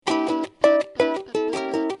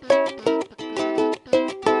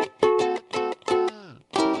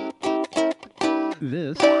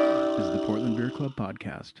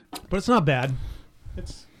podcast. But it's not bad.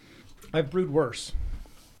 I've brewed worse.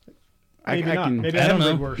 Maybe not. Maybe I haven't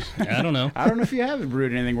brewed worse. I don't know. I don't know if you haven't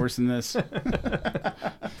brewed anything worse than this. Oh,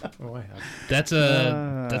 I have. That's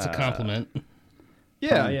a compliment.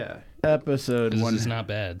 Yeah. Episode This is not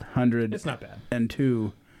bad. 102 It's not bad.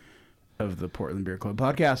 of the Portland Beer Club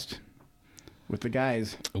podcast with the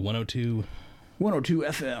guys. 102. 102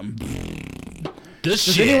 FM.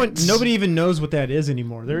 Does anyone? Nobody even knows what that is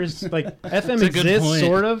anymore. There is FM exists,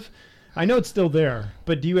 sort of. I know it's still there,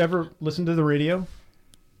 but do you ever listen to the radio?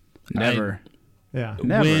 Never.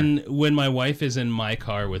 Never. When my wife is in my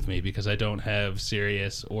car with me because I don't have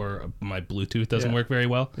Sirius or my Bluetooth doesn't work very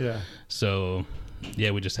well. Yeah. So,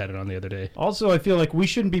 yeah, we just had it on the other day. Also, I feel like we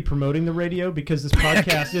shouldn't be promoting the radio because this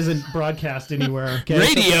podcast isn't broadcast anywhere. Okay?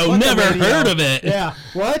 Radio, so never heard of it. Yeah.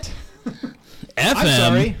 What? FM. I'm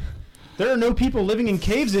sorry. There are no people living in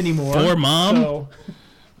caves anymore. For Mom. So.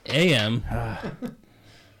 AM.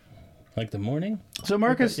 Like the morning? So,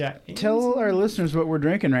 Marcus, tell our listeners what we're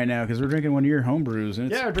drinking right now, because we're drinking one of your home brews.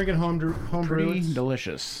 And we're drinking home brew. Pretty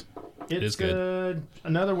delicious. It's good.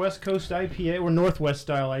 Another West Coast IPA, or Northwest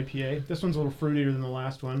style IPA. This one's a little fruitier than the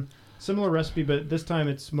last one. Similar recipe, but this time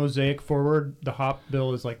it's Mosaic forward. The hop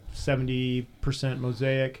bill is like 70%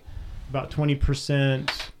 Mosaic, about 20%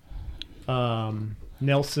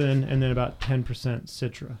 Nelson, and then about 10%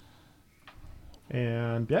 Citra.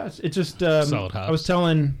 And yeah, it's just solid hops. I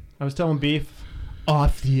was telling Beef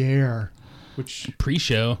off the air, which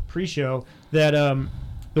pre-show that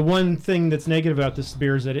the one thing that's negative about this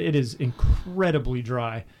beer is that it is incredibly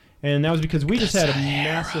dry, and that was because we just had a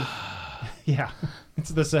massive it's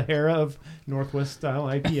the Sahara of Northwest style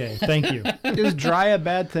IPA. Thank you. Is dry a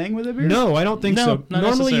bad thing with a beer? No, I don't think so.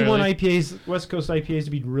 Normally you want IPAs, West Coast IPAs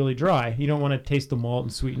to be really dry. You don't want to taste the malt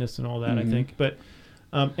and sweetness and all that, I think. But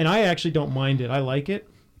and I actually don't mind it. I like it.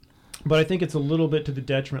 But I think it's a little bit to the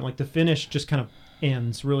detriment. Like the finish just kind of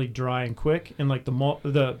ends really dry and quick, and like the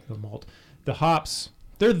hops,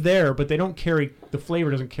 they're there, but they don't carry. The flavor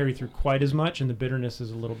doesn't carry through quite as much, and the bitterness is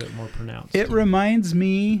a little bit more pronounced. It reminds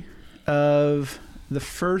me of the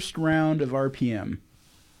first round of RPM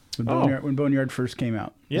when Boneyard first came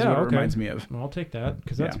out. Yeah, what it reminds me of. Well, I'll take that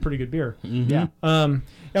because that's a pretty good beer. Mm-hmm. Yeah.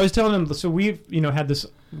 I was telling them. So we've had this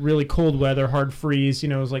really cold weather, hard freeze.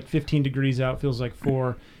 It was like 15 degrees out, feels like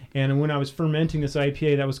 4. And when I was fermenting this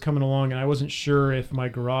IPA, that was coming along, and I wasn't sure if my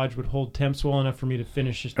garage would hold temps well enough for me to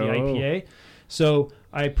finish the IPA. So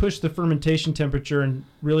I pushed the fermentation temperature and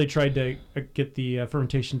really tried to get the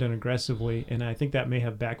fermentation done aggressively, and I think that may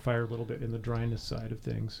have backfired a little bit in the dryness side of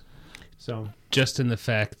things. So just in the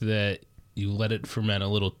fact that you let it ferment a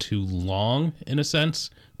little too long, in a sense,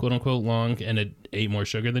 quote unquote long, and it ate more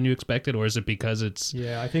sugar than you expected, or is it because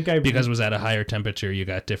because it was at a higher temperature, you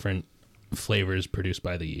got different flavors produced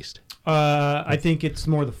by the yeast? I think it's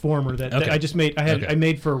more the former that I just made. I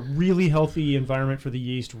made for a really healthy environment for the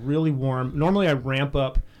yeast, really warm. Normally I ramp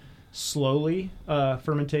up slowly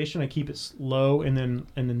fermentation. I keep it slow and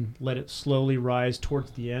then let it slowly rise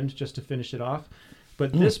towards the end just to finish it off.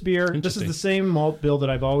 But this beer, this is the same malt bill that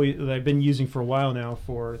I've been using for a while now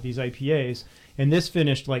for these IPAs, and this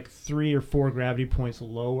finished like 3 or 4 gravity points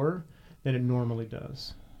lower than it normally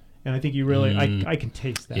does. And I think you really, I can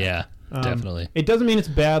taste that. Yeah. Definitely. It doesn't mean it's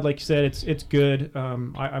bad, like you said. It's good.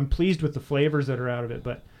 I'm pleased with the flavors that are out of it,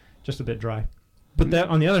 but just a bit dry. But that,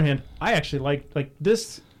 on the other hand, I actually like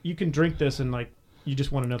this. You can drink this and you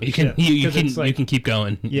just want another. You can keep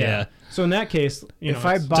going. Yeah. So in that case, if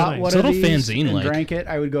I bought one of these and drank it,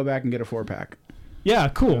 I would go back and get a 4-pack. Yeah,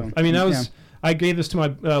 cool. So, I mean, that was. I gave this to my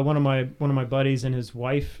one of my buddies and his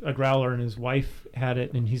wife, a growler, and his wife had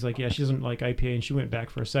it, and he's like, yeah, she doesn't like IPA, and she went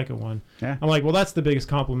back for a second one. Yeah. I'm like, well, that's the biggest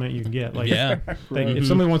compliment you can get. Like, if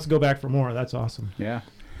somebody wants to go back for more, that's awesome. Yeah.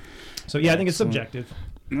 So yeah, I think it's subjective.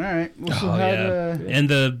 All right. And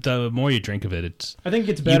the more you drink of it, I think it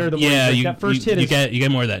gets better. That first hit you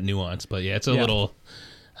get more of that nuance, but it's a little.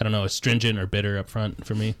 I don't know, astringent or bitter up front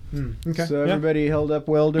for me. Okay. So everybody held up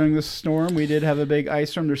well during the storm. We did have a big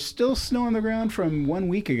ice storm. There's still snow on the ground from 1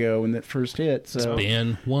 week ago when that first hit. So it's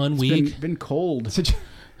been 1 week. It's been cold.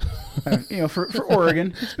 For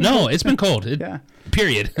Oregon. It's been cold.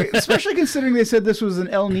 Period. Especially considering they said this was an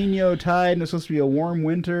El Nino tide and it's supposed to be a warm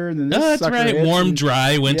winter. And then that's right. Warm,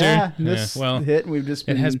 dry winter. Yeah. This hit and we've just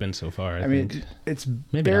been. It has been so far. I think. It's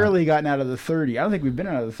barely gotten out of the 30s. I don't think we've been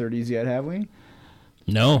out of the 30s yet, have we?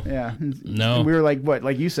 No. Yeah. No. And we were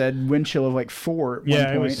like you said, wind chill of 4 at one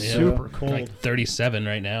point. It was super cold. Like 37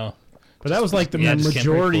 right now. But that was like the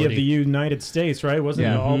majority of the United States, right? Wasn't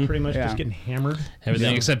it all pretty much just getting hammered?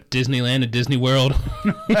 Everything except Disneyland and Disney World.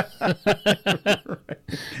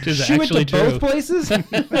 She went to both places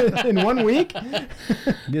in 1 week?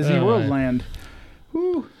 Disney World Land.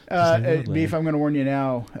 Whew. Beef, I'm going to warn you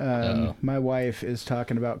now. My wife is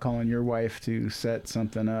talking about calling your wife to set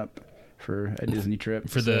something up for a Disney trip.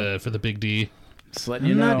 For the Big D. Just letting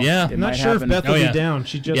you know. I'm not sure if Beth will be down.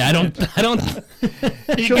 She just I don't.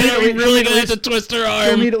 You're really gonna have to twist her arm.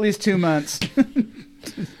 She'll need at least 2 months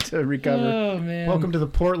to recover. Oh man! Welcome to the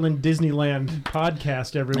Portland Disneyland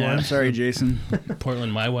podcast, everyone. Yeah, sorry, Jason.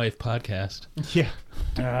 Portland My Wife podcast. Yeah.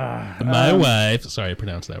 My wife. Sorry, I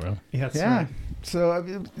pronounced that wrong. Yeah. Right. So,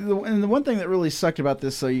 the one thing that really sucked about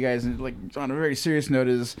this, so you guys, like, on a very serious note,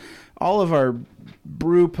 is all of our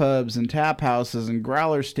brew pubs and tap houses and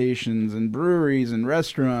growler stations and breweries and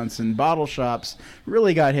restaurants and bottle shops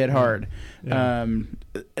really got hit hard,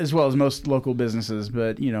 as well as most local businesses.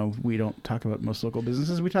 But, you know, we don't talk about most local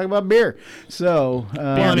businesses. We talk about beer. So,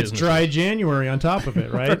 and it's dry January on top of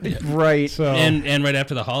it, right? Right. So, and right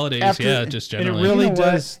after the holidays, just generally. And it really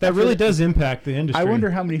does. That really does impact the industry. I wonder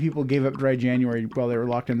how many people gave up dry January while they were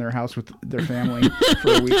locked in their house with their family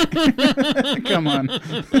for a week. Come on.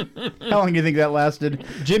 How long do you think that lasted?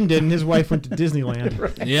 Jim didn't. His wife went to Disneyland.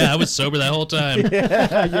 Right. Yeah, I was sober that whole time.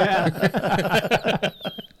 Yeah.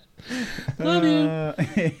 Love you.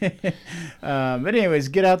 But anyways,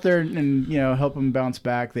 get out there and help them bounce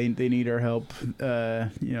back. They need our help.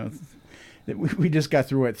 We just got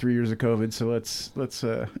through 3 years of COVID, so let's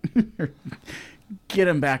get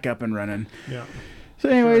them back up and running. Yeah. So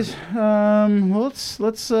anyways,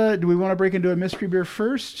 let's do we want to break into a mystery beer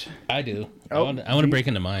first? I do. I want to break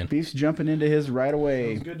into mine. Beef's jumping into his right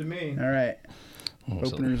away. Sounds good to me. All right.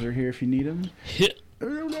 Openers are here if you need them. Yeah.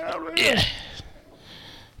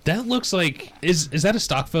 That looks like is that a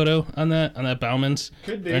stock photo on that Bauman's?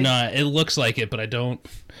 Could be. Or not. It looks like it, but I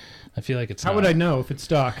feel like it's How not. would I know if it's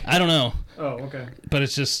stock? I don't know. Oh, okay. But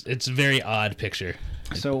it's a very odd picture.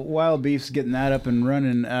 So while Beef's getting that up and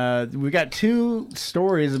running, we got two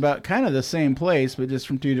stories about kind of the same place, but just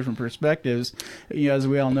from two different perspectives. As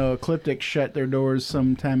we all know, Ecliptic shut their doors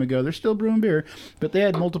some time ago. They're still brewing beer, but they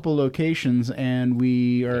had multiple locations, and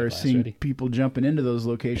we are seeing people jumping into those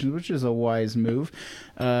locations, which is a wise move.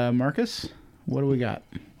 Marcus, what do we got?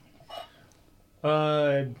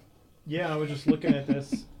 Yeah, I was just looking at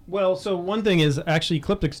this. Well, so one thing is actually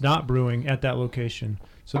Ecliptic's not brewing at that location.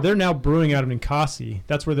 So they're now brewing out of Ninkasi.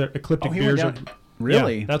 That's where the Ecliptic beers are.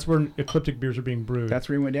 Really? Yeah, that's where Ecliptic beers are being brewed. That's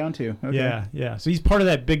where he went down to. Okay. Yeah. So he's part of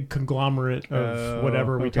that big conglomerate of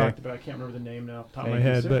whatever we talked about. I can't remember the name now off the top of my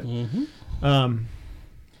head. But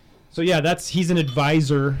so yeah, he's an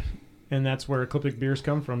advisor, and that's where Ecliptic beers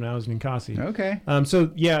come from now is Ninkasi. Okay.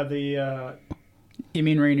 So yeah, the you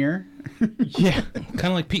mean Rainier? Yeah, kind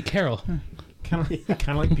of like Pete Carroll. Kind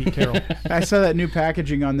of like Pete Carroll. I saw that new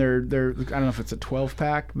packaging on their I don't know if it's a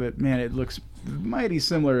 12-pack, but man, it looks mighty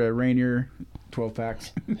similar to Rainier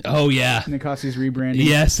 12-packs. Oh yeah. Ninkasi's rebranding.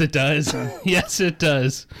 Yes, it does. Yes, it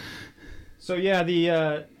does. So yeah, the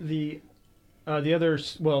other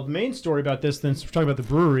the main story about this, then we're talking about the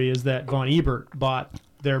brewery, is that Von Ebert bought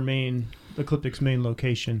Ecliptic's main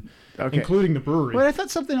location, including the brewery. Wait, I thought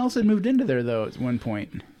something else had moved into there though at one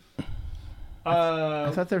point.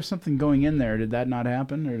 I thought there was something going in there. Did that not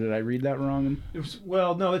happen, or did I read that wrong?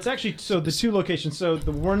 No, it's actually the two locations. So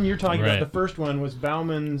the one you're talking about, the first one was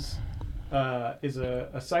Bauman's, is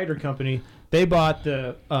a cider company. They bought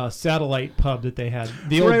the satellite pub that they had,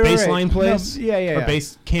 the old baseline place, or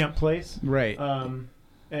base camp place, right? And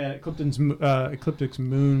Ecliptic's Moon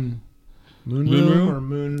Room or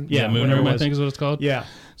Moon, Moon Room, I think is what it's called. Yeah.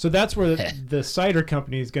 So that's where the cider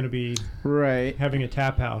company is going to be having a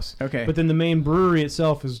tap house. Okay. But then the main brewery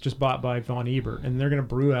itself is just bought by Von Ebert, and they're going to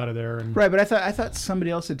brew out of there. Right, but I thought somebody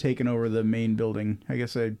else had taken over the main building. I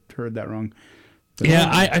guess I heard that wrong. But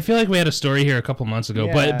I feel like we had a story here a couple months ago,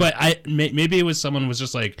 but maybe it was someone was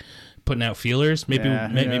just like putting out feelers. Maybe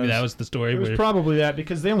that was the story. It was probably that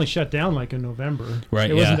because they only shut down like in November. Right.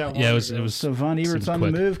 It wasn't that long it was. So Von Ebert's on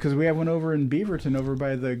the move because we have one over in Beaverton, over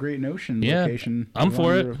by the Great Notion location. I'm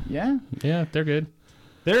for it. Yeah, they're good.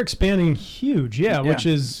 They're expanding huge. Which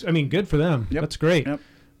is good for them. Yep. That's great. Yep.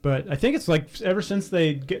 But I think it's like ever since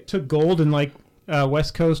they took gold in like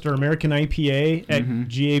West Coast or American IPA at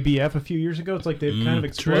GABF a few years ago, it's like they've kind of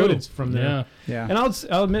exploded from there. Yeah. And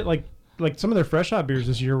I'll admit like some of their fresh hop beers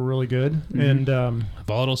this year were really good, and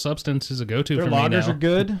Volatile Substance is a go-to for me now. Their lagers are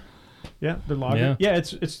good. Yeah, their lager. Yeah,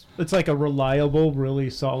 it's like a reliable,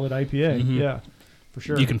 really solid IPA. Mm-hmm. Yeah, for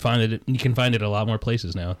sure. You can find it. You can find it a lot more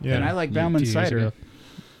places now. Yeah, and I like Bauman cider.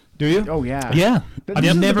 Do you? Oh yeah. Yeah.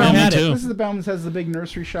 I've never had it. This is the Bauman's has the big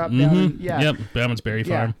nursery shop down. In, yeah. Yep. Bauman's Berry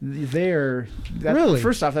Farm. They're really.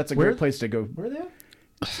 First off, that's a great place to go. Where are they?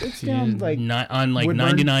 It's down like on like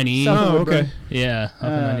Woodburn, 99E. Oh, okay. Yeah,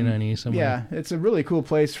 up in 99E somewhere. Yeah, it's a really cool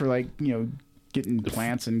place for like getting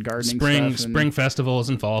plants and gardening spring festivals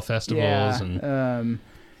and fall festivals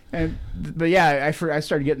but yeah, I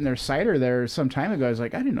started getting their cider there some time ago. I was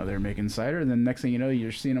like, I didn't know they were making cider, and then next thing you know,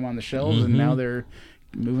 you're seeing them on the shelves, and now they're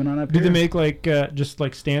moving on up. Do they make like just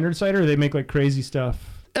like standard cider, or they make like crazy stuff?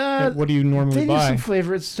 What do you normally buy? They do some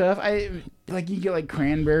flavored stuff. You get like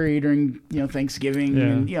cranberry during Thanksgiving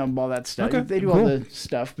and all that stuff. Okay, they do all the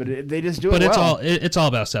stuff, but they just do it. But it's all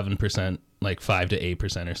about 7%, like 5 to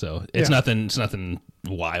 8% or so. It's nothing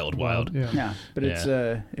wild. Yeah, but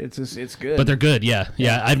it's good. But they're good. Yeah.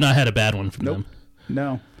 I've not had a bad one from them.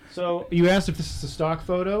 No. So you asked if this is a stock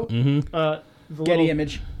photo. Mm-hmm. Getty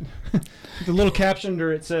image. The little caption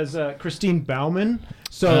under it says Christine Bauman.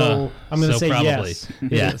 So I'm going to say probably.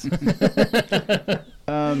 Yes.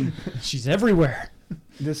 She's everywhere.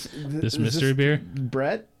 This mystery beer?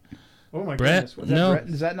 Brett? Oh my Brett? goodness. No. Brett?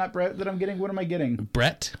 Is that not Brett that I'm getting? What am I getting?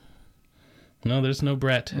 Brett? No, there's no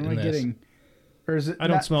Brett what in am I this. Getting? Or is it I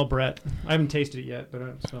don't smell Brett. I haven't tasted it yet, but I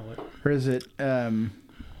don't smell it. Or is it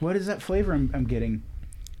what is that flavor I'm getting?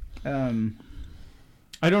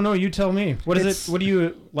 I don't know. You tell me. What is it? What do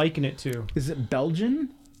you liken it to? Is it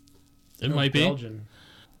Belgian? It might be. Belgian.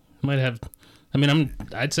 Might have.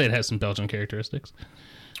 I'd say it has some Belgian characteristics.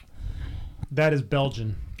 That is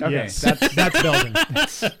Belgian. Okay, yes. That's Belgian.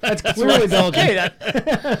 That's clearly Belgian.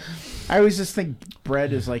 Okay, I always just think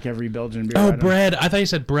bread is like every Belgian beer. Oh, bread. I thought you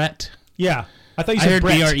said Brett. Yeah. I thought you said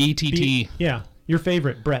Brett. Brett. Yeah. Your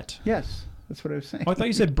favorite, Brett. Yes. That's what I was saying. Oh, I thought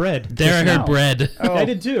you said bread. There I heard bread. Oh. I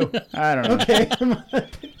did too. I don't know. Okay.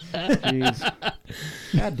 Jeez.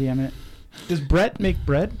 God damn it. Does Brett make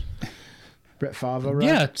bread? Brett Favre, right?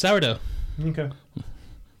 Yeah, sourdough. Okay.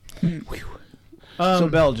 So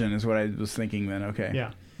Belgian is what I was thinking then. Okay.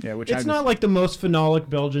 Yeah. Yeah, which it's not like the most phenolic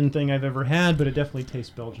Belgian thing I've ever had, but it definitely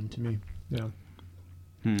tastes Belgian to me. Yeah.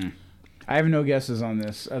 I have no guesses on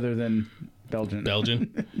this other than Belgian.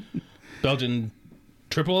 Belgian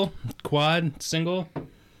triple, quad, single.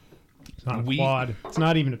 It's not a quad. It's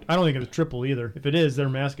not even. I don't think it's a triple either. If it is, they're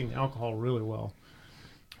masking the alcohol really well.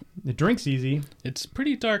 It drinks easy. It's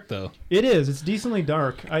pretty dark though. It is. It's decently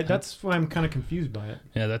dark. That's why I'm kind of confused by it.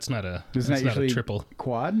 Yeah, that's not a triple.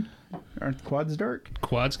 Quad? Aren't quads dark?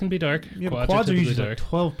 Quads can be dark. Yeah, quads are usually like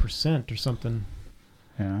 12% or something.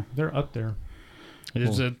 Yeah, they're up there.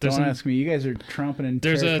 Don't ask me. You guys are tromping in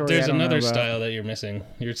territory. There's another style that you're missing.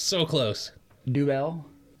 You're so close. Duvel.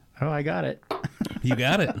 Oh, I got it. You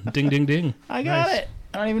got it. Ding, ding, ding. I got it.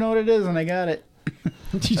 I don't even know what it is, and I got it.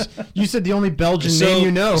 You said the only Belgian name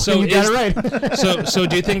you know. So you got it right. so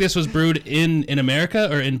do you think this was brewed in America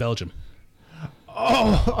or in Belgium?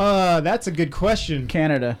 Oh, that's a good question.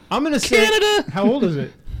 Canada. I'm gonna say Canada. How old is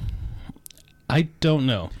it? I don't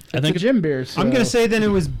know. I think it's a gym beer. So. I'm gonna say then it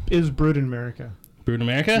was brewed in America. Brewed in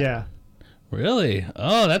America? Yeah. Really?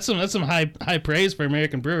 Oh, that's some high praise for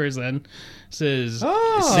American brewers. Then this is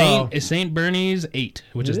Saint Bernie's 8,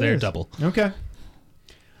 which is their double. Okay.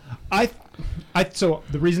 So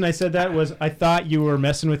the reason I said that was I thought you were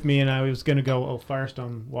messing with me, and I was gonna go,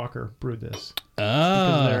 Firestone Walker brewed this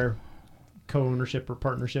because of their co-ownership or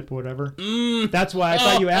partnership or whatever. That's why I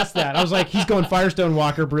thought you asked that. I was like, he's going Firestone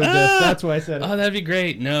Walker brewed this. That's why I said it. Oh, that'd be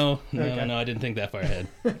great. No, I didn't think that far ahead.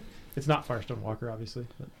 It's not Firestone Walker, obviously.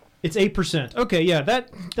 But it's 8%. Okay, yeah, that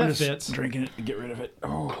fits. Drinking it to get rid of it.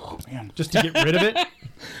 Oh man, just to get rid of it.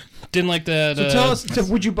 Didn't like the. So tell us,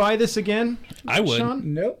 would you buy this again? I would.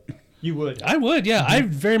 Sean? Nope. You would. I would. Yeah, I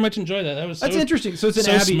very much enjoy that. That's interesting. So it's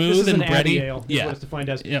an Abbey. Smooth this is and an bready. Abbey ale. Yeah. What it's defined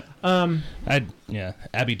as. Yep.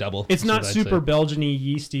 Abbey double. It's not super Belgian-y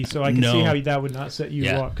yeasty, so I can see how that would not set you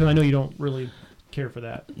off because I know you don't really care for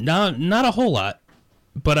that. Not a whole lot.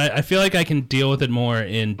 But I feel like I can deal with it more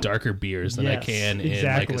in darker beers than I can in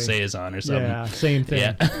like a Saison or something. Yeah, same thing.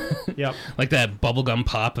 Yeah. Yep. Like that bubblegum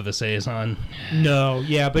pop of a Saison. No,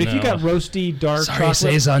 yeah, but if you got roasty, dark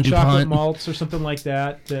chocolate malts or something like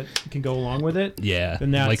that can go along with it,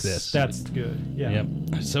 then that's like this. That's good. Yeah.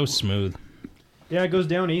 Yep. So smooth. Yeah, it goes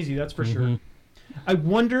down easy, that's for sure. I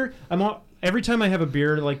wonder, every time I have a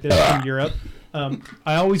beer like this from Europe,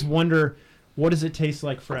 I always wonder, what does it taste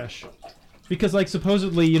like fresh? Because, like,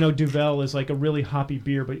 supposedly, Duvel is like a really hoppy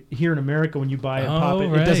beer, but here in America, when you buy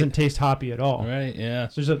it, it doesn't taste hoppy at all. Right, yeah.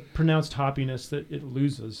 So there's a pronounced hoppiness that it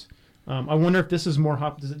loses. I wonder if this is more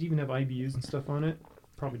hop. Does it even have IBUs and stuff on it?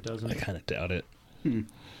 Probably doesn't. I kind of doubt it.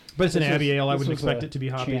 But it's an Abbey ale. I wouldn't expect it to be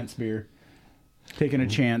hoppy. Chance beer. taking a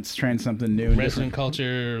chance, trying something new. Resident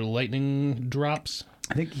Culture lightning drops.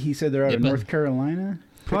 I think he said they're out of North Carolina.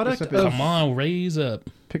 Come on, raise up.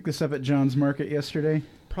 Picked this up at John's Market yesterday.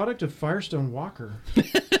 Product of Firestone Walker.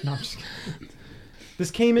 No, I'm just kidding.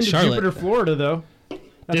 This came into Jupiter, Florida, though.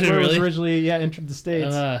 That's where it was originally entered the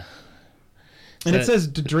States. And it says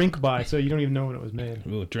to drink by, so you don't even know when it was made.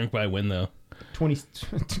 Ooh, drink by when, though?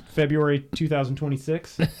 February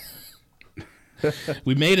 2026.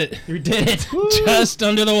 We made it. We did it. Just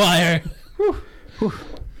under the wire.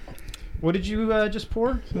 What did you just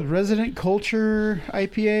pour? The Resident Culture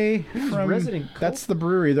IPA from Resident Culture? That's the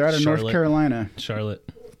brewery. They're out of North Carolina. Charlotte.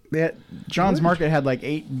 John's Market had like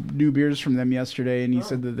 8 new beers from them yesterday, and he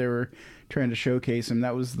said that they were trying to showcase them.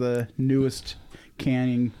 That was the newest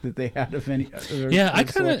canning that they had of any.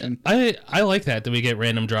 I like that we get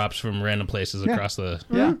random drops from random places across the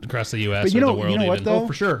U.S. But or the world. You know what though? Oh,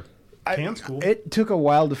 for sure. Can's cool. It took a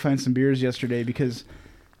while to find some beers yesterday because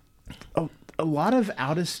a lot of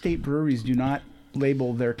out-of-state breweries do not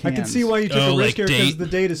label their cans. I can see why you took a risk here because the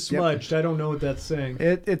date is smudged. Yep. I don't know what that's saying.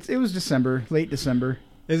 It was December, late December.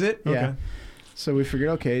 Is it? Yeah. Okay. So we figured,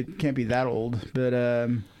 okay, it can't be that old, but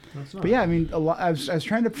yeah, I mean, I was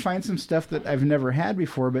trying to find some stuff that I've never had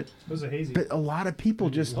before, but those are hazy. But a lot of people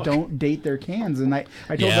just don't date their cans, and I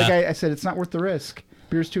told the guy, I said it's not worth the risk.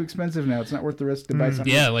 Beer's too expensive now. It's not worth the risk to buy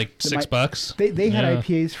something. Yeah, like $6. They had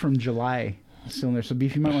IPAs from July still in there, so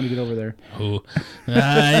Beef, you might want to get over there. Oh,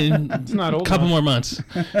 it's not old. A couple more months.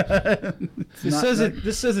 This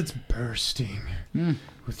says it's bursting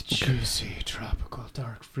with juicy tropical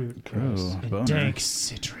dark fruit and dank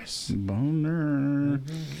citrus. Boner.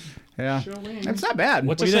 Yeah, it's not bad.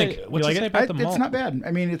 What do you think? What's it say about the malt? It's not bad.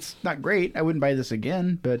 I mean, it's not great. I wouldn't buy this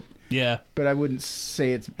again, but I wouldn't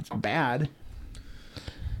say it's bad.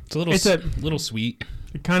 It's a little sweet.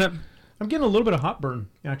 It kind of. I'm getting a little bit of hot burn,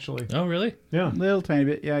 actually. Oh, really? Yeah. A little tiny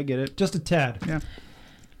bit. Yeah, I get it. Just a tad. Yeah.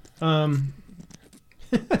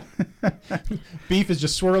 Beef is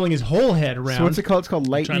just swirling his whole head around. So what's it called? It's called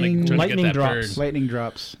lightning drops. Lightning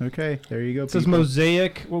drops. Okay, there you go. It says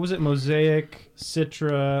Mosaic. What was it? Mosaic,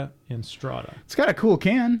 Citra, and Strata. It's got a cool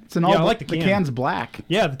can. It's an all. I like the can. The can's black.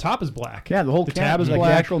 Yeah, the top is black. Yeah, the whole tab is black.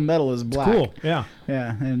 The actual metal is black. It's cool. Yeah.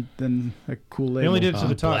 Yeah, and then a cool label. They only did it to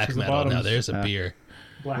the top. Black metal. Now there's a beer.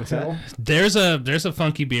 Black metal. There's a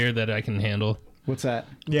funky beer that I can handle. What's that?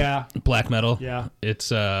 Yeah. Black metal. Yeah. It's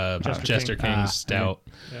Jester King's stout.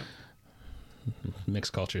 Yeah.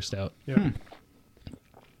 Mixed culture stout. Yeah.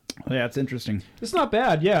 Yeah, it's interesting. It's not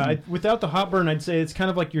bad. Yeah, without the hot burn, I'd say it's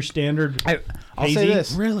kind of like your standard. I'll say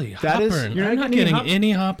this. Really, hot burn. You're not getting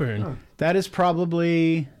any hot burn. Huh. That is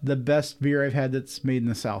probably the best beer I've had that's made in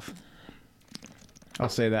the South. I'll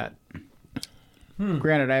say that.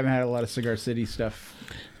 Granted, I haven't had a lot of Cigar City stuff.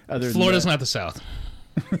 Florida's not the South.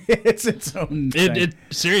 It's its own thing.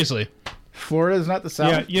 Seriously. Florida's not the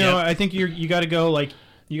South. Yeah, I think you got to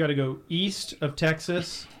go east of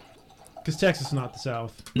Texas, because Texas is not the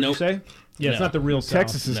South. Nope. Say? Yeah, it's not the real South.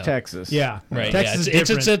 Texas is Texas. Yeah, right. Texas is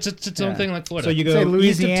different. It's its own thing like Florida. So you go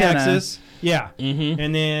east of Texas. Yeah,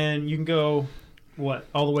 and then you can go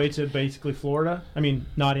all the way to basically Florida. I mean,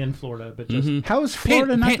 not in Florida, but just how is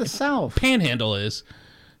Florida not the South? Panhandle is.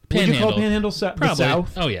 Would you call Panhandle the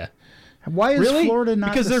South? Oh yeah. Why is Florida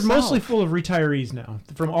not because the they're South? mostly full of retirees now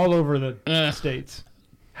from all over the states.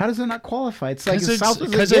 How does it not qualify? It's like as South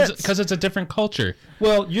as it gets. Because it's a different culture.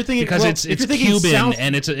 Well, you're thinking because it's Cuban South,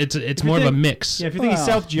 and it's more of a mix. Yeah, if you're thinking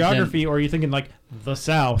South geography, or you're thinking like the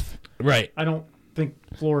South, right? I don't think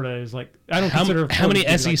Florida is like. I don't consider. How many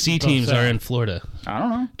SEC teams are in Florida? I don't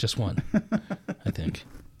know. Just one, I think.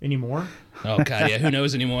 Anymore? Oh God, yeah. Who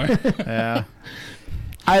knows anymore? Yeah.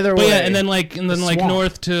 Either way. But yeah, and then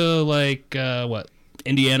north to what?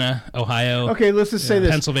 Indiana, Ohio. Okay, let's just say this.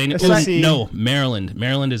 Pennsylvania. No, Maryland.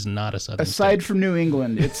 Maryland is not a southern state. From New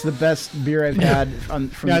England, it's the best beer I've had.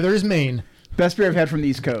 There's Maine. Best beer I've had from the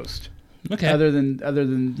East Coast. Okay. Other than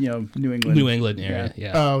New England. New England area.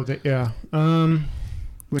 Yeah. Oh, yeah.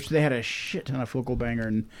 Which they had a shit ton of Focal Banger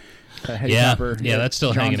and Heady yeah. Topper. Yeah, that's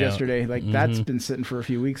still hanging out yesterday. Like that's been sitting for a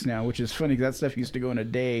few weeks now, which is funny because that stuff used to go in a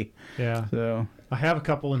day. Yeah. So I have a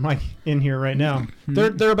couple in here right now.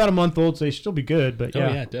 They're about a month old, so they should still be good. But yeah.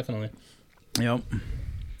 Oh yeah, definitely. Yep.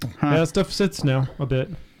 Yeah, that stuff sits now a bit,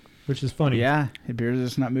 which is funny. Yeah, beer's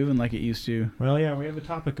just not moving like it used to. Well, yeah, we have a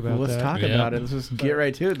topic about that. Let's talk about it. Let's just get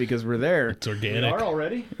right to it because we're there. It's organic. We are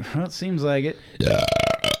already. Well, it seems like it. Yeah.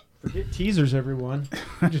 Forget teasers, everyone.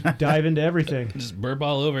 Just dive into everything. Just burp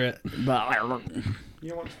all over it. You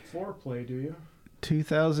don't want foreplay, do you?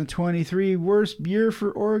 2023 worst beer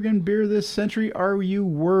for Oregon beer this century. Are you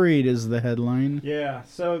worried? Is the headline. Yeah.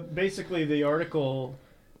 So basically, the article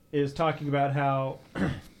is talking about how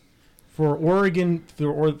for Oregon,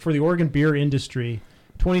 for the Oregon beer industry,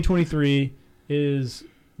 2023 is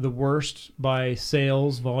the worst by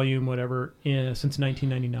sales volume, whatever, since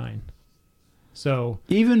 1999. So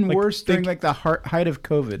even worse during like the height of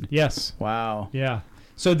COVID. Yes. Wow. Yeah.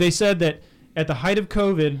 So they said that at the height of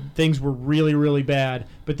COVID, things were really, really bad,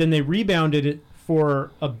 but then they rebounded it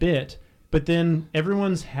for a bit. But then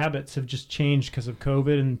everyone's habits have just changed because of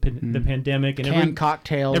COVID and the pandemic, and canned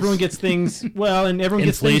cocktails. Everyone gets things and everyone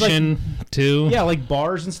gets inflation things like, too. Yeah, like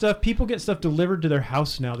bars and stuff. People get stuff delivered to their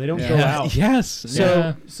house now. They don't go out. Yes.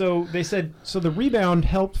 So they said the rebound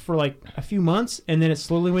helped for like a few months, and then it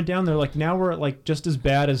slowly went down. They're like, now we're at like just as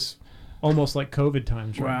bad as almost like COVID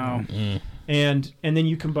times right now. And then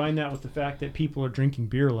you combine that with the fact that people are drinking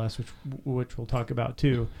beer less, which we'll talk about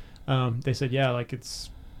too. They said, like it's.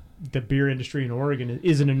 The beer industry in Oregon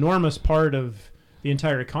is an enormous part of the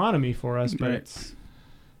entire economy for us, but it's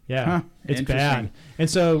bad. And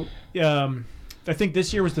so I think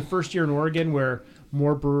this year was the first year in Oregon where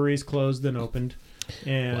more breweries closed than opened.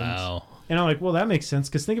 And And I'm like, well, that makes sense,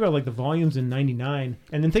 because think about like the volumes in '99,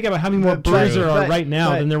 and then think about how many more breweries there are right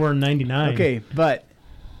now than there were in '99. Okay, but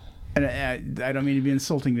and I don't mean to be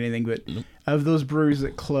insulting to anything, but of those breweries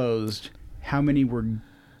that closed, how many were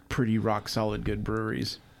pretty rock solid good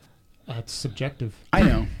breweries? That's subjective. I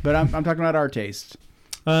know, but I'm talking about our taste.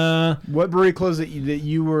 What brewery closed that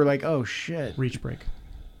you were like, oh shit? Reach Break.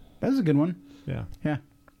 That was a good one. Yeah.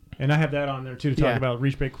 And I have that on there too to talk about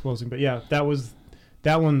Reach Break closing. But yeah, that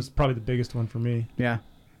one's probably the biggest one for me. Yeah.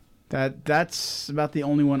 That's about the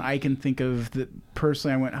only one I can think of that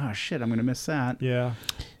personally I went, oh shit, I'm gonna miss that. Yeah.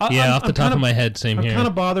 Off the top of my head, same here. I'm kind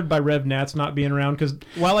of bothered by Rev Nats not being around, because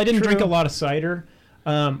while I didn't drink a lot of cider,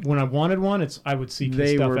 when I wanted one, I would seek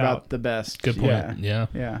they stuff were out. about the best. Good point.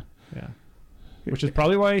 Yeah. Which is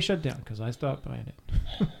probably why he shut down, because I stopped buying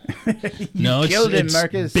it. No, it's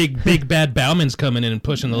Marcus. Big bad Bauman's coming in and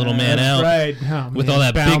pushing the little man out. Right. With all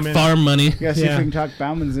that big farm money. You gotta see if we can talk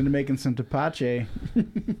Bauman's into making some tepache.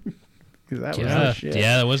 Because that was the shit.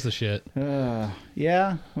 Yeah, that was the shit.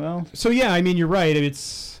 Yeah, well. So yeah, I mean, you're right.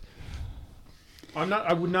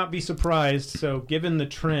 I would not be surprised. So given the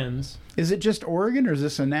trends. Is it just Oregon, or is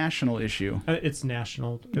this a national issue? It's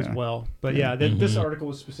national as well. But this article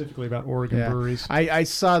was specifically about Oregon breweries. I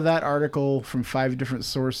saw that article from 5 different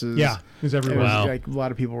sources. Yeah, it was everywhere. Wow. Like, a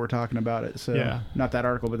lot of people were talking about it. So not that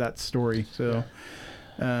article, but that story. So,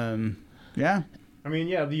 I mean,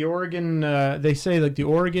 the Oregon, they say like the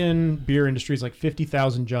Oregon beer industry is like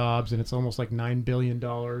 50,000 jobs, and it's almost like $9 billion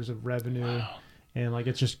of revenue. Wow. And like,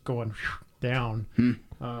 it's just going down.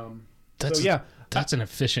 That's an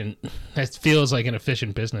efficient. That feels like an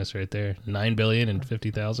efficient business right there. $9 billion and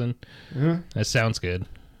 50,000. Mm-hmm. That sounds good.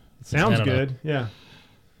 It sounds good. Yeah.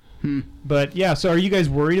 But so are you guys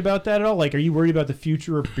worried about that at all? Like, are you worried about the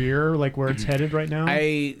future of beer, like where it's headed right now?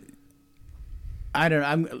 I don't know.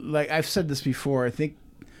 I'm like, I've said this before. I think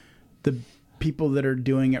the people that are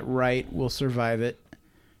doing it right will survive it.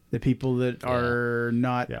 The people that are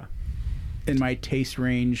not in my taste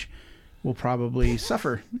range will probably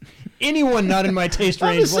suffer. Anyone not in my taste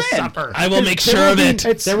range will suffer. I will make sure of it.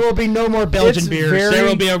 There will be no more Belgian beers. There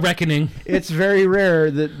will be a reckoning. It's very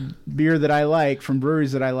rare that beer that I like from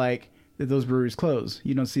breweries that I like, that those breweries close.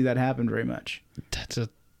 You don't see that happen very much.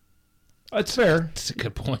 That's fair. That's a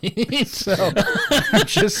good point. So I'm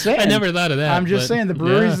just saying. I never thought of that. I'm just saying the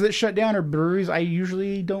breweries that shut down are breweries I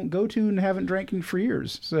usually don't go to and haven't drank in for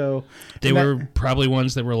years. So they were probably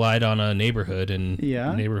ones that relied on a neighborhood, and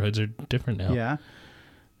neighborhoods are different now. Yeah,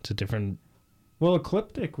 it's a different. Well,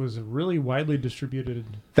 Ecliptic was really widely distributed.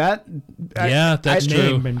 That's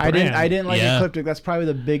true. I didn't like Ecliptic. That's probably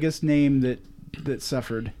the biggest name that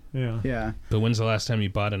suffered. Yeah. But when's the last time you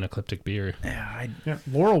bought an Ecliptic beer?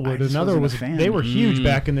 Laurelwood, another was. They were huge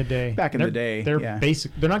back in the day. They're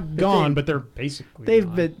basic. They're not gone, but they're basically.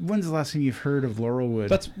 But when's the last time you've heard of Laurelwood?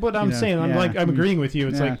 That's what I'm saying. I'm agreeing with you.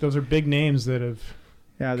 It's like those are big names that have.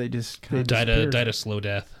 Yeah, they just died a slow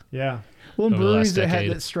death. Yeah. Well, breweries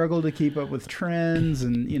that struggle to keep up with trends,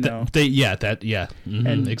 and exactly.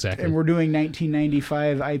 And we're doing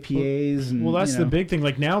 1995 IPAs. Well, that's the big thing.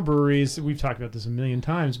 Like now, breweries, we've talked about this a million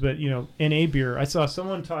times, but NA beer. I saw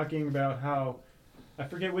someone talking about how, I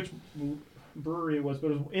forget which brewery it was,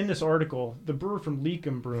 but it was in this article. The brewer from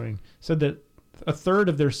Leakum Brewing said that a third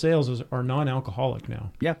of their sales are non-alcoholic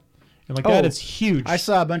now. Yeah. And that is huge. I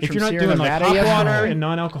saw a bunch if from you're not Sierra doing Nevada like hop water and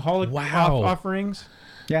non-alcoholic offerings.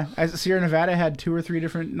 Yeah, Sierra Nevada had 2 or 3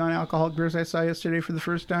 different non-alcoholic beers I saw yesterday for the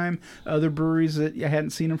first time. Other breweries that I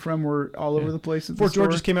hadn't seen them from were all over the place. Fort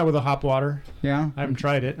George just came out with a hop water. Yeah. I haven't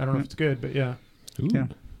tried it. I don't know if it's good, but yeah. Ooh. Yeah.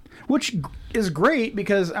 which is great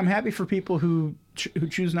because I'm happy for people who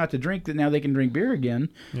choose not to drink that now they can drink beer again.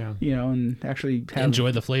 Yeah, and actually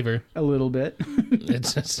enjoy the flavor a little bit.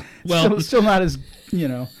 It's just, well, still not as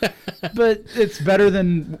but it's better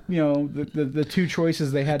than the two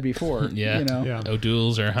choices they had before. Yeah,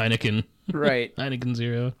 O'Doul's or Heineken. Right. Heineken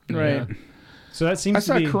Zero. Right. Yeah. So that seems. I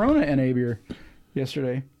saw Corona NA beer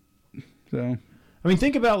yesterday. So. I mean,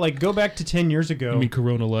 think about go back to 10 years ago. You mean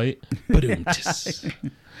Corona Light? Let's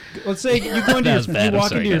say you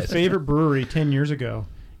walk into your favorite brewery 10 years ago,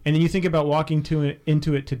 and then you think about walking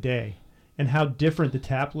into it today, and how different the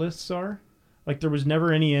tap lists are. Like there was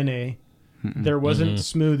never any NA, there wasn't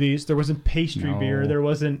smoothies, there wasn't pastry beer, there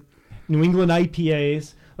wasn't New England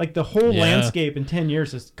IPAs. Like the whole landscape in 10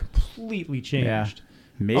 years has completely changed. Yeah.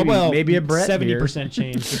 Maybe a Brett 70%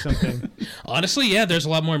 change or something. Honestly, yeah, there's a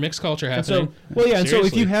lot more mixed culture happening. And so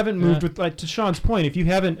if you haven't moved with, to Sean's point, if you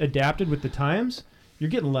haven't adapted with the times,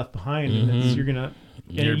 you're getting left behind, and you're gonna,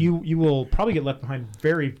 you will probably get left behind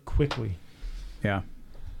very quickly. Yeah.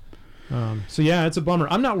 So yeah, it's a bummer.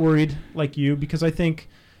 I'm not worried like you because I think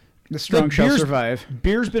the strong shall survive.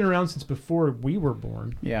 Beer's been around since before we were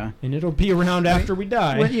born. Yeah, and it'll be around after we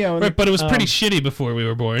die. Right, but it was pretty shitty before we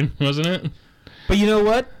were born, wasn't it? But you know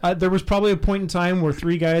what? There was probably a point in time where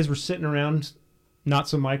three guys were sitting around, not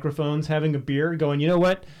some microphones, having a beer, going, you know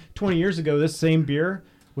what? 20 years ago, this same beer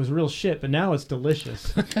was real shit, but now it's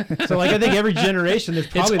delicious. So, I think every generation, there's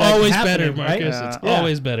probably it's always better, Marcus. Right? It's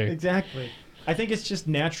always better. Exactly. I think it's just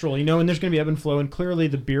natural, and there's going to be ebb and flow, and clearly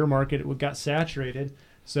the beer market got saturated.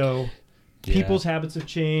 So people's habits have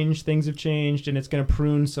changed, things have changed, and it's going to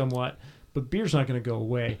prune somewhat. But beer's not going to go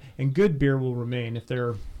away, and good beer will remain if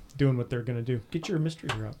they're doing what they're going to do. Get your mystery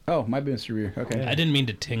beer up. Oh, my mystery beer. Okay. I didn't mean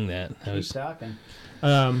to ting that. I was talking.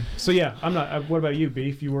 So yeah, I'm not. What about you,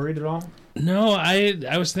 Beef? You worried at all? No,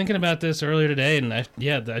 I was thinking about this earlier today, and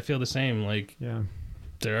I feel the same.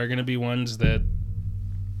 There are going to be ones that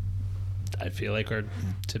I feel like are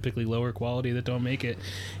typically lower quality that don't make it.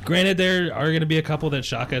 Granted, there are going to be a couple that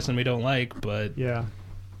shock us and we don't like, but yeah.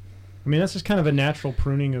 I mean, that's just kind of a natural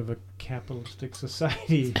pruning of a capitalistic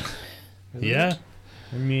society. Yeah.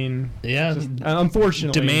 I mean, yeah. Just,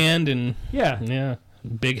 unfortunately, demand and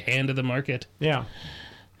big hand of the market. Yeah.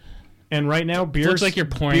 And right now, beer looks like you're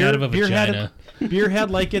pouring out of a vagina. Beer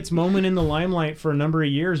had its moment in the limelight for a number of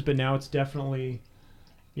years, but now it's definitely,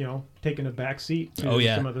 taking a back seat to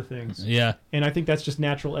some other things. Yeah. And I think that's just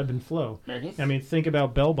natural ebb and flow. I mean, think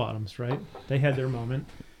about bell bottoms, right? They had their moment.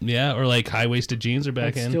 Yeah, or high-waisted jeans are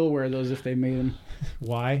back in. I'd still wear those if they made them.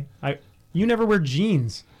 Why? You never wear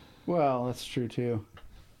jeans. Well, that's true too.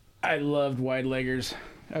 I loved wide leggers.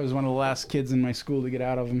 I was one of the last kids in my school to get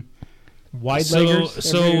out of them. Wide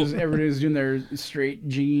leggers? Everybody was doing their straight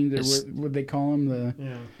jeans. Or what they call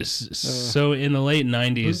them? So in the late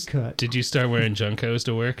 90s, did you start wearing Junkos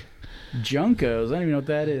to work? Junkos? I don't even know what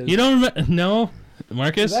that is. You don't remember? No?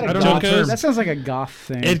 Marcus? I don't know. That sounds like a goth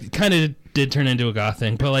thing. It kind of did turn into a goth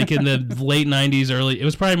thing, but in the late 90s, it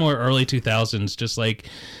was probably more early 2000s, just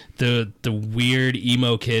the weird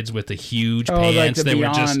emo kids with the huge pants that were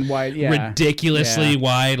just wide, ridiculously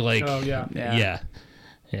wide. Yeah.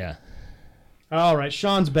 All right,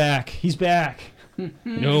 Sean's back. He's back.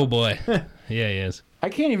 Oh boy. Yeah, he is. I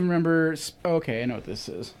can't even remember. Okay, I know what this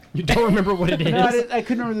is. You don't remember what it is? No, I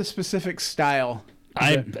couldn't remember the specific style.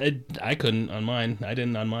 I couldn't on mine. I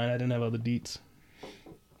didn't on mine. I didn't have all the deets,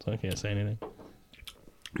 so I can't say anything.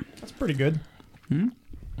 That's pretty good.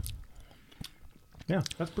 Yeah,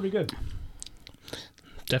 that's pretty good.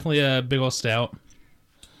 Definitely a big old stout.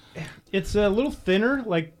 It's a little thinner.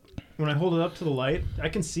 When I hold it up to the light, I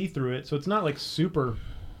can see through it, so it's not super.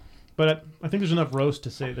 But I think there's enough roast to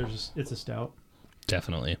say it's a stout.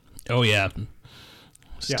 Definitely. Oh yeah.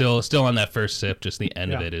 Still on that first sip. Just the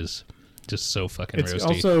end of it is just so fucking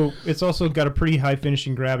roasty. It's also got a pretty high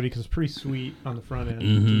finishing gravity because it's pretty sweet on the front end to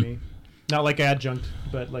me. Not like adjunct,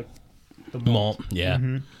 but the malt. Yeah.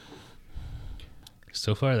 Mm-hmm.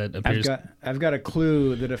 So far, that appears. I've got a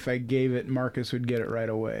clue that if I gave it, Marcus would get it right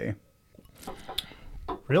away.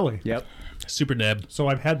 Really? Yep. Super Neb. So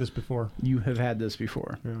I've had this before. You have had this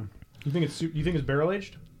before. Yeah. You think it's barrel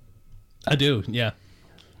aged? I do. Yeah.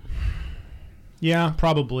 Yeah,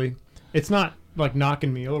 probably. It's not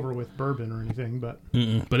knocking me over with bourbon or anything, but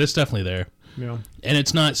but it's definitely there. Yeah. And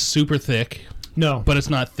it's not super thick. No. But it's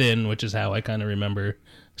not thin, which is how I kind of remember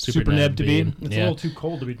Super Neb to be. It's a little too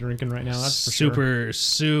cold to be drinking right now. That's for sure.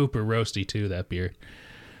 Super roasty too. That beer.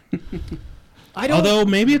 Although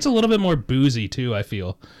maybe it's a little bit more boozy too. I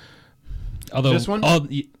feel. Although this one?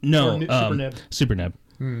 No, Super Neb. Super Neb.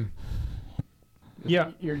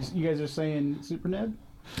 Yeah, you guys are saying Super Neb.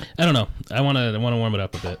 I don't know. I want to warm it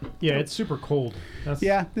up a bit. Yeah, it's super cold.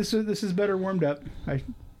 Yeah, this is better warmed up. I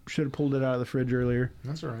should have pulled it out of the fridge earlier.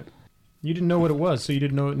 That's all right. You didn't know what it was, so you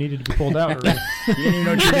didn't know it needed to be pulled out earlier. You didn't even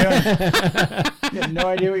know what you're doing. You had no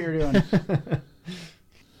idea what you're doing.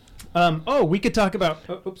 We could talk about.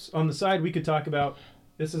 On the side, we could talk about.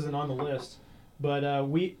 This isn't on the list, but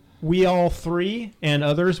we all three and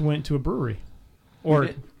others went to a brewery, or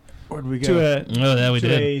where'd we go? To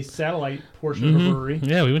a satellite portion of a brewery.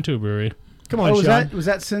 Yeah, we went to a brewery. Come on, Sean. Was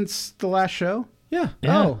that since the last show? Yeah.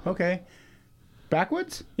 Oh, okay.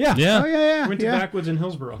 Backwoods? Yeah. Yeah. Oh, yeah. Went to Backwoods in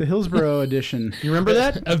Hillsboro. The Hillsboro edition. You remember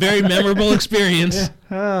that? A very memorable experience.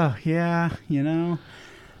 Oh, yeah.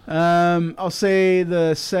 I'll say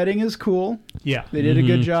the setting is cool. Yeah. They did a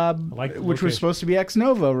good job, which was supposed to be Ex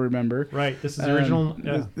Novo, remember? Right. This is the original.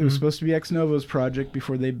 It was supposed to be Ex Novo's project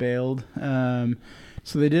before they bailed.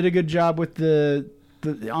 So they did a good job with the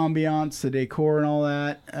ambiance, the decor, and all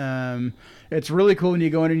that. It's really cool when you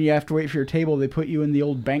go in and you have to wait for your table. They put you in the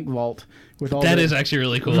old bank vault with all that is actually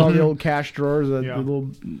really cool. With all the old cash drawers, the little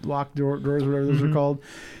locked drawers, whatever those are called.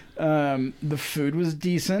 The food was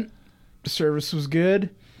decent. The service was good.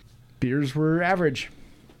 Beers were average.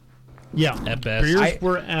 Yeah, at best. Beers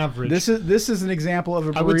were average. This is an example of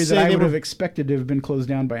a brewery that I would have expected to have been closed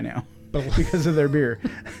down by now. Because of their beer.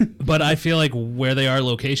 But I feel like where they are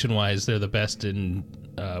location-wise, they're the best in...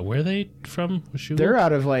 where are they from? They're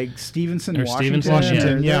out of like Stevenson,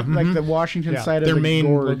 Washington. Yeah. Like the Washington side of their the main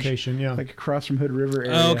gorge, location, like across from Hood River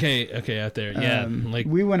area. Oh, okay, out there. Yeah, like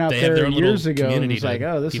we went out there years ago and it was like,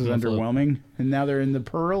 oh, this is underwhelming. And now they're in the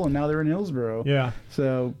Pearl, and now they're in Hillsboro. Yeah.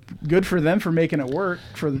 So good for them for making it work.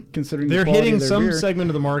 Considering they're the hitting of their some beer.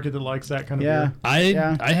 Segment of the market that likes that kind of beer.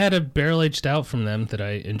 I had a barrel-aged stout from them that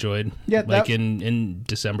I enjoyed. Yeah, in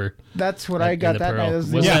December. That's what I got that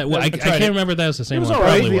night. I can't remember if that was the same one.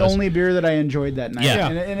 It was the only beer that I enjoyed that night. Yeah.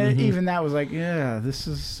 And even that was like, this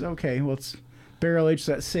is okay. Well, it's barrel-aged,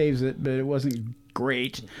 so that saves it, but it wasn't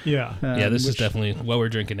great. Yeah. This is definitely what we're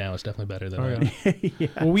drinking now. Is definitely better than that. Yeah.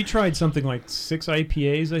 Well, we tried something like 6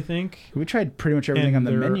 IPAs, I think. We tried pretty much everything on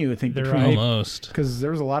the menu. I think almost because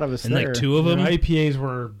there was a lot of us and there. Like 2 of them. IPAs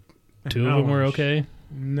were. 2 of them were okay.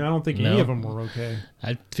 No, I don't think any of them were okay.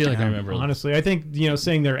 I feel like I remember. Honestly, I think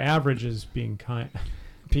saying they're average is being kind.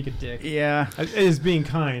 Peek a dick. Yeah, is being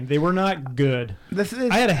kind. They were not good.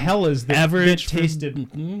 I had a Hellas that tasted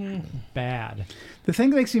bad. The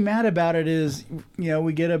thing that makes me mad about it is,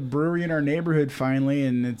 we get a brewery in our neighborhood finally,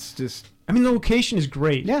 and it's just... I mean, the location is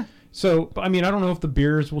great. Yeah. So, I mean, I don't know if the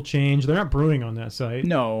beers will change. They're not brewing on that site.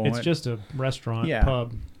 No. It's just a restaurant,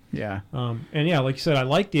 pub. Yeah. And yeah, like you said, I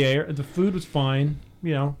liked the air. The food was fine,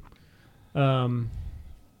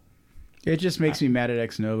 It just makes me mad at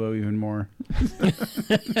Ex Novo even more.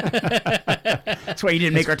 That's why you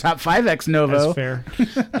didn't make our top 5 Ex Novo. That's fair.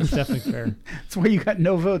 That's definitely fair. That's why you got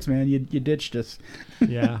no votes, man. You ditched us.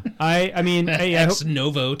 Yeah. I mean, hey, I hope...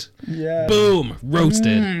 no vote. Yeah. Boom.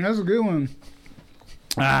 Roasted. That was a good one.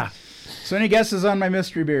 So any guesses on my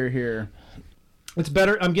mystery beer here? It's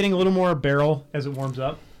better. I'm getting a little more barrel as it warms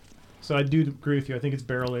up. So I do agree with you. I think it's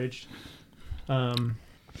barrel aged.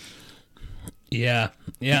 Yeah.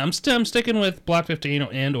 I'm sticking with Block 15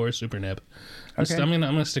 and or Super Nip. Okay. I'm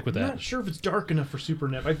gonna stick with that. I'm not sure if it's dark enough for Super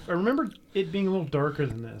Nip. I remember it being a little darker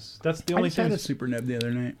than this. That's the only thing. I had a Super Nip the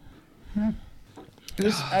other night.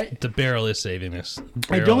 The barrel is saving this.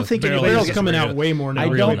 I don't think barrel's coming out way more now. I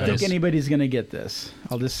don't think anybody's gonna get this.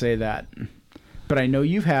 I'll just say that. But I know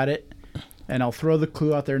you've had it, and I'll throw the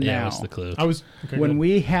clue out there now. Yeah, what's the clue? When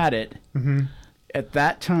we had it, at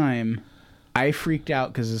that time, I freaked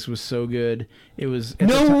out because this was so good. It was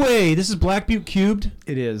no way. This is Black Butte Cubed.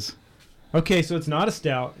 It is. Okay, so it's not a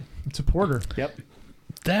stout. It's a porter. Yep.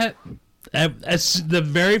 That's the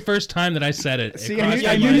very first time that I said it. See,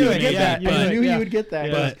 I knew you would get that. I knew you would get that.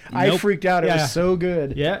 But I freaked out. It was so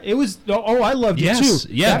good. Yeah, it was. Oh, I loved it too.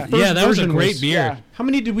 Yeah, that was a great beer. Yeah. How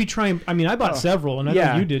many did we try? I mean, I bought several, and I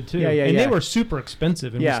know you did too. Yeah, and they were super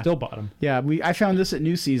expensive, and we still bought them. Yeah, I found this at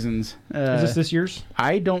New Seasons. Is this year's?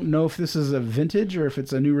 I don't know if this is a vintage or if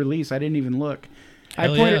it's a new release. I didn't even look.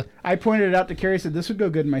 I pointed it out to Carrie. Said this would go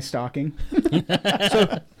good in my stocking.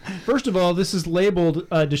 So, first of all, this is labeled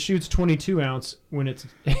Deschutes 22 ounce when it's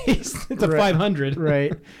a 500.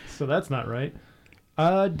 Right. So that's not right.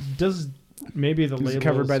 Does maybe the label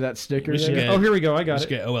covered by that sticker? Here we go. I got it.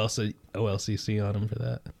 Get OLCC on them for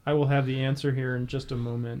that. I will have the answer here in just a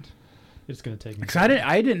moment. It's going to take me. Because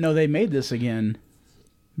I didn't know they made this again,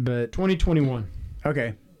 but 2021.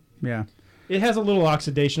 Okay. Yeah. It has a little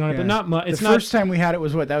oxidation on it, but not much. The first time we had it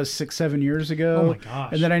was what? That was 6-7 years ago. Oh my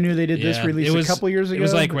gosh! And then I knew they did this release a couple years ago. It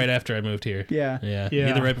was like right after I moved here. Yeah.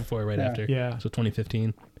 Either right before or right after. Yeah. So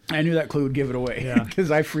 2015. I knew that clue would give it away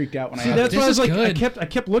because I freaked out when I had that's it. why I was like, I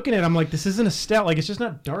kept looking at it. I'm like, this isn't a stout. Like, it's just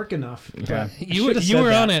not dark enough. Yeah. You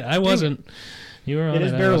were on it. I wasn't. You were on it. It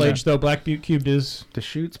is barrel aged though. Black Butte Cubed is.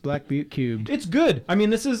 Deschutes Black Butte Cubed. It's good. I mean,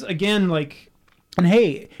 this is again like. And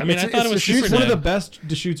hey, I mean, I thought it was Deschutes, one of the best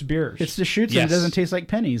Deschutes beers. It's Deschutes and it doesn't taste like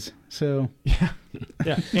pennies. So yeah,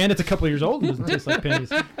 and it's a couple years old and doesn't taste like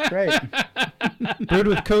pennies. Right. Brewed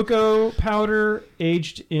with cocoa powder,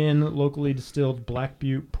 aged in locally distilled Black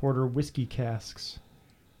Butte Porter whiskey casks.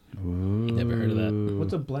 Ooh. Never heard of that.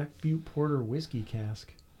 What's a Black Butte Porter whiskey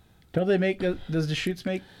cask? Don't they make? Does Deschutes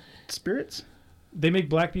make spirits? They make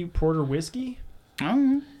Black Butte Porter whiskey.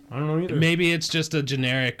 I don't know either. Maybe it's just a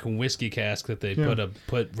generic whiskey cask that they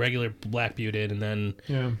put regular Black Butte in and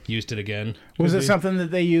then used it again. Was it something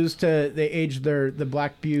that they used they aged the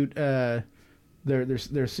Black Butte their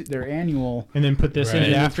annual and then put this in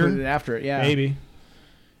it after it? Yeah, maybe.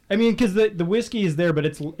 I mean, because the whiskey is there, but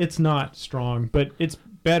it's not strong, but it's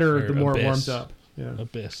better the more it warms up. Yeah,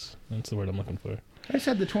 Abyss. That's the word I'm looking for. I just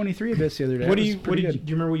had the 23 Abyss the other day. Do you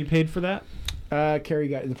remember what you paid for that? Carrie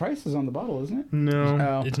got the price is on the bottle, isn't it?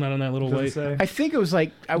 No, it's not on that little white. I think it was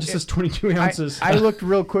like it says 22 ounces. I looked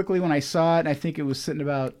real quickly when I saw it, and I think it was sitting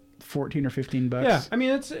about $14 or $15. Yeah, I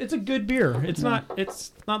mean it's a good beer. It's not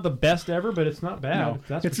the best ever, but it's not bad.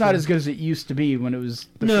 No, it's not as good as it used to be when it was.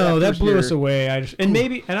 That blew us away. I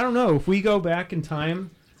don't know if we go back in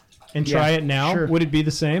time and try it now, would it be the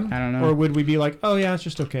same? I don't know. Or would we be like, oh yeah, it's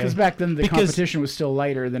just okay? Because back then the competition was still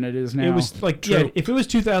lighter than it is now. It was like, if it was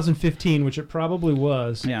 2015, which it probably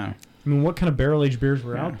was. Yeah. I mean, what kind of barrel-aged beers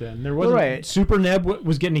were out then? There wasn't Super Neb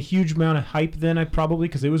was getting a huge amount of hype then,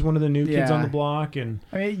 because it was one of the new kids on the block, and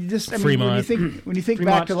I mean, Fremont. when you think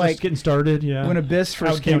back to like getting started, when Abyss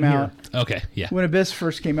first came out. Okay, yeah. When Abyss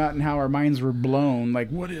first came out and how our minds were blown, like,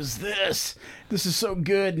 what is this? This is so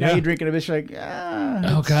good. Now you drink an Abyss, you're like,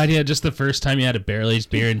 oh god, yeah. Just the first time you had a barrel-aged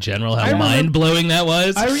beer in general, how mind-blowing that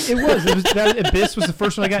was. That Abyss was the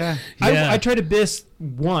first one I got. I tried Abyss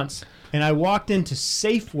once. And I walked into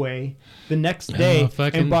Safeway the next day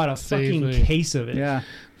and bought a fucking case of it. Yeah.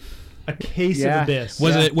 A case of Abyss.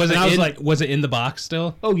 Was it in the box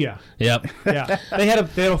still? Oh yeah. Yep. Yeah. They had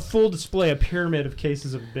a full display, a pyramid of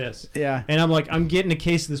cases of Abyss. Yeah. And I'm like, I'm getting a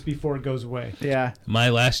case of this before it goes away. Yeah. My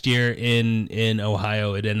last year in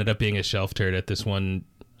Ohio, it ended up being a shelf turd at this one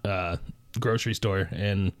grocery store,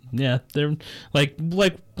 and they're like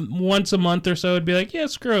once a month or so, it'd be like,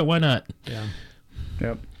 screw it, why not? Yeah.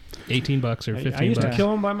 Yep. $18 or $15. I used to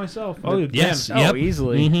kill them by myself. Yes. Oh,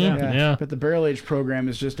 easily. Mm-hmm. Yeah. But the barrel age program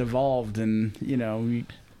has just evolved, and we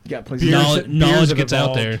got places. Knowledge gets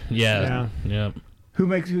out there. Yeah.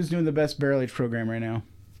 Who's doing the best barrel age program right now,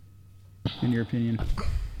 in your opinion?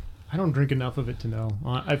 I don't drink enough of it to know.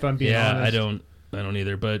 If I'm being honest. I don't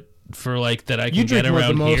either. But for like that I can get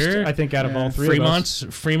around here, I think out of all three of us.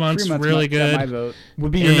 Fremont's really good. My vote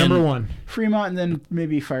would be your number one. Fremont, and then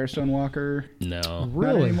maybe Firestone Walker. No,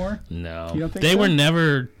 really? Not anymore? No, you don't think they so? were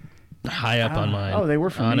never high up on mine. Oh, they were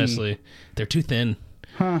for honestly. They're too thin.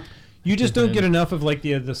 Huh. You just don't get enough of like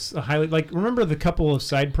the highly remember the couple of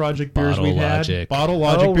side project beers we've had? Bottle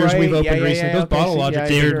Logic beers we've opened recently. Those Bottle Logic,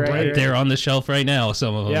 they're on the shelf right now.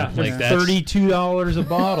 Some of them, like that's $32 a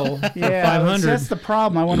bottle. for $500. That's the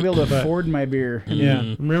problem. I want to be able to afford my beer.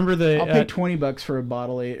 Yeah, remember I'll pay $20 for a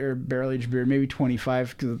barrel aged beer, maybe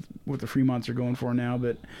 25 because of what the Fremonts are going for now.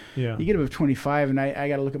 But you get it with 25, and I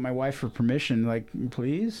got to look at my wife for permission. Like,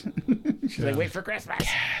 please. She's like, wait for Christmas.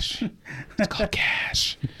 Cash. It's called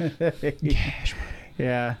cash. Cash money.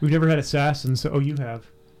 Yeah. We've never had Assassin, so you have.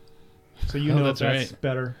 So that's right.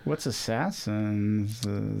 Better. What's Assassins?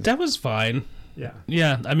 That was fine. Yeah.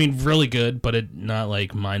 Yeah, I mean, really good, but it not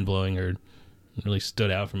like mind blowing or really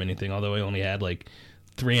stood out from anything. Although I only had like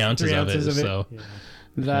 3 ounces of it. So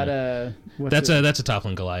that's a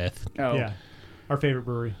Toppling Goliath. Oh yeah, our favorite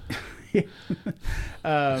brewery.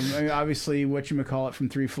 I mean, obviously, whatchamacallit from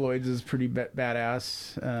Three Floyds is pretty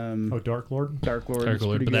badass. Dark Lord,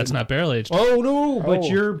 but that's not barrel aged. Oh no,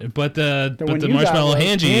 but the Marshmallow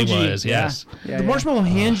Hanji was the Marshmallow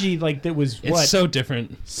Hanji that was it's so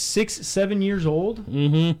different. 6-7 years old.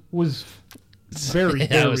 Mm-hmm. Was very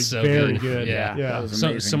good. Yeah. That was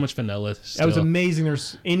amazing. So much vanilla. Still. That was amazing.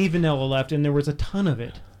 There's any vanilla left, and there was a ton of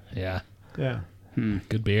it. Yeah.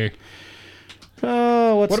 Good beer.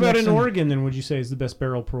 Oh, what about in Oregon? Then would you say is the best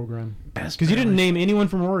barrel program? Because you didn't name anyone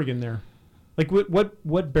from Oregon there. Like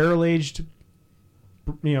what barrel aged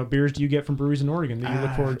beers do you get from breweries in Oregon that you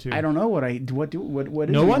look forward to? I don't know what is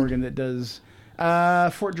in Oregon that does.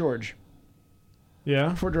 Fort George.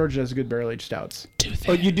 Yeah, Fort George does good barrel aged stouts.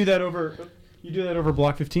 Oh, you do that over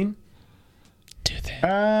Block 15? Do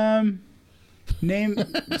they? Name.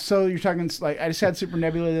 So you're talking like I just had Super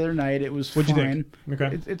Nebula the other night. It was What'd fine. you think?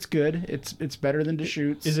 Okay, it's good. It's better than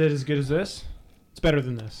Deschutes. Is it as good as this? It's better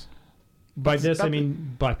than this. By this I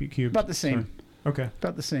mean Black Butte Cube. About the same. Sorry. Okay,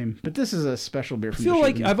 about the same. But this is a special beer from I feel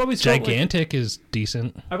Deschutes. like I've always felt Gigantic is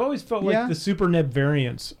decent. I've always felt like the Super Neb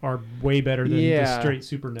variants are way better than the straight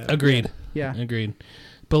Super Neb. Agreed. Yeah. Agreed.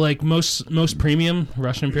 But like most premium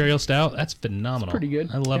Russian Imperial Stout, that's phenomenal. It's pretty good.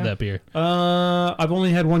 I love that beer. I've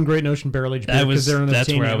only had one Great Notion barrel aged beer because they're in the That's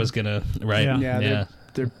where I was gonna Yeah.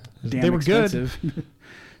 They're damn they were expensive. Good.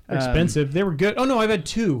 Expensive. They were good. Oh no, I've had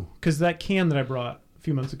two because that can that I brought a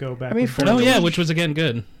few months ago back. Which was again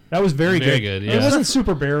good. That was very good. Yeah. It wasn't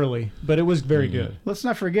super barrelly, but it was very good. Let's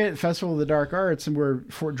not forget Festival of the Dark Arts, and where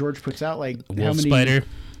Fort George puts out like Wolf how many. Spider.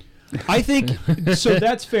 I think so.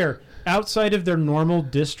 That's fair. Outside of their normal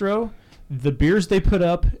distro, the beers they put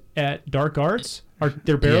up at Dark Arts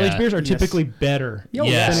their barrel aged beers are typically better Yo,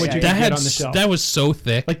 yes. than what you get on the shelf. That was so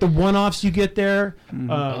thick. Like the one-offs you get there.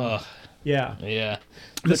 Yeah. Yeah.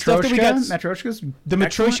 The stuff that we got, Matryoshka's the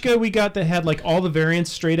Matryoshka we got that had like all the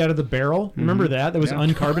variants straight out of the barrel. Remember that? That was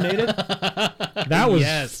uncarbonated. That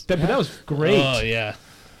was that was great. Oh yeah.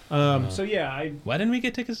 So yeah, why didn't we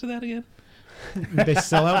get tickets to that again? They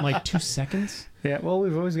sell out in like 2 seconds. Yeah, well,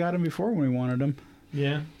 we've always got them before when we wanted them.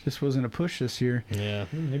 Yeah, just wasn't a push this year. Yeah,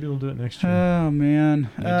 maybe we'll do it next year. Oh man,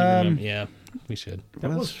 yeah, we should.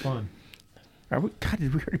 That was fun. God,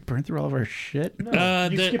 did we already burn through all of our shit? No,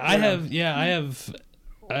 I have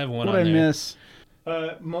one. What on I there. miss?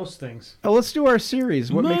 Most things. Oh, let's do our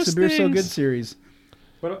series. What makes a beer so good? Series.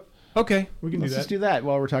 What? Okay, we can do that. Let's just do that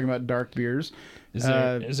while we're talking about dark beers. Is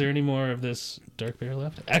there any more of this dark beer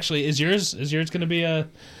left? Actually, is yours going to be a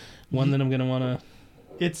one that I'm going to want to?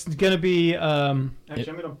 It's going to be. Actually,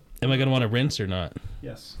 Am I going to want to rinse or not?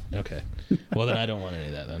 Yes. Okay. Well, then I don't want any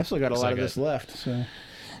of that. Then I still got a lot of this left. So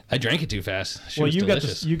I drank it too fast. Well, you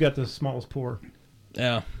got the smallest pour.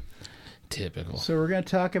 Yeah. Typical. So we're going to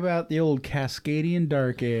talk about the old Cascadian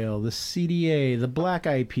Dark Ale, the CDA, the Black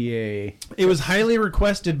IPA. It was highly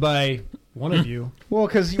requested by one of you. Well,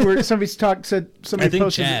 because somebody posted. I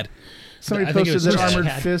think Chad. Somebody posted that Armored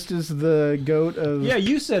Fist is the goat of. Yeah,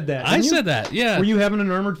 you said that. I said that. Yeah. Were you having an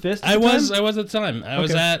Armored Fist? I was at the time. I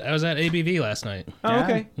was at ABV last night. Oh,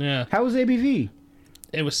 okay. Yeah. How was ABV?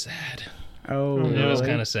 It was sad. Oh, it was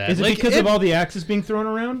kind of sad. Is it because of all the axes being thrown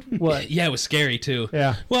around? What? Yeah, it was scary too.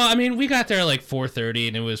 Yeah. Well, I mean, we got there like 4:30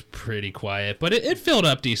 and it was pretty quiet, but it filled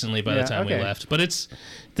up decently by the time we left. But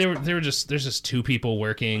there's just two people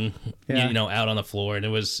working, out on the floor, and it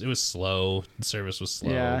was slow. The service was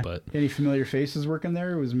slow. Yeah. But any familiar faces working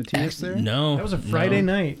there? Was Matthias there? No. That was a Friday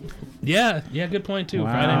night. Yeah. Good point too.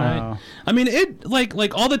 Wow. Friday night. I mean, it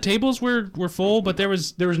like all the tables were full, but there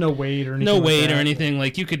was no wait or anything. No wait or anything.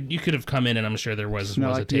 Like you could have come in, and I'm sure there was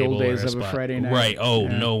like a table the old days or a of spot. a Friday night. Right. Oh,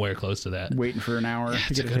 nowhere close to that. Waiting for an hour. That's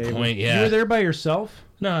to get a good table. point. Yeah. You were there by yourself?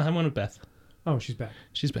 No, I went with Beth. Oh, she's back.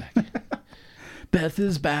 She's back. Beth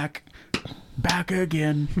is back. Back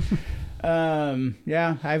again.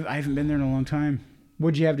 Yeah, I haven't been there in a long time.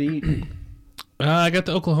 What'd you have to eat? I got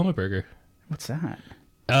the Oklahoma burger. What's that?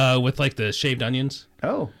 With like the shaved onions.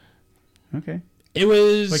 Oh, okay. It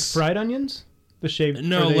was like fried onions. The shaved.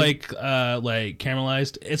 No, like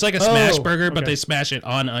caramelized. It's like a smash burger, but they smash it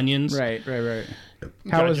on onions. Right.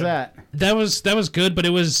 How was that? That was good, but it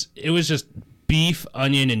was just beef,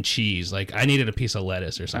 onion, and cheese. Like I needed a piece of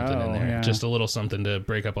lettuce or something in there, just a little something to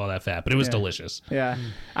break up all that fat. But it was delicious. Yeah,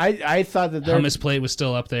 I thought that their hummus plate was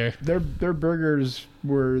still up there. Their burgers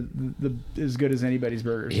were as good as anybody's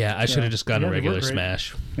burgers. Yeah, I should have just gotten a regular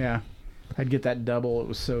smash. Yeah, I'd get that double. It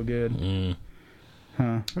was so good.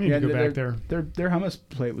 I need to go back there. Their hummus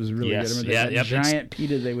plate was really good. I remember that giant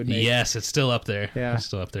pita they would make. Yes, it's still up there. Yeah, it's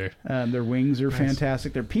still up there. Their wings are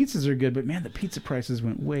fantastic. Their pizzas are good, but man, the pizza prices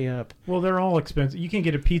went way up. Well, they're all expensive. You can't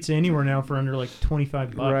get a pizza anywhere now for under like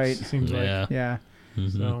 $25. Right, it seems like. Yeah.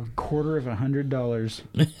 Mm-hmm. So $250.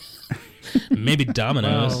 Maybe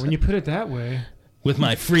Domino's. Wow, when you put it that way. With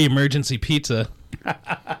my free emergency pizza.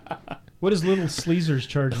 What is Little Sleazers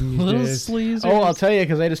charging these Little days? Sleazers? Oh, I'll tell you,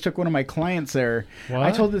 because I just took one of my clients there. What?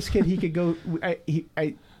 I told this kid he could go.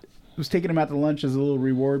 I was taking him out to lunch as a little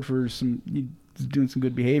reward for doing some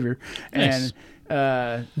good behavior, nice.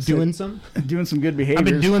 doing some good behaviors. I've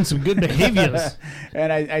been doing some good behaviors.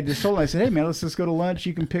 And I just told him, I said, hey man, let's just go to lunch.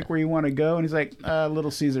 You can pick where you want to go. And he's like,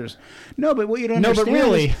 Little Caesars. No, but what you don't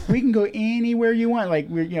understand is we can go anywhere you want.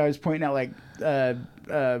 Like I was pointing out like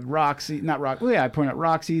Roxy, not Rock. Well, yeah, I pointed out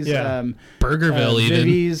Roxy's, Burgerville, even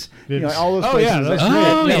Viv's, all those places.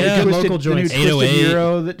 Local joints. The new Twisted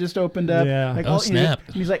Euro that just opened up. Yeah. Like, snap.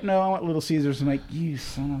 And he's like, no, I want Little Caesars. I'm like, you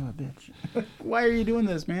son of a bitch. Why are you doing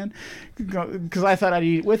this, man? Because I thought I'd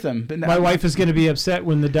eat with him. But my wife is going to be upset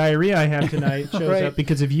when the diarrhea I have tonight shows up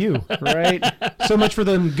because of you. Right. So much for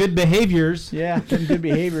them good behaviors. Yeah, them good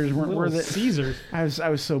behaviors weren't worth it. Caesars. I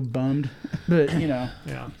was so bummed. But, Yeah.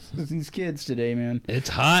 These kids today, man. It's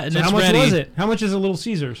hot and so it's how much ready. was it? How much is a Little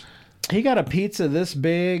Caesars? He got a pizza this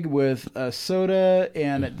big with a soda,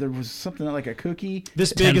 and there was something like a cookie.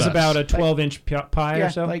 This big is about a 12-inch pie or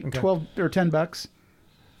so? Like 12 or $10.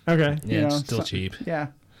 Okay. Yeah, it's still cheap. Yeah.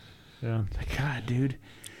 Yeah. Like, God, dude.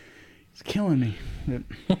 It's killing me. But,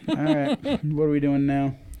 all right. What are we doing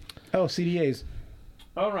now? Oh, CDAs.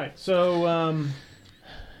 All right. So,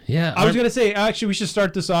 yeah. I was going to say, actually, we should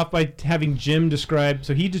start this off by having Jim describe.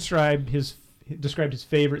 So he described his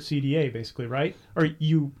favorite CDA, basically, right? Or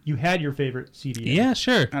you had your favorite CDA. Yeah,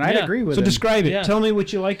 sure. And I'd agree with him. So describe it. Yeah. Tell me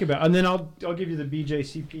what you like about it. And then I'll give you the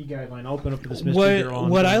BJCP guideline. I'll open up this mystery beer on.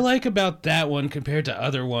 What I like about that one compared to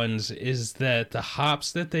other ones is that the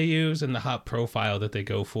hops that they use and the hop profile that they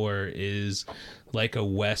go for is like a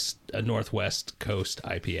Northwest Coast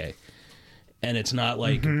IPA. And it's not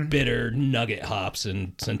like bitter nugget hops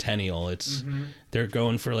and Centennial. It's they're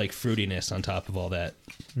going for like fruitiness on top of all that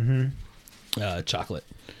chocolate.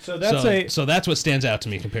 So that's what stands out to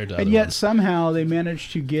me compared to other And yet ones. somehow they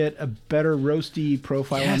managed to get a better roasty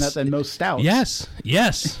profile on that than most stouts. Yes,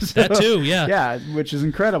 that too. Yeah, yeah, which is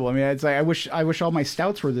incredible. I mean, it's like I wish all my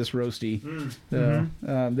stouts were this roasty.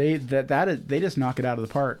 They just knock it out of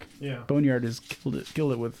the park. Yeah, Boneyard has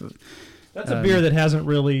killed it with. That's a beer that hasn't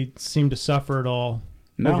really seemed to suffer at all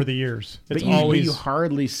over the years. It's always you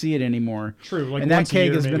hardly see it anymore. True, like and that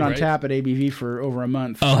keg has been on right? tap at ABV for over a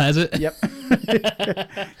month. Oh, has it? Yep.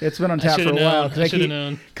 It's been on tap for a while. I should have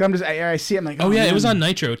known. Cause I see it. I'm like, oh yeah, man. It was on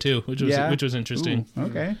Nitro too, which was interesting. Ooh,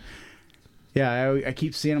 okay. Yeah, I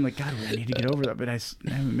keep seeing. I'm like, God, I need to get over that, but I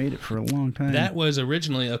haven't made it for a long time. That was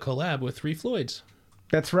originally a collab with Three Floyds.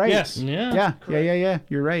 That's right. Yes. Yeah. Yeah.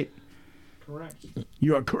 You're right. Correct.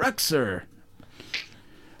 You are correct, sir.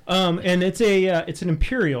 And it's an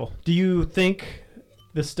imperial. Do you think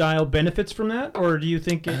the style benefits from that, or do you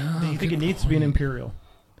think it needs to be an imperial?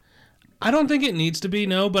 I don't think it needs to be,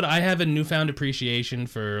 no, but I have a newfound appreciation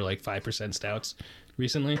for like 5% stouts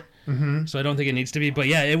recently. So I don't think it needs to be. But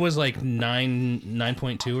yeah, it was like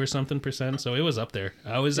 9.2 or something %. So it was up there.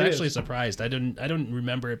 I was actually surprised. I don't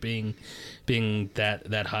remember it being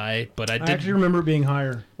that high, but I actually remember it being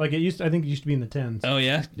higher. Like I think it used to be in the 10s. Oh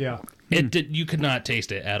yeah? Yeah. It did. You could not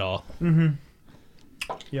taste it at all.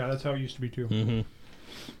 Yeah, that's how it used to be too.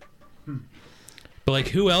 But like,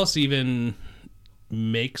 who else even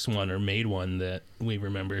makes one or made one that we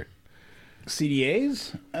remember?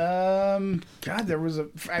 CDAs? God, there was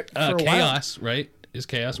for a Chaos, while, right? Is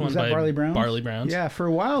Chaos one was that by Barley Browns? Barley Browns? Yeah, for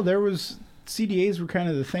a while there was CDAs were kind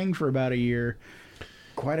of the thing for about a year.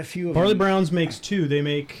 Quite a few of Barley them. Browns makes two. They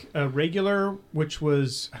make a regular, which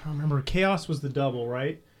was, I don't remember, Chaos was the double,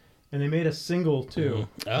 right? And they made a single too.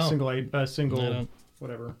 A single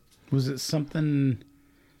whatever. Was it something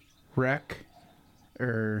Wreck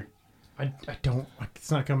or I don't.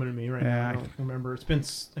 It's not coming to me right now. I don't remember. It's been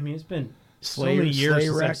so many years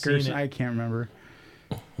since I've seen it. I can't remember.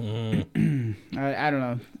 I don't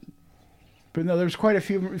know. But no, there's quite a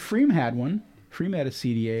few. Freem had one. Freem had a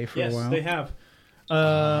CDA for a while. Yes, they have.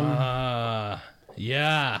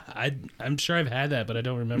 Yeah, I'm sure I've had that, but I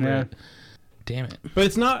don't remember it. Damn it. But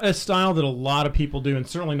it's not a style that a lot of people do, and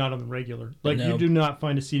certainly not on the regular. Like, you do not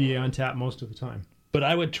find a CDA on tap most of the time. But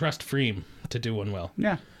I would trust Freem to do one well.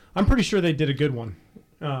 Yeah. I'm pretty sure they did a good one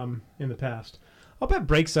in the past. I'll bet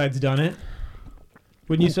Breakside's done it.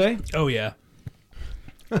 Wouldn't you say? Oh, yeah.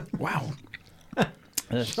 Wow.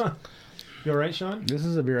 You all right, Sean? This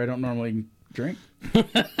is a beer I don't normally drink.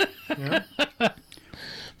 Yeah.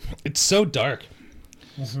 It's so dark.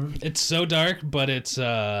 It's so dark, but it's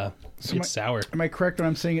sour. Am I correct when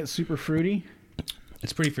I'm saying it's super fruity?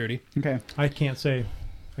 It's pretty fruity. Okay. I can't say.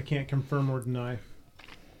 I can't confirm or deny.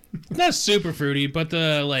 Not super fruity, but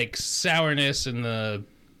the like sourness and the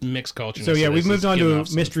mixed culture. So yeah, we've moved on to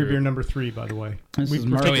mystery beer number 3, by the way.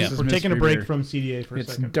 We're taking a break from CDA for a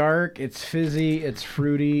second. It's dark, it's fizzy, it's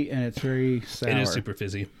fruity, and it's very sour. It is super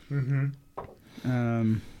fizzy.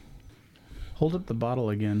 Mm-hmm. Hold up the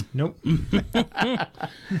bottle again. Nope.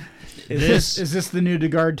 Is this the new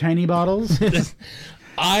DeGard tiny bottles?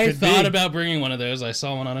 I thought about bringing one of those. I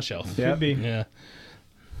saw one on a shelf. Could be. Yeah.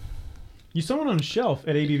 You saw one on a shelf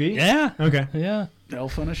at ABV? Yeah. Okay. Yeah.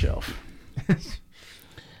 Elf on a shelf.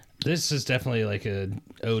 This is definitely like a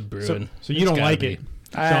Ode Bruin. So you don't like it,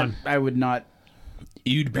 Sean? I would not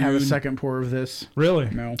Ode Bruin. have a second pour of this. Really?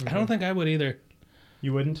 No. I don't think I would either.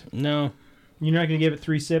 You wouldn't? No. You're not going to give it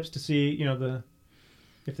 3 sips to see,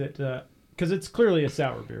 if it, because it's clearly a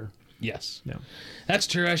sour beer. Yes. No. That's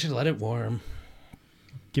true. I should let it warm.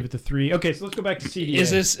 Give it the 3. Okay, so let's go back to CDA.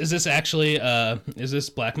 Is this actually is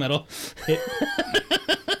this black metal?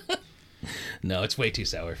 No, it's way too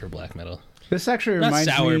sour for black metal. This actually Not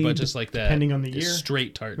reminds sour, me, but just like that. depending on the year. Straight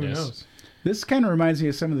Who tartness. knows? This kind of reminds me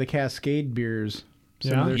of some of the Cascade beers.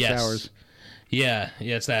 Some of their Yes. sours. Yeah,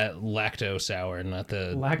 it's that lacto sour, not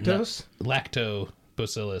the Lactose?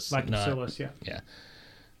 Lactobacillus. Lactobacillus, yeah. Yeah.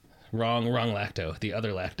 Wrong lacto. The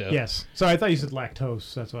other lacto. Yes. So I thought you said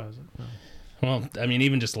lactose. That's why I was like, oh. Well, I mean,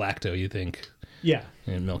 even just lacto, you think. Yeah.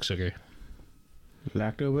 And milk sugar.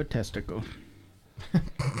 Lacto with testicle.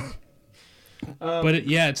 But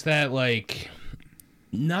it's that like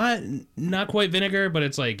not quite vinegar, but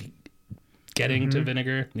it's like getting to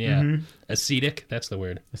vinegar. Yeah. Acetic, that's the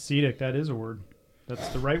word. Acetic, that is a word. That's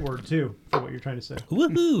the right word, too, for what you're trying to say.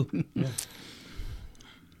 Woohoo!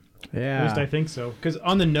 Yeah. At least I think so. Because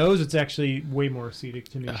on the nose, it's actually way more acetic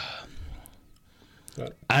to me.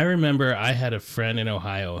 I remember I had a friend in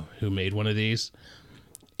Ohio who made one of these,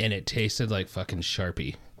 and it tasted like fucking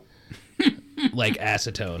Sharpie. Like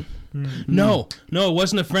acetone. Mm-hmm. No, it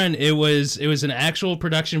wasn't a friend. It was an actual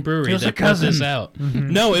production brewery that put this out.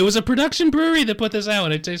 Mm-hmm. No, it was a production brewery that put this out,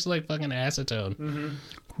 and it tasted like fucking acetone.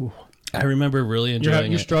 Mm-hmm. I remember really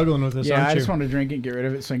enjoying You're it. struggling with this, Yeah, aren't I you? just want to drink it, get rid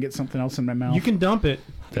of it, so I can get something else in my mouth. You can dump it.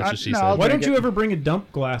 That's what she no, said. I'll Why don't drink you it. ever bring a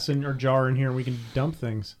dump glass or jar in here and we can dump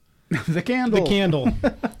things? The candle. The candle.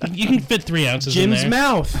 You can fit 3 ounces in Jim's there.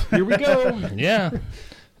 mouth. Here we go. Yeah.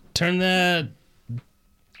 Turn that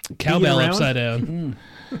cowbell around? upside down.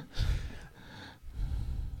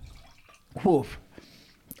 Woof.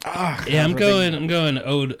 Yeah, I'm going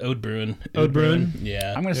Ode Bruin. Ode Bruin?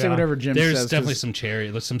 Yeah. I'm going to say Yeah. whatever Jim There's says. definitely 'cause some cherry.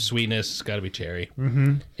 There's some sweetness. It's got to be cherry.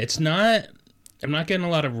 Mm-hmm. It's not. I'm not getting a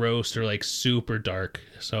lot of roast or like super dark.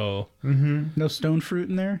 So no stone fruit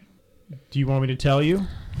in there. Do you want me to tell you?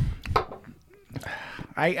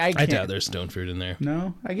 I I can't. doubt there's stone fruit in there.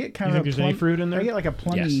 No, I get kind You of think there's any fruit in there? I get like a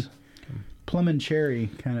plummy, Yes. plum and cherry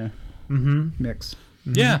kind of Mm-hmm. mix.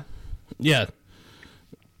 Yeah.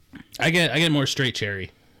 I get more straight cherry.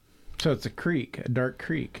 So it's a dark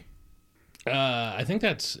creek. I think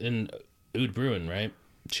that's in Oud Bruin, right?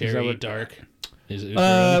 that Cherry what- dark. Is it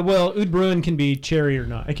Oud Bruin? Well, Oud Bruin can be cherry or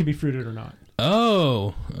not. It can be fruited or not.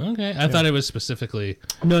 Oh, okay. I thought it was specifically.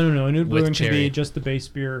 No. An Oud With Bruin can cherry. be just the base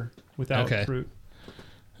beer without Okay. fruit.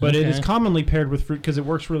 But it is Okay. commonly paired with fruit because it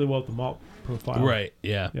works really well with the malt profile. Right.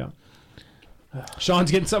 Yeah. Yeah. Sean's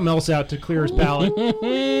getting something else out to clear his palate.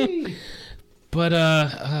 But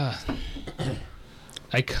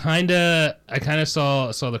I kind of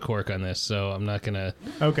saw the cork on this, so I'm not gonna.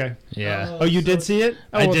 Okay. Yeah. Oh, you did see it?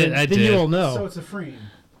 Oh, I well, did- Then, I then did. you will know. So it's a frame.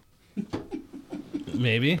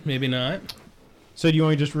 Maybe not. So do you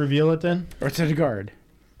want me to just reveal it then? Or it's a DeGard.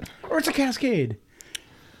 Or it's a Cascade.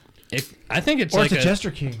 I think it's Or like it's a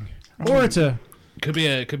Chester King. Or it's a could be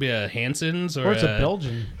a Hanson's or it's a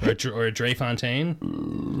Belgian. or a Dre Fontaine.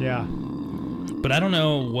 Yeah. But I don't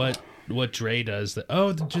know what Dre does. Is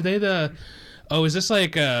this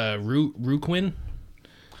like Ruquin?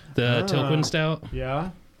 The Tilquin Stout?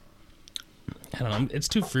 Yeah. I don't know. It's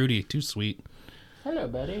too fruity, too sweet. Hello,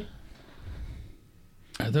 buddy.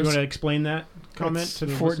 Are You those, want to explain that comment It's to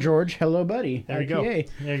the Fort listener? George. Hello, buddy. There you go. IPA.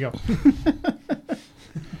 There you go.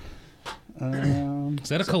 is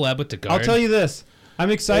that a collab with DeGard? I'll tell you this. I'm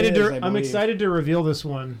excited It is, I I'm believe. excited to reveal this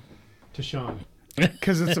one to Sean.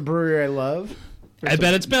 Because it's a brewery I love. I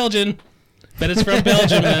bet it's Belgian. Bet it's from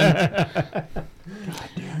Belgium, man.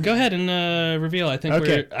 Go ahead and reveal. I think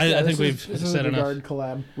Okay. I think this we've is said a enough. DeGard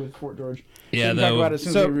collab with Fort George. Yeah, we can talk about though. it as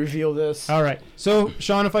soon So- as we reveal this. All right. So,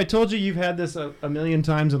 Sean, if I told you you've had this a million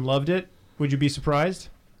times and loved it, would you be surprised?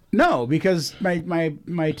 No, because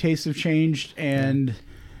my tastes have changed, and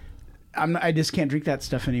I just can't drink that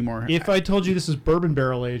stuff anymore. If I told you this is bourbon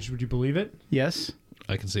barrel aged, would you believe it? Yes.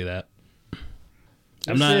 I can see that. This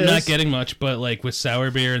I'm not is- getting much, but like with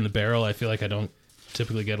sour beer in the barrel, I feel like I don't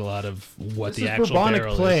typically get a lot of what This the is actual Bourbonic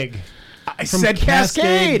barrel Plague I from said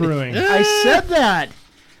Cascade. Brewing. I said that.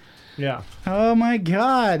 Yeah. Oh my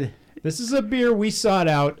God. This is a beer we sought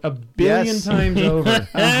out a billion times over.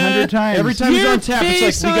 100 times. Every time it's on tap,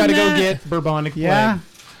 it's like, we got to go get Bourbonic Plague. Yeah.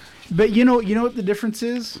 But you know what the difference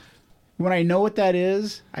is? When I know what that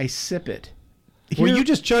is, I sip it. Well, you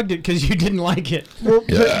just chugged it because you didn't like it. Well,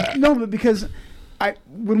 but because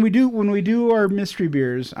when we do our mystery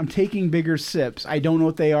beers, I'm taking bigger sips. I don't know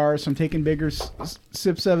what they are, so I'm taking bigger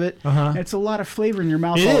sips of it. And it's a lot of flavor in your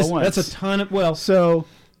mouth all at once. That's a ton of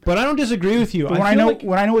But I don't disagree with you. When I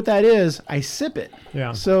know what that is, I sip it.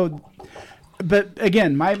 Yeah. So, but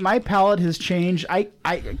again, my palate has changed. I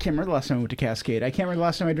can't remember the last time I went to Cascade. I can't remember the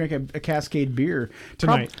last time I drank a Cascade beer.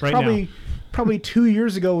 Probably 2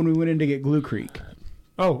 years ago when we went in to get Glue Creek.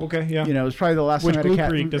 Oh, okay, yeah. It was probably the last time I had Glue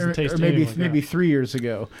Creek doesn't taste maybe 3 years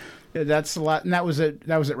ago. That's a lot, and that was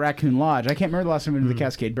at Raccoon Lodge. I can't remember the last time we went to the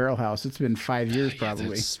Cascade Barrel House. It's been 5 years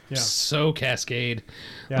probably. So Cascade,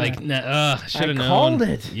 should have known. I called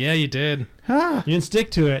it. Yeah, you did. You didn't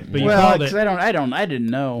stick to it, but you called it. I didn't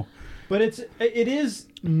know. But it is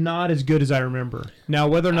not as good as I remember. Now,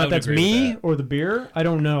 whether or not that's me or the beer, I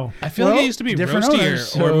don't know. I feel like it used to be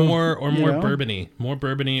roastier or more bourbony, more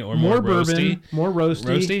roasty, more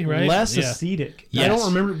roasty, right? Less acidic. Yes. I don't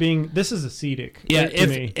remember it being. This is acidic. Yeah, to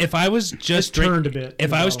me. If I was just turned a bit.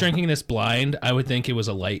 If I was drinking this blind, I would think it was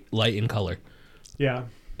a light in color. Yeah.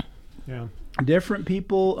 Different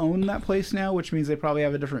people own that place now, which means they probably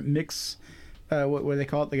have a different mix. What do they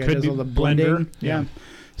call it? The guy does all the blending. Yeah.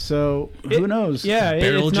 So who knows? Yeah,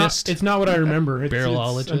 it's not what I remember. It's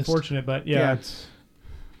Barrelologist. Unfortunate, but yeah.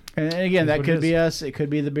 And again, that could be us. It could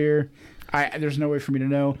be the beer. There's no way for me to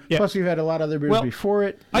know. Yeah. Plus, we've had a lot of other beers before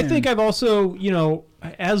it. I think I've also,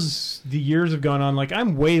 as the years have gone on, like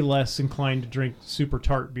I'm way less inclined to drink super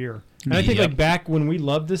tart beer. And I think like back when we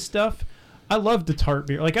loved this stuff, I loved the tart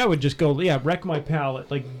beer. Like I would just go, wreck my palate.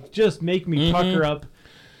 Like just make me pucker up.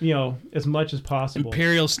 As much as possible.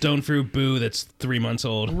 Imperial Stone Fruit Boo that's 3 months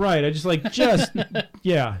old. Right. I just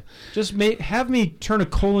have me turn a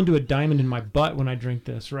coal into a diamond in my butt when I drink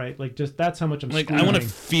this. Right. Like that's how much I'm. Like screaming. I want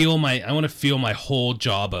to feel my whole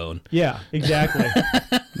jawbone. Yeah. Exactly.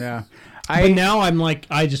 Yeah. But now I'm like,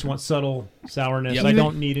 I just want subtle sourness. I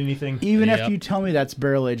don't need anything. Even if you tell me that's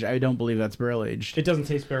barrel aged, I don't believe that's barrel aged. It doesn't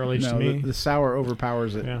taste barrel aged to me. The sour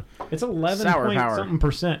overpowers it. Yeah. It's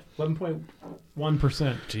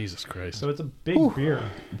 11.1%. Jesus Christ. So it's a big beer.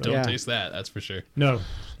 Don't taste that. That's for sure. No,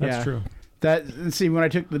 that's true. See, when I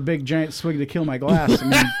took the big giant swig to kill my glass, I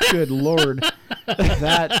mean, good Lord, if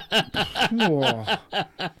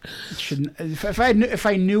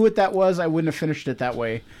I knew what that was, I wouldn't have finished it that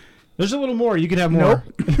way. There's a little more. You could have more.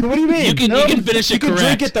 Nope. What do you mean? You can finish it correct. You can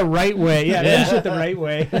drink it the right way. Yeah, finish it the right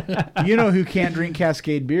way. You know who can't drink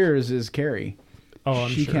Cascade beers is Carrie. Oh,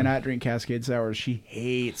 she cannot drink Cascade sours. She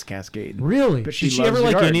hates Cascade. Really? But Did she ever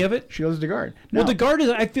like any of it? She loves DeGard. No. Well, DeGard is,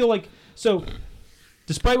 I feel like, so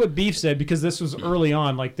despite what Beef said, because this was early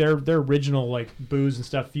on, like their original like booze and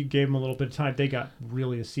stuff, if you gave them a little bit of time, they got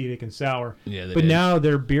really acidic and sour. Yeah, but now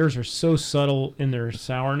their beers are so subtle in their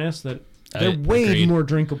sourness that they're way more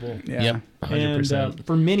drinkable. Yeah. Yep. 100%. And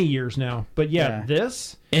for many years now. But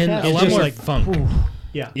this and a lot more like funk. Oof.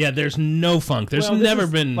 Yeah. Yeah, there's no funk. There's never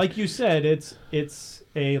been, like you said, it's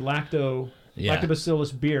a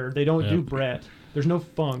lactobacillus beer. They don't do Brett. There's no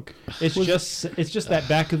funk. It's just that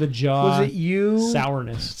back of the jaw. Was it you?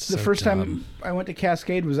 Sourness. The first time I went to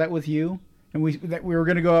Cascade, was that with you? And we were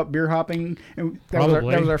going to go out beer hopping, and that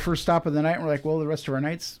was our first stop of the night. And we're like, well, the rest of our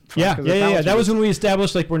nights. Yeah. That was when we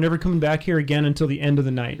established like we're never coming back here again until the end of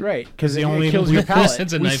the night. Right, because the only kills your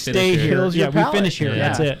palate. We stay here. Yeah, we finish here. Yeah.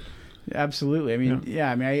 That's it. Absolutely. I mean,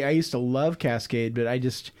 I used to love Cascade, but I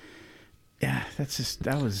just. Yeah,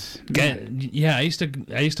 that was. Yeah, I used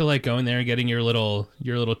to like going there and getting your little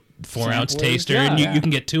 4-ounce taster, and you can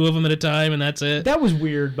get 2 of them at a time, and that's it. That was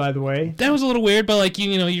weird, by the way. That was a little weird, but like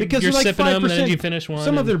you're like sipping them, and then you finish one.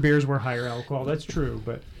 Some of their beers were higher alcohol. That's true,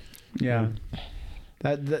 but yeah.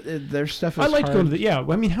 Their stuff is I like going to the I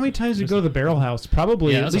mean, how many times did you go to the Barrel House?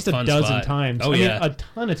 Probably at least a dozen times. Oh, a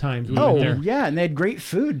ton of times. Yeah, and they had great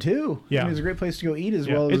food too. Yeah, it was a great place to go eat as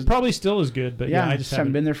well. It probably still is good, but I just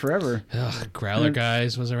haven't been there forever. Growler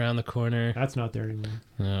Guys was around the corner. That's not there anymore.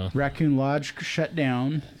 No. Raccoon Lodge shut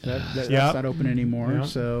down. That's not open anymore.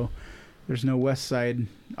 So there's no West Side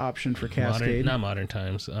option for Cascade. Not Modern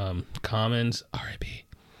Times. Commons, R.I.P.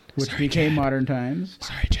 Which became Modern Times.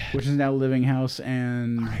 Sorry, Chad. Which is now Living House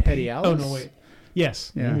and Hetty Alice. Oh, no, wait.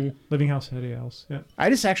 Yes. Yeah. Mm-hmm. Living House, Hetty Alice. Yeah. I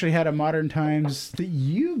just actually had a Modern Times that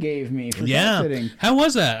you gave me for sitting. How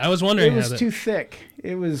was that? I was wondering. It was too thick.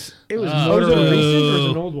 It was motor. Was it a recent or was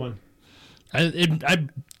it an old one? I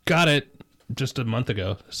got it just a month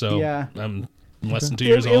ago. So less than 2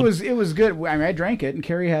 years old. It was good. I mean, I drank it, and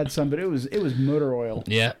Carrie had some, but it was motor oil.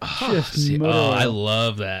 Yeah. Motor oil. I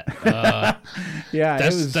love that. Yeah,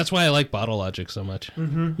 that's why I like Bottle Logic so much.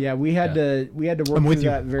 Mm-hmm. Yeah, we had to work through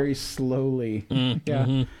that very slowly.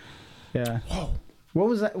 Yeah. Yeah. Whoa. What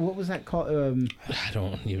was that called? I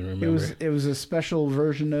don't even remember. It was a special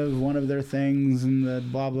version of one of their things, and the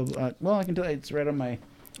blah blah blah. Well, I can tell you, it's right on my.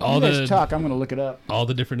 I'm going to look it up. All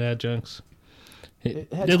the different adjuncts. They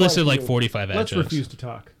listed like 45 adjuncts. Let's refuse to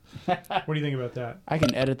talk. What do you think about that? I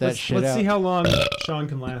can edit that shit out. Let's see how long Sean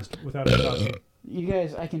can last without us talking. You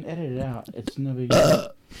guys, I can edit it out. It's no big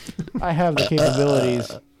deal. I have the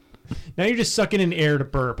capabilities. Now you're just sucking in air to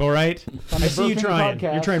burp, all right? I see you trying.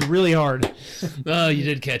 Podcast. You're trying really hard. Oh, you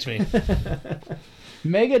did catch me.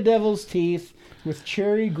 Mega Devil's Teeth with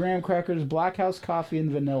cherry, graham crackers, Black House coffee, and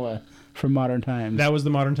vanilla from Modern Times. That was the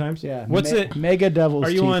Modern Times? Yeah. What's it? Mega Devil's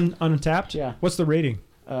Teeth. Are you on Untapped? Yeah. What's the rating?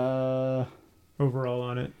 Overall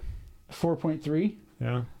on it? 4.3.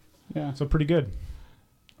 Yeah. Yeah. So pretty good.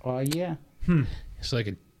 Yeah. It's like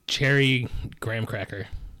a cherry graham cracker.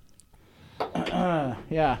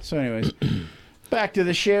 Yeah. So, anyways, back to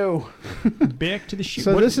the show.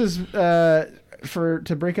 So this is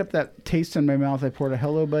to break up that taste in my mouth. I poured a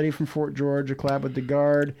Hello Buddy from Fort George, a collab with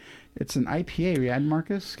DeGard. It's an IPA, right,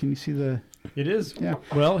 Marcus? Can you see the? It is. Yeah.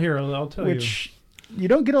 Well, here I'll tell you. Which you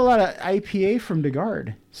don't get a lot of IPA from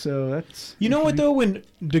DeGard, so that's. You know what though? When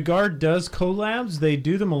DeGard does collabs, they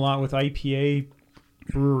do them a lot with IPA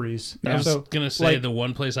breweries. I was gonna say the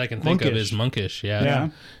one place I can think of is Monkish. Yeah.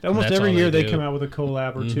 Almost every year they come out with a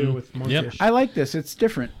collab or two with Monkish. Yep. I like this. It's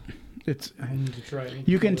different. I need to try it.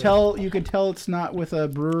 You can tell it's not with a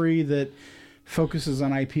brewery that focuses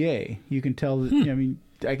on IPA. You can tell that. I mean,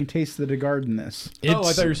 I can taste the DeGard in this. I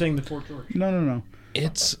thought you were saying the Fort George. No.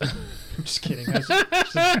 It's. I'm just kidding.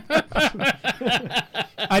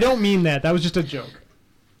 I don't mean that. That was just a joke.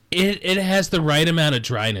 It has the right amount of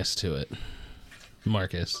dryness to it.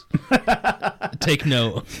 Marcus, take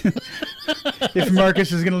note. If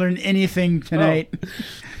Marcus is going to learn anything tonight.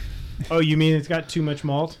 Oh, you mean it's got too much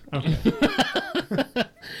malt? Okay.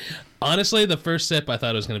 Honestly, the first sip I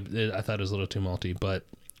thought it was a little too malty, but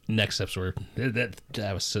next sips were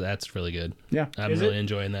that's really good. Yeah, I'm really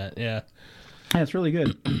enjoying that. Yeah, it's really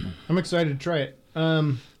good. I'm excited to try it.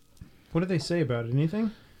 What did they say about it?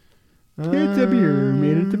 Anything? It's a beer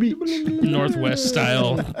made at the beach. Northwest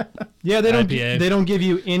style. Yeah, they don't. They don't give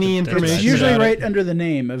you any information. It's usually right under the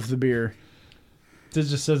name of the beer. It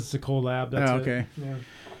just says it's a collab. That's okay. Yeah.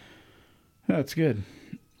 That's good.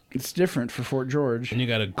 It's different for Fort George. And you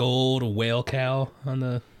got a gold whale cow on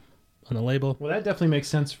the label. Well, that definitely makes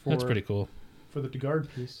sense for. That's pretty cool. For the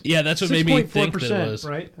DeGard piece. Yeah, that's what made me think that it was.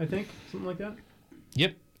 Right? I think something like that.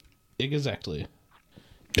 Yep. Exactly.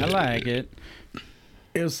 I like it.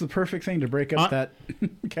 It was the perfect thing to break up that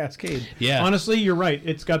cascade. Yeah. Honestly, you're right.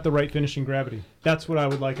 It's got the right finishing gravity. That's what I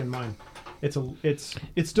would like in mine. It's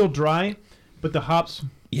still dry, but the hops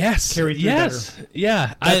carry through better.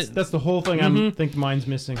 Yeah. That's the whole thing I think mine's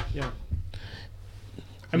missing. Yeah.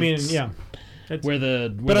 I mean, yeah. Where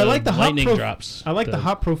the I like the lightning hop drops. I like the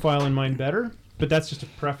hop profile in mine better, but that's just a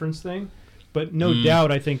preference thing. But no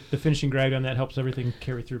doubt, I think the finishing gravity on that helps everything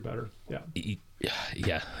carry through better. Yeah.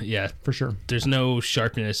 Yeah, for sure. There's no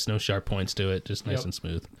sharpness, no sharp points to it, just nice and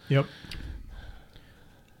smooth. Yep.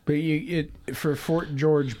 But for Fort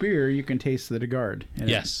George beer, you can taste the DeGard.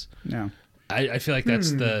 Yes. Yeah. I feel like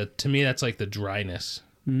that's to me that's like the dryness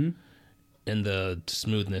and the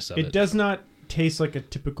smoothness of it. It does not taste like a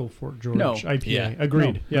typical Fort George IPA. Yeah.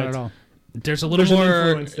 Agreed. No, not at all. There's a little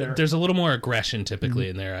more. There's a little more aggression typically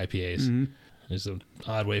in their IPAs. Mm-hmm. It's an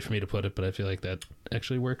odd way for me to put it, but I feel like that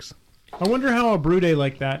actually works. I wonder how a brew day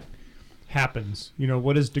like that happens.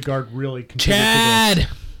 What does DeGard really contribute Chad! to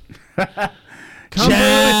this?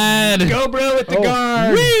 Chad! Go brew with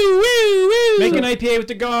DeGard! Woo, woo, woo! Make an IPA with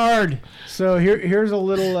DeGard! So here's a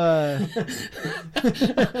little...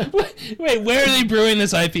 Wait, where are they brewing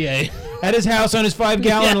this IPA? At his house on his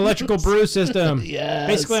 5-gallon electrical brew system. Yes.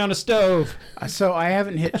 Basically on a stove. So I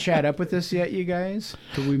haven't hit Chad up with this yet, you guys.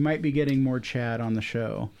 But we might be getting more Chad on the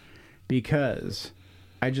show. Because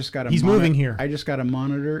I just got a... He's moving here. I just got a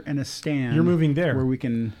monitor and a stand. You're moving there. Where we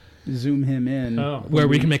can zoom him in. Oh. Where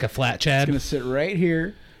we can make a flat Chad. He's going to sit right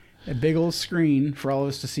here. A big old screen for all of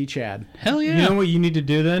us to see Chad. Hell yeah. You know what you need to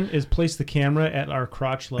do then is place the camera at our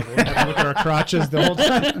crotch level. Have to look at our crotches the whole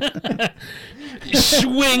time.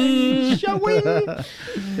 Swing!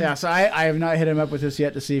 Yeah, so I have not hit him up with this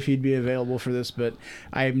yet to see if he'd be available for this, but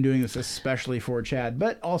I am doing this especially for Chad,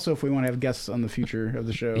 but also if we want to have guests on the future of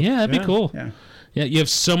the show. Yeah, that'd be cool. Yeah. Yeah, you have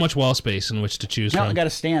so much wall space in which to choose from. I got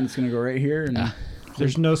a stand that's going to go right here. And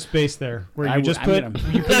There's no space there. Where you just put your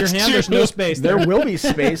hand, there's no space there. There will be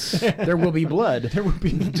space. There will be blood. There will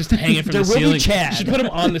be just hanging from the ceiling. There will be Chad. You should put him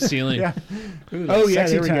on the ceiling. Yeah. Ooh, yeah,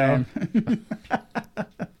 there we go.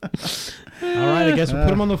 All right, I guess we'll put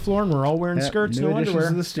them on the floor, and we're all wearing skirts, no underwear.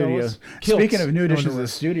 To the studio. Speaking of new additions to the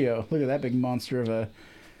studio, look at that big monster of a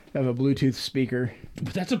Bluetooth speaker.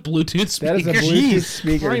 But that's a Bluetooth speaker. That is a Bluetooth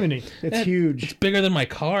speaker. Criminy. It's huge. It's bigger than my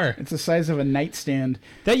car. It's the size of a nightstand.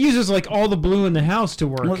 That uses like all the blue in the house to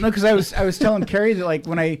work. Well, no, because I was telling Carrie that like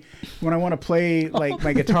when I want to play like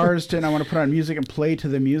my guitars and I want to put on music and play to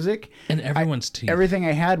the music, and everyone's teeth. Everything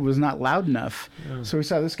I had was not loud enough. Yeah. So we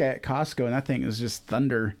saw this guy at Costco, and that thing is just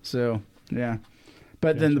thunder. So yeah.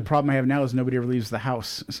 But then the problem I have now is nobody ever leaves the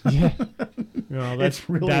house. Yeah. Well, it's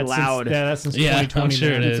really loud. That's since 2020. I'm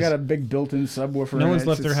sure it is. It's got a big built-in subwoofer. No one's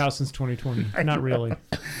left their house since 2020. Not really.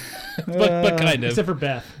 but kind of. Except for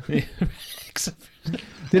Beth.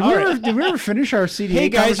 Did we ever finish our CDA? Hey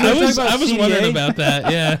guys, I was wondering about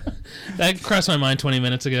that. Yeah, that crossed my mind 20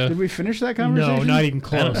 minutes ago. Did we finish that conversation? No, not even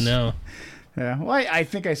close. I don't know. Yeah, well, I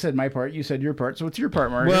think I said my part. You said your part. So what's your part,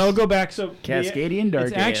 Marcus? Well, go back. So Cascadian Dark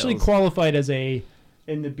It's actually qualified as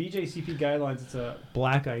in the BJCP guidelines. It's a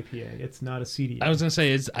black IPA. It's not a CDA. I was gonna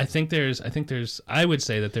say I would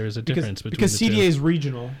say that there is a difference between because the CDA two. is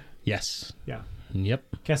regional. Yes. Yeah. Yep.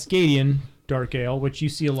 Cascadian Dark Ale, which you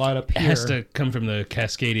see a lot up here. It has to come from the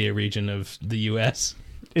Cascadia region of the U.S.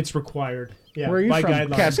 It's required. Yeah, where are you by from?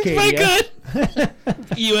 Guidelines. Very good.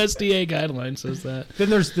 USDA guideline says that. Then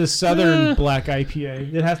there's the Southern Black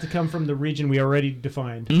IPA. It has to come from the region we already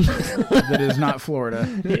defined. That is not Florida.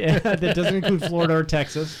 Yeah, that doesn't include Florida or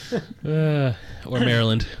Texas. Or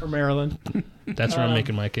Maryland. Or Maryland. That's where I'm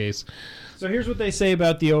making my case. So here's what they say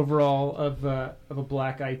about the overall of a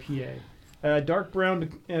black IPA. Dark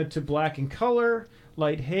brown to black in color.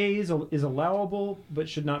 Light haze is allowable, but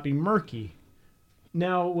should not be murky.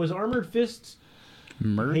 Now, was Armored Fist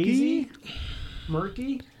hazy?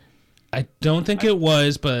 Murky? I don't think it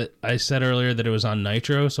was, but I said earlier that it was on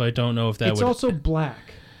nitro, so I don't know if that It's also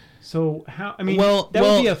black. So how? I mean, that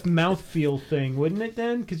would be a mouthfeel thing, wouldn't it?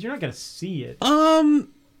 Then, because you're not gonna see it. Well,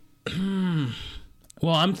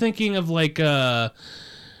 I'm thinking of like a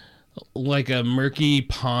murky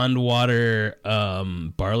pond water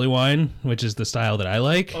barley wine, which is the style that I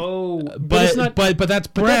like. Oh, but it's not, but that's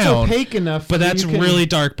brown. But that's opaque enough. But that's really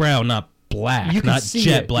dark brown, not black, not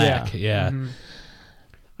jet it. black. Yeah. Mm-hmm.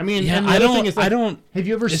 I mean, yeah, and the other thing is, like, I don't. Have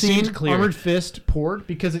you ever seen Armored Fist poured?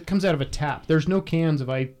 Because it comes out of a tap. There's no cans of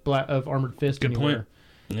Armored Fist Good anywhere.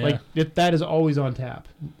 Point. Yeah. Like that is always on tap.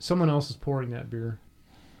 Someone else is pouring that beer.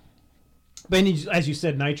 But as you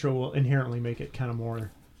said, nitro will inherently make it kind of more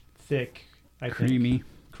thick. Creamy.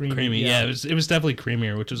 Yeah, it was definitely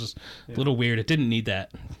creamier, which was a little weird. It didn't need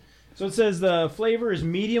that. So it says the flavor is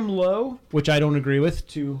medium-low, which I don't agree with,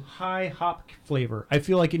 to high hop flavor. I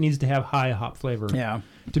feel like it needs to have high hop flavor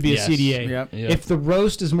to be a CDA. Yep. If the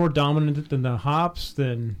roast is more dominant than the hops,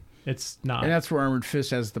 then it's not. And that's where Armored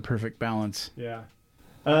Fist has the perfect balance. Yeah.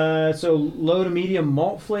 So low to medium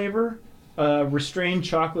malt flavor, restrained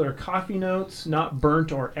chocolate or coffee notes, not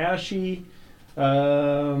burnt or ashy.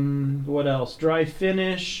 What else? Dry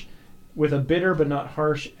finish with a bitter but not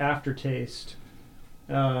harsh aftertaste.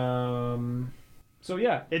 So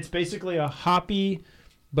yeah, it's basically a hoppy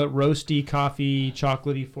but roasty, coffee,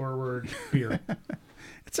 chocolatey forward beer.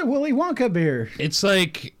 It's a Willy Wonka beer. It's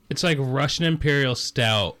like Russian Imperial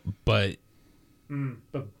Stout, but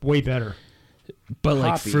way better. But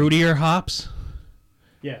like fruitier hops.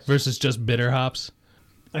 Yes. Versus just bitter hops.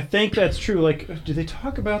 I think that's true. Like, do they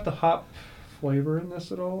talk about the hop flavor in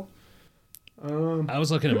this at all? I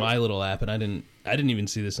was looking at my little app and I didn't even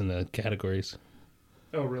see this in the categories.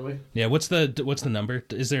 Oh, really? Yeah. What's the number?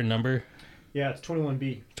 Is there a number? Yeah, it's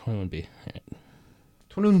 21B. 21B. Right.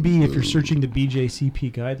 21B. If you're searching the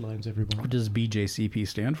BJCP guidelines, everyone. What does BJCP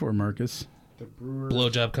stand for, Marcus? The brewer.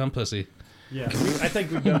 Blowjob cum pussy. Yeah, I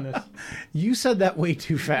think we've done this. You said that way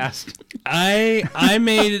too fast. I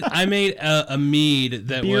made a mead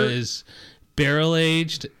that was barrel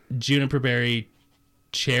aged, juniper berry,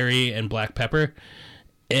 cherry, and black pepper,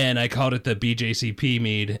 and I called it the BJCP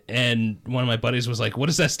mead. And one of my buddies was like, "What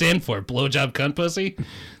does that stand for? Blowjob cunt pussy?"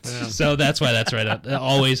 Yeah. So that's why that's right up,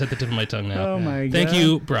 always at the tip of my tongue now. Oh my god! Thank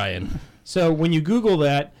you, Brian. So when you Google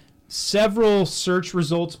that, several search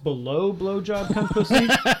results below blowjob cunt pussy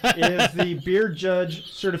is the Beer Judge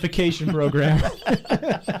Certification Program.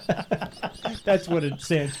 That's what it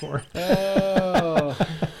stands for. Oh,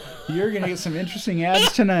 you're gonna get some interesting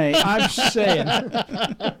ads tonight. I'm just saying.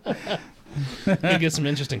 You get some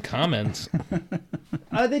interesting comments.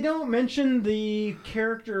 They don't mention the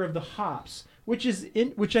character of the hops,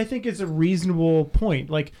 which I think is a reasonable point.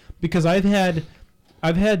 Like, because I've had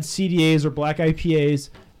CDAs or black IPAs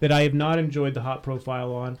that I have not enjoyed the hop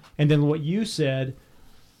profile on, and then what you said,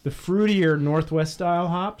 the fruitier Northwest style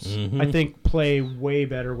hops, I think play way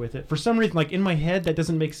better with it. For some reason, like in my head, that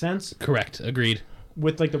doesn't make sense. Correct. Agreed.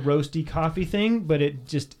 With like the roasty coffee thing, but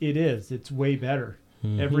it's way better.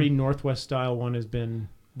 Every Northwest style one has been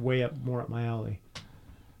more up my alley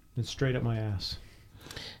and straight up my ass.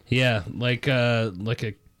 Yeah, like a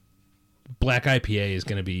black IPA is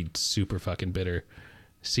going to be super fucking bitter.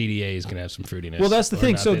 CDA is going to have some fruitiness. Well, that's the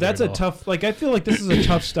thing. So that's a tough, like, I feel like this is a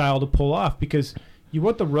tough style to pull off because you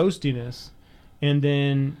want the roastiness, and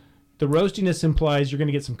then the roastiness implies you're going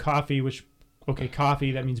to get some coffee, which, okay,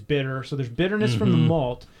 coffee, that means bitter. So there's bitterness from the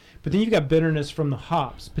malt, but then you've got bitterness from the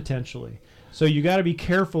hops, potentially. So you got to be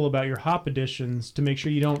careful about your hop additions to make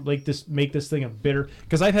sure you don't make this thing a bitter.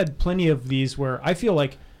 Because I've had plenty of these where I feel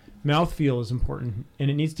like mouthfeel is important,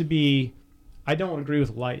 and it needs to be, I don't agree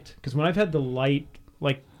with light. Because when I've had the light,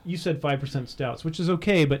 like you said 5% stouts, which is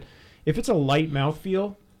okay, but if it's a light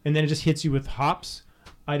mouthfeel and then it just hits you with hops,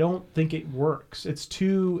 I don't think it works.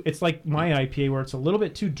 It's like my IPA where it's a little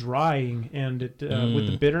bit too drying, and it with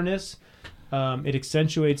the bitterness, it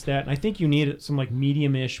accentuates that. And I think you need some like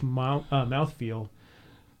medium-ish mouthfeel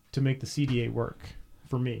to make the CDA work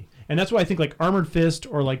for me. And that's why I think like Armored Fist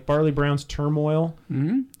or like Barley Brown's Turmoil,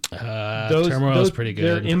 Turmoil is pretty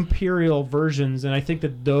good. They're imperial versions, and I think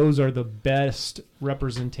that those are the best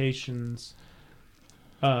representations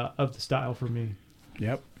of the style for me.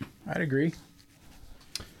 Yep, I'd agree.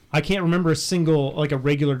 I can't remember a single, like a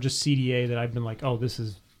regular just CDA that I've been like, oh, this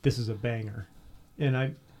is a banger.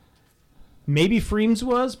 And maybe Freem's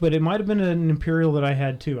was, but it might have been an Imperial that I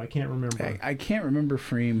had too. I can't remember. I can't remember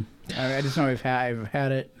Freem. I just know I've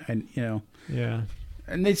had it, and Yeah.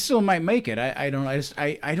 And they still might make it. I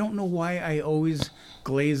don't know why I always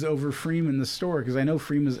glaze over Freem in the store, because I know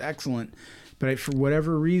Freem is excellent, but for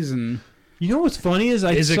whatever reason. You know what's funny is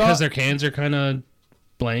it because their cans are kind of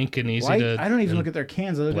blank and easy to... I don't even look at their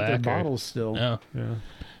cans. I look at their bottles still. Oh.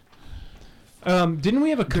 Yeah. Didn't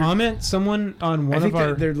we have a comment? Someone on one of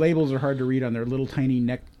our... their labels are hard to read on their little tiny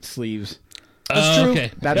neck sleeves. That's true.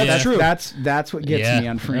 Okay. That's true. That's what gets me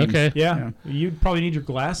on Freem. Okay. Yeah. You'd probably need your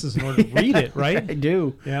glasses in order to read it, right? I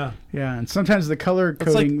do. Yeah. Yeah, and sometimes the color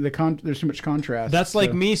coding, there's too much contrast. That's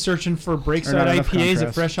like me searching for Breakside IPAs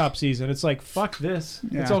at fresh hop season. It's like, fuck this.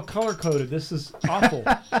 Yeah. It's all color coded. This is awful.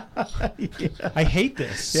 I hate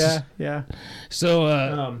this. Yeah.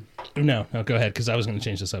 So, no, go ahead, because I was going to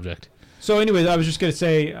change the subject. So anyways, I was just going to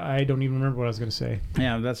say, I don't even remember what I was going to say.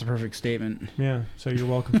 Yeah, that's a perfect statement. Yeah, so you're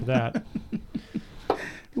welcome for that.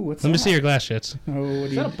 Ooh, Let me see your glass shits.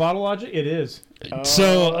 Is that a Bottle Logic? It is.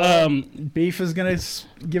 So, Beef is going to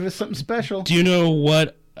give us something special. Do you know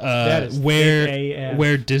what where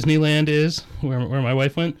Disneyland is? Where my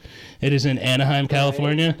wife went? It is in Anaheim,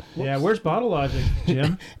 California. Yeah, where's Bottle Logic,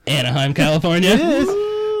 Jim? Anaheim, California. It is.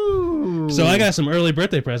 Ooh. So I got some early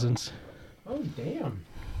birthday presents. Oh, damn.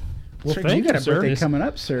 Well, sir, you got a birthday coming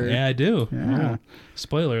up, sir. Yeah, I do. Yeah.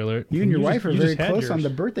 Spoiler alert. You and your wife are very close on the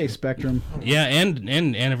birthday spectrum. Yeah, and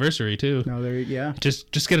anniversary too. No,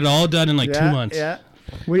 Just get it all done in like 2 months. Yeah.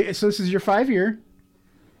 So this is your 5-year.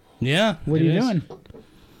 Yeah. What are you doing?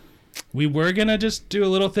 We were gonna just do a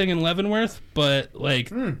little thing in Leavenworth, but like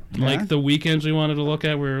the weekends we wanted to look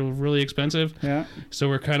at were really expensive. Yeah. So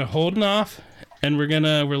we're kind of holding off, and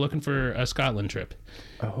we're looking for a Scotland trip.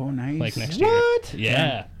 Oh, nice. Like next year. What?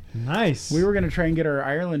 Yeah. Nice. We were going to try and get our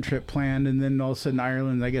Ireland trip planned, and then all of a sudden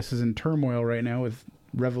Ireland, I guess, is in turmoil right now with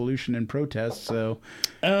revolution and protests, so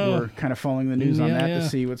we're kind of following the news on that to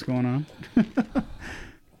see what's going on.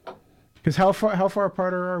 Because how far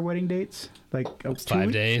apart are our wedding dates? Like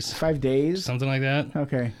 5 days. 5 days? Something like that.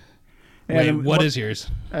 Okay. Wait, what is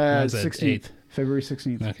yours? 16th. February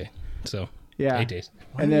 16th. Okay. So, 8 days.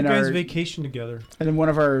 Why and then you guys vacation together? And then one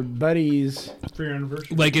of our buddies... For your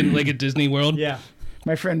anniversary? Like at Disney World? Yeah.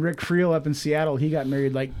 My friend Rick Friel up in Seattle, he got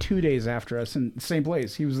married like 2 days after us in the same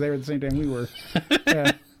place. He was there at the same time we were.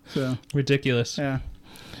 Yeah, so ridiculous. Yeah.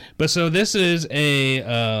 But so this is a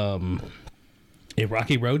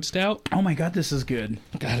Rocky Road Stout. Oh my God, this is good.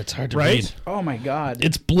 God, it's hard to read. Oh my God.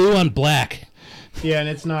 It's blue on black. Yeah, and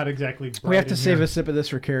it's not exactly. We have to save a sip of this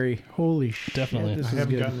for Carrie. Holy shit. Definitely. I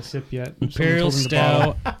haven't gotten a sip yet. Imperial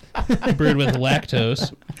Stout brewed with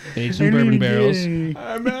lactose, aged in bourbon barrels,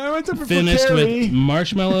 finished with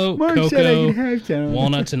marshmallow, cocoa,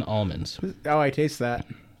 walnuts, and almonds. Oh, I taste that.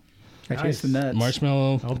 I taste the nuts.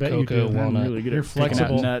 Marshmallow, cocoa, walnut. Really good. You're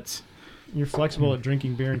flexible. Nuts. You're flexible at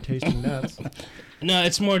drinking beer and tasting nuts. No,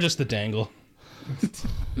 it's more just the dangle.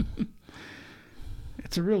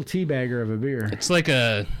 It's a real teabagger of a beer. It's like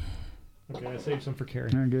a... Okay, I saved some for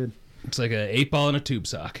Carrie. Oh, good. It's like a 8-ball and a tube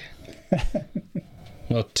sock.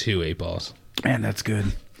 Well, 2 8-balls. Man, that's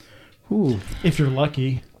good. Ooh. If you're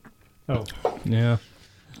lucky. Oh. Yeah.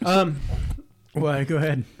 Well, go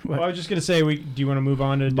ahead. Well, I was just going to say, do you want to move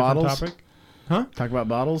on to a different Bottles? topic? Huh? Talk about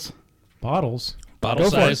bottles? Bottles? Bottle Go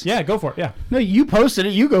size? for it. Yeah, go for it. Yeah. No, you posted it.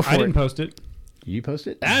 You go for it. I didn't post it. You post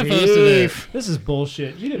it? I posted it. This is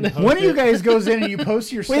bullshit. You didn't post One of you it. guys goes in and you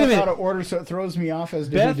post your Wait a stuff minute. out of order, so it throws me off as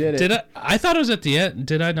to Beth, who did it. Did I thought it was at the end.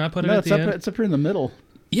 Did I not put it No, at it's the up. end? It's up here in the middle.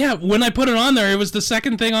 Yeah, when I put it on there, it was the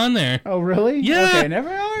second thing on there. Oh, really? Yeah. Okay, never.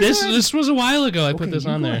 This was a while ago. I put Okay, this you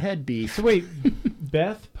on go there. ahead, Beef. So wait,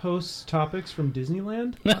 Beth posts topics from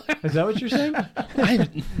Disneyland? Is that what you're saying?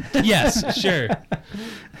 Yes, sure.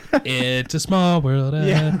 It's a small world.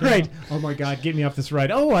 Yeah, right. Oh my God, get me off this ride.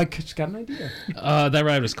 Oh, I just got an idea. That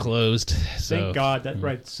ride was closed. So. Thank God, that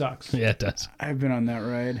ride sucks. Yeah, it does. I've been on that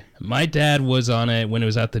ride. My dad was on it when it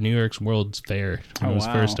was at the New York's World's Fair. When it was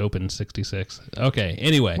wow. first opened, 66. Okay,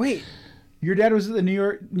 anyway. Wait, your dad was at the New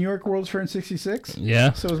York World's Fair in '66?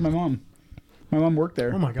 Yeah. So was my mom. My mom worked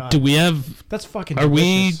there. Oh my God. Do we have... That's fucking Are we...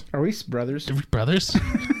 delicious. Are we brothers? brothers?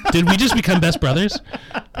 Did we just become best brothers?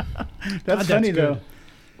 That's funny, good. though.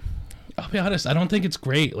 I'll be honest, I don't think it's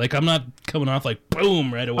great. Like, I'm not coming off like,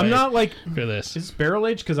 boom, right away I'm not like... for this. Is this barrel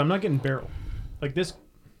aged? Because I'm not getting barrel. Like this...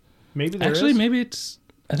 Maybe there Actually, is. maybe it's...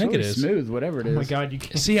 I think Totally it is. smooth, whatever it is. Oh my God, you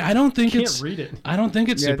can't, See, I don't think can't it's... read it. I don't think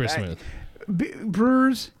it's Yeah, super smooth.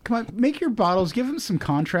 Brewers, come on, make your bottles. Give them some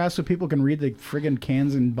contrast so people can read the friggin'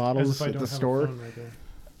 cans and As bottles if I at don't the have a store. phone right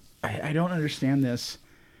there. I don't understand this.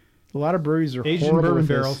 A lot of breweries are Aged in horrible bourbon with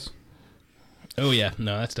this. barrels. Oh, yeah.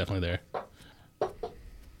 No, that's definitely there.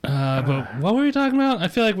 But what were we talking about? I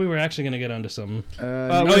feel like we were actually going to get onto some...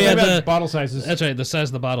 Oh yeah, the bottle sizes. That's right, the size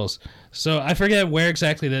of the bottles. So I forget where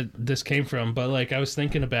exactly that this came from, but like I was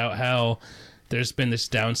thinking about how there's been this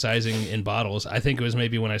downsizing in bottles. I think it was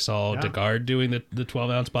maybe when I saw DeGard doing the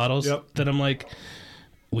 12-ounce bottles that I'm like,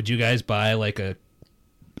 would you guys buy like a...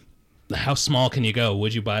 How small can you go?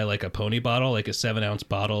 Would you buy like a pony bottle, like a 7-ounce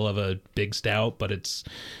bottle of a big stout, but it's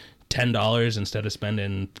 $10 instead of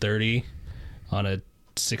spending $30 on a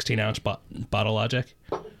 16-ounce bottle Logic?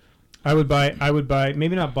 I would buy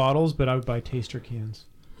maybe not bottles, but I would buy taster cans.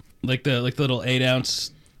 Like the little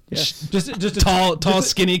 8-ounce... Yes. Just tall,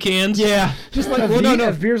 skinny cans. Yeah, just like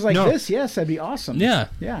If beers like this, yes, that'd be awesome. Yeah.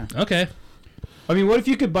 Yeah. Okay. I mean, what if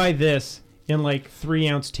you could buy this in like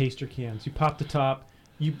 3-ounce taster cans? You pop the top.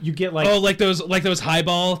 You get like like those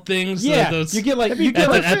highball things. yeah. Those, you get like at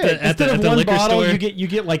the one liquor bottle, store. you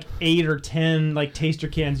get like 8 or 10 like taster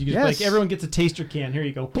cans. You just like everyone gets a taster can. Here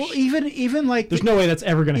you go. Well, even like there's no way that's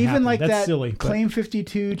ever going to happen. even like that's that silly. Claim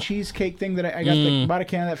 52 cheesecake thing that I got bought a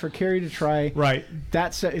can of that for Carrie to try. Right.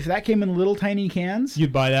 That's if that came in little tiny cans,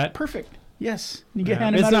 You'd buy that. perfect. Yes, you get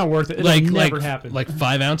It's not worth it. It'll never happen. Like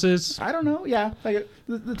 5 ounces. I don't know. Yeah, like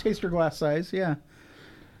the taster glass size. Yeah.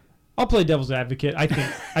 I'll play devil's advocate. I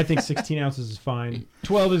think 16 ounces is fine.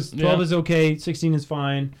 12 is okay. 16 is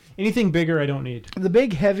fine. Anything bigger, I don't need. The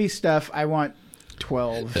big heavy stuff, I want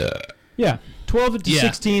 12. Yeah, 12 to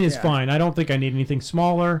 16 is Yeah. fine. I don't think I need anything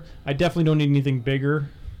smaller. I definitely don't need anything bigger.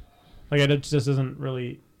 Like it just doesn't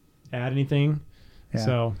really add anything. Yeah.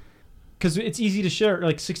 So, because it's easy to share.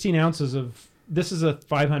 Like 16 ounces of this is a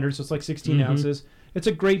 500, so it's like 16 ounces. It's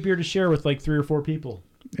a great beer to share with like 3 or 4 people.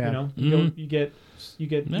 Yeah. You know, you get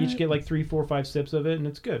each get like 3, 4, 5 sips of it, and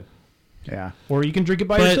it's good. Yeah. Or you can drink it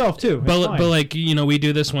by yourself too. It's But fine. like we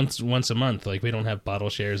do this once a month. Like we don't have bottle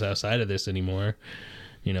shares outside of this anymore.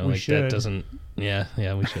 You know, We like should. that doesn't. Yeah,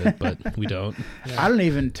 we should, but we don't. Yeah. I don't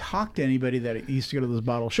even talk to anybody that used to go to those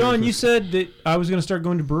bottle shows. Sean, you said that I was going to start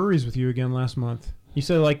going to breweries with you again last month. You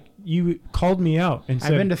said like you called me out and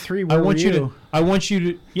said I've been to 3. I want you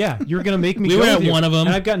to. Yeah, you're going to make me. We go were at with you. one of them.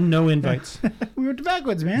 And I've gotten no invites. We went to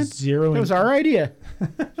Backwoods, man. Zero. That was our idea.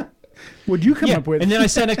 What'd you come up with? And then I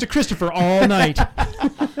sat next to Christopher all night.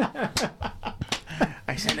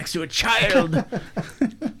 I sat next to a child.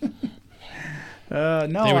 No,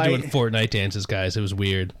 They were doing Fortnite dances, guys. It was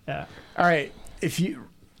weird. Yeah. All right, if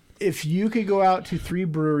you could go out to 3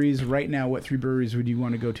 breweries right now, what 3 breweries would you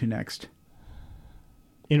want to go to next?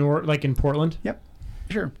 Like in Portland. Yep,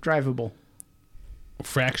 sure, drivable.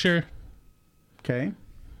 Fracture? Okay,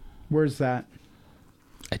 where's that?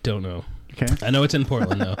 I don't know. Okay, I know it's in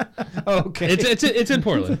Portland though. Okay. It's in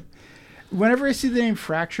Portland. whenever I see the name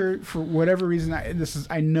Fracture, for whatever reason,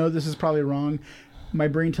 I know this is probably wrong. My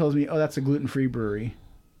brain tells me, oh, that's a gluten-free brewery.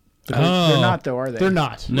 But they're not, though, are they? They're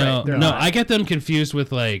not. No, Right, they're no. not. I get them confused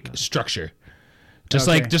with like Structure.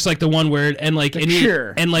 Just like the one word and like any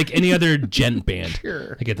Sure. and like any other gent band.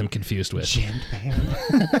 Sure. I get them confused with. Gent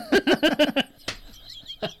band.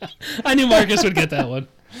 I knew Marcus would get that one.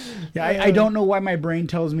 Yeah, I don't know why my brain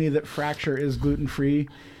tells me that Fracture is gluten-free.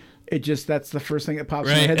 That's the first thing that pops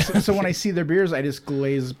in my head. So when I see their beers, I just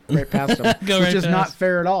glaze right past them, which is not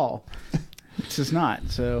fair at all. It's just not.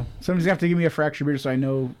 So somebody's gonna have to give me a Fracture beer so I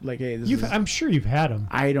know, like, hey, I'm sure you've had them.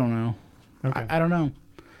 I don't know. Okay. I don't know.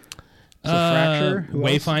 So Fracture,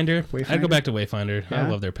 Wayfinder. I'd go back to Wayfinder. Yeah. I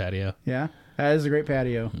love their patio. Yeah, that is a great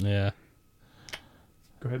patio. Yeah.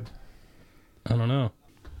 Go ahead. I don't know.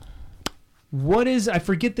 I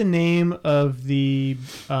forget the name of the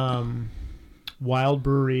wild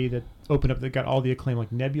brewery that opened up that got all the acclaim,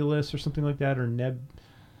 like Nebulous or something like that, or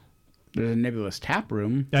There's a Nebulous tap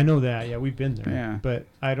room. I know that. Yeah, we've been there. Yeah. But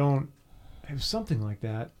I don't have something like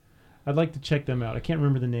that. I'd like to check them out. I can't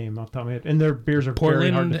remember the name off the top of my head. And their beers are very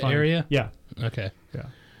hard to find. area? Yeah. Okay. Yeah.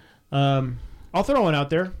 I'll throw one out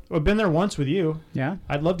there. I've been there once with you. Yeah.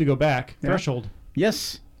 I'd love to go back. Yeah. Threshold.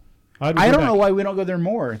 Yes. I don't know why we don't go there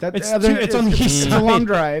more. It's on the east It's a side. long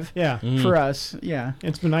drive. Yeah. For us. Yeah.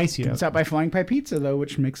 It's been icy. It's out by Flying Pie Pizza though,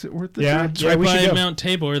 which makes it worth the Yeah. trip. It's right we should by go. Mount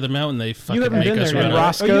Tabor, the mountain they fucking haven't make been us there run. yet.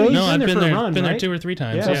 Roscoe's? you've No, I've been been for a there. run, Been there right? 2 or 3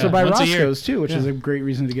 times. Yeah. It's also by once a year. Roscoe's too, which is a great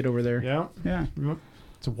reason to get over there. Yeah. Yeah.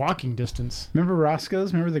 It's a walking distance. Remember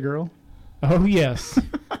Roscoe's? Remember the girl? Oh, yes.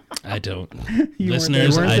 I don't. You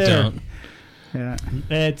Listeners, weren't I there. don't. Yeah.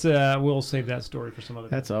 It's we'll save that story for some other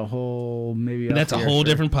time. That's a whole That's a whole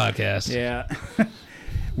different podcast. Yeah.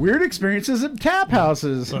 Weird experiences at tap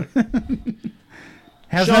houses.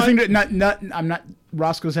 Has Sean- nothing to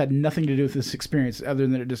Roscoe's had nothing to do with this experience other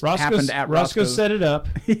than it just happened at Roscoe Roscoe's. set it up.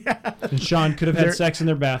 Yeah. And Sean could have had sex in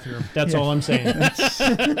their bathroom. That's all I'm saying.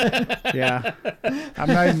 Yeah.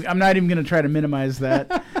 I'm not even going to try to minimize that.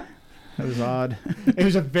 That was odd. It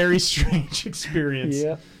was a very strange experience.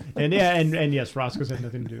 Yeah. And yes, Roscoe's had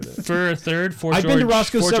nothing to do with it. For a third, Fort I've George. been to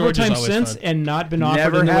Roscoe's Fort several George is times always since fun. and not been offered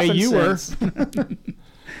Never in the way happened you were. since.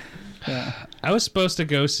 Yeah. I was supposed to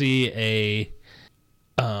go see a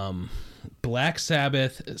Black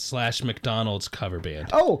Sabbath / McDonald's cover band.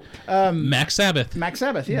 Oh, Max Sabbath. Max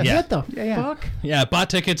Sabbath. Yes. Yeah. What the Yeah. fuck? Yeah, bought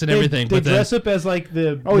tickets and everything. They but then dress up as like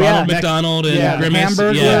the yeah. Ronald McDonald and Yeah, Grimace.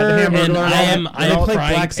 Hamburglar. Yeah, Hamburglar. and I am They play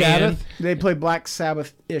Frying Black Pan Sabbath They play Black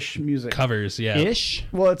Sabbath-ish music. covers. Yeah, ish.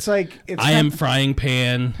 Well, it's like I am Frying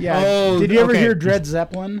Pan. Yeah. Oh, Did you ever okay. hear Dred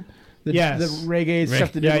Zeppelin? Yes. The reggae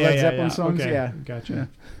stuff that did Led Zeppelin songs. Okay. Yeah. Gotcha.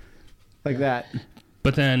 Like that.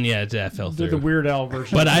 But then that fell through. The Weird Al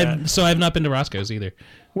version. But of that. I've not been to Roscoe's either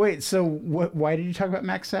Wait, so why did you talk about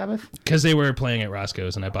Max Sabbath? because they were playing at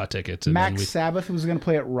Roscoe's and I bought tickets. And Max Sabbath was going to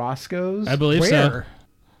play at Roscoe's? I believe so. Where?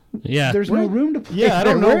 Yeah, There's no room to play. Yeah, I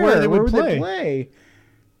don't know where they would would play. they play?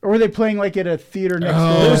 Or were they playing like at a theater next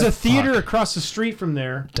Oh. door? There was a theater across the street from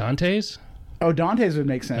there. Dante's. Oh, Dante's would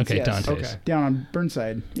make sense. Okay, yes. Dante's. Okay. Down on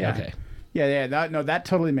Burnside. Yeah. Okay. Yeah. That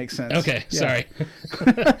totally makes sense. Okay, Yeah. sorry.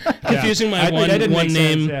 Confusing my I didn't one make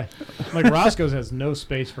name. sense, yeah. Like Roscoe's has no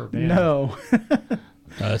space for a band. No.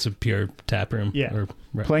 It's a pure tap room. Yeah. Or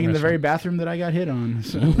Playing in the very restaurant. bathroom that I got hit on.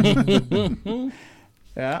 So.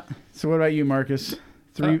 Yeah. So what about you, Marcus?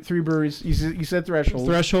 Three breweries. You said Threshold.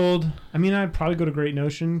 Threshold. I mean, I'd probably go to Great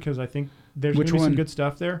Notion because I think there's going Which to be some one? good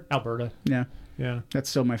stuff there. Alberta. Yeah. Yeah. That's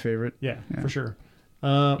still my favorite. Yeah, Yeah. for sure.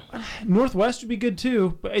 Northwest would be good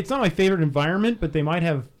too, but it's not my favorite environment. But they might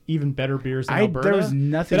have even better beers than Alberta. There was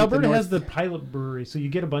nothing. But at the Alberta North- has the Pilot Brewery, so you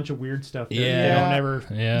get a bunch of weird stuff. There. Yeah. They don't ever.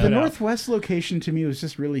 Yeah. The put out. Northwest location to me was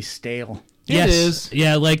just really stale. Yes. It is.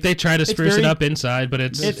 Yeah, like they try to spruce very- it up inside, but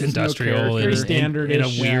it's It's industrial no and character. Very standard-ish, in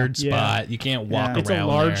a weird yeah. spot. You can't walk Yeah. It's a around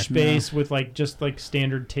large there. space with just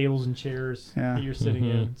standard tables and chairs Yeah. that you're sitting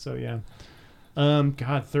Mm-hmm. in. So yeah.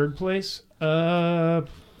 God, third place.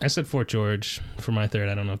 I said Fort George for my third.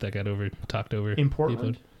 I don't know if that got talked over. In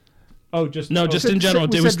Portland. Oh, just Just in general.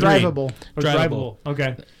 We It was said 3. drivable. drivable.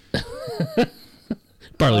 Okay.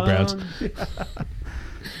 Barley Browns.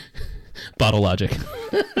 Bottle Logic.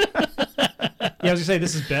 Yeah, I was gonna say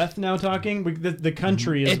this is Beth now talking. The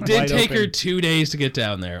country is. It did wide take her open. 2 days to get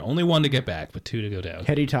down there. Only 1 to get back, but 2 to go down.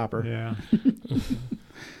 Heady topper. Yeah.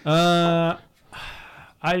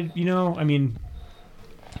 I mean,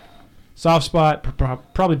 soft spot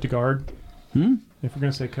probably DeGard. If we're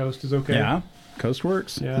gonna say coast is okay. Yeah. Coast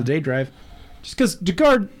works. Yeah. The day drive. Just because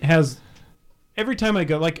DeGard has. Every time I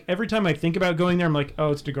go, every time I think about going there, I'm like,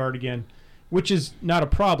 oh, it's DeGard again, which is not a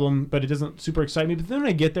problem, but it doesn't super excite me. But then when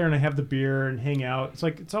I get there and I have the beer and hang out,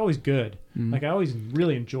 it's always good. I always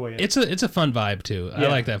really enjoy it. It's a fun vibe too. I Yeah.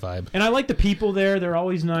 like that vibe. And I like the people there. They're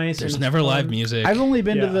always nice. There's and never it's live fun. music. I've only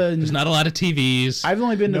been to Yeah. the. There's not a lot of TVs. I've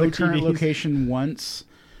only been to No the current TVs. location once.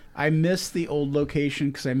 I miss the old location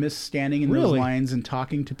because I miss standing in those lines and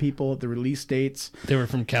talking to people at the release dates. They were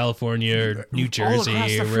from California or New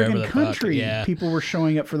Jersey or wherever the country. Yeah. People were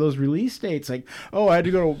showing up for those release dates. Like, oh, I had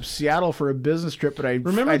to go to Seattle for a business trip, but I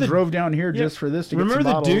drove down here just for this to get some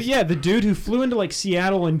bottles. Dude? Yeah, the dude who flew into like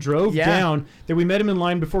Seattle and drove down. That we met him in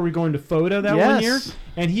line before we go into FOTA that 1 year,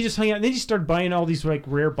 and he just hung out. And then he started buying all these like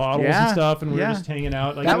rare bottles and stuff, and we were just hanging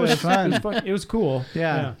out. Like, that was fun. It was cool.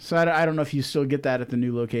 Yeah. So I don't know if you still get that at the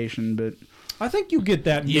new location, but I think you get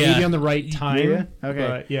that maybe on the right time. Yeah?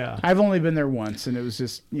 Okay. But, I've only been there once, and it was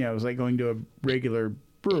just it was like going to a regular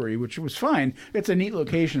brewery, which was fine. It's a neat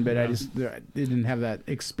location, but I didn't have that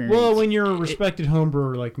experience. Well, when you're a respected home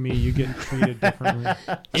brewer like me, you get treated differently.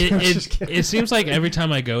 It seems like every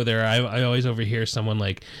time I go there, I always overhear someone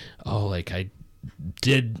like, oh, like I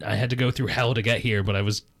had to go through hell to get here, but I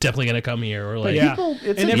was definitely going to come here, or like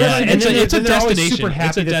it's a destination. Super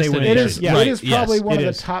happy that they went. It is probably one of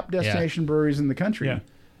the top destination breweries in the country. Yeah.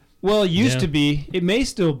 Well, it used to be. It may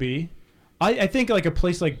still be. I think like a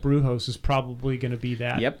place like Brewhouse is probably going to be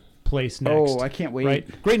that place next. Oh, I can't wait.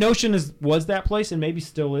 Right? Great Notion was that place and maybe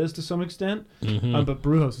still is to some extent. Mm-hmm. But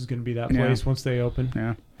Brewhouse is going to be that place once they open.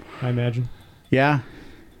 Yeah, I imagine. Yeah.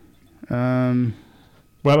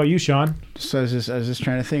 What about you, Sean? So I was just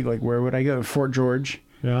trying to think, like, where would I go? Fort George.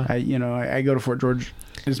 Yeah. I go to Fort George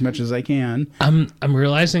as much as I can. I'm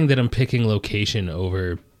realizing that I'm picking location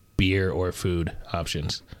over beer or food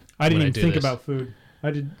options. I didn't even think about food. I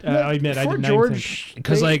did. I admit I did not think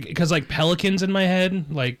because like Pelicans in my head,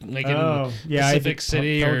 like in Pacific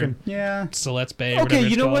City Pelican. or Siletz Bay. Okay,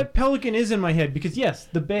 you know what? Pelican is in my head because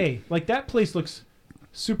the Bay, like that place looks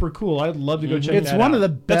super cool. I'd love to go check it out. It's one of the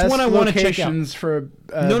best locations for.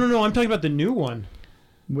 No. I'm talking about the new one.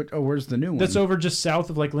 Where's the new one? That's over just south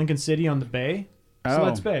of like Lincoln City on the Bay.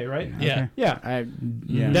 Siletz Bay, right? Yeah. Yeah.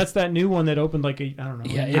 That's that new one that opened like a year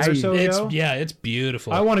or so ago. It's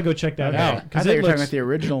beautiful. I want to go check that out. I thought you were talking about the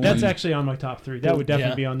original one. That's actually on my top 3. That would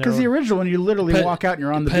definitely be on there. Because the original one, you literally walk out and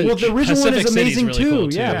you're on the beach. Well, the original one is amazing really cool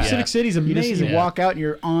too. Yeah, Pacific City's amazing. You walk out and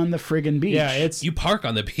you're on the friggin' beach. Yeah, you park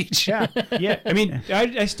on the beach. Yeah. I mean,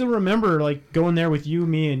 I still remember like going there with you,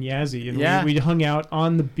 me, and Yazzie, and we hung out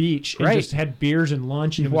on the beach and just had beers and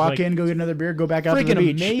lunch. And you walk in, go get another beer, go back out to the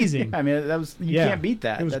beach. Amazing. I mean, you can't beat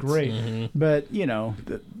that. It was great. Mm-hmm. But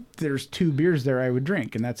there's 2 beers there I would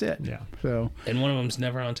drink, and that's it. Yeah. So. And one of them's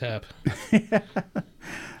never on tap.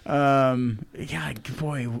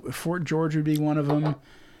 Fort George would be one of them.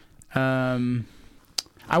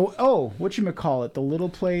 Whatchamacallit, the little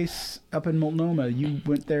place up in Multnomah. You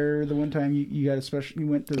went there the one time you got a special. You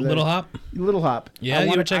went to the Little Hop. Little Hop. Yeah,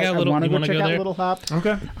 you would check out Little. I want to go check out there? Little Hop.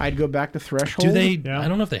 Okay. I'd go back to Threshold. Do they? Yeah. I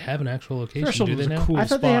don't know if they have an actual location. Threshold do they was now? a cool I thought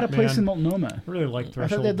spot, they had a place in Multnomah. I really like Threshold.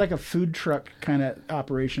 I thought they had like a food truck kind of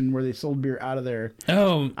operation where they sold beer out of there.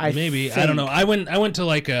 Oh, maybe. I don't know. I went to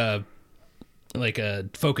like a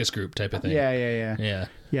focus group type of thing. Yeah.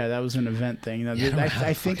 Yeah, that was an event thing.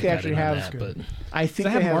 I think they actually have. But I think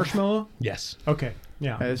they have Marshmallow. Yes. Okay.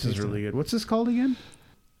 Yeah. This is really good. What's this called again?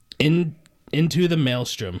 Into the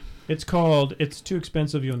Maelstrom. It's called. It's too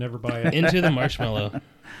expensive. You'll never buy it. Into the Marshmallow.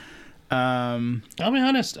 I'll be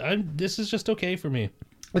honest. This is just okay for me.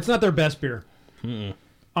 It's not their best beer. Mm-mm.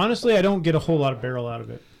 Honestly, I don't get a whole lot of barrel out of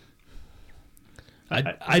it.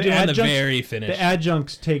 I do on the very finish. The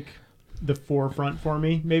adjuncts take the forefront for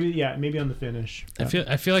me. Maybe on the finish. I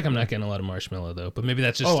feel like I'm not getting a lot of marshmallow though, but maybe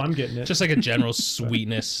that's just I'm getting it. Just like a general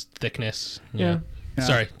sweetness, thickness. Yeah.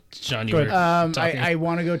 Sorry, Sean, you were talking. I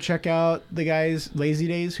want to go check out the guys Lazy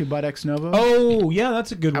Days who bought Ex Novo. Oh yeah,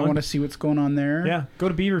 that's a good one. I want to see what's going on there. Yeah, go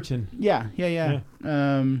to Beaverton. Yeah.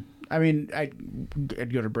 I mean, I'd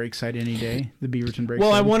go to Breakside any day. The Beaverton Breakside.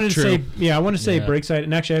 Well, I wanted to say Breakside,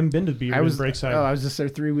 and actually I haven't been to Beaverton Breakside. Oh, I was just there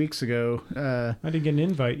 3 weeks ago. I didn't get an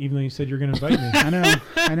invite, even though you said you were going to invite me.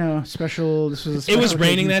 I know. Special. This was. It was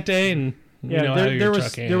raining that day, and there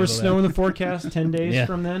was snow in the forecast 10 days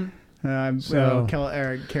from then.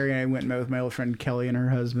 Carrie and I went and met with my old friend Kelly and her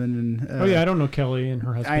husband. And I don't know Kelly and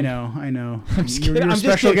her husband. I know. I'm just kidding. You're a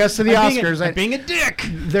special guest to the Oscars. I'm being a dick.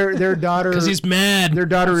 Their daughter, because he's mad. Their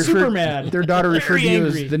daughter super mad. Their daughter referred to you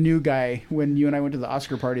as the new guy when you and I went to the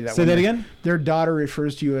Oscar party. Say that again. Their daughter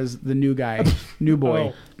refers to you as the new guy, new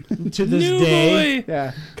boy. To this day,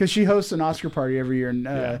 yeah, because she hosts an Oscar party every year, and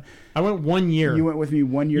I went 1 year. You went with me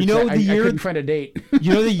 1 year. You know, I couldn't find a date.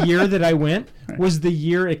 You know, the year that I went was the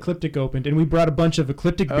year Ecliptic opened, and we brought a bunch of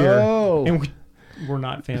Ecliptic beer. Oh, and we're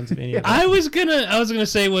not fans of any of it. I was gonna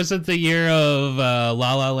say, was it the year of La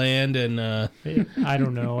La Land and I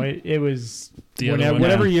don't know. It was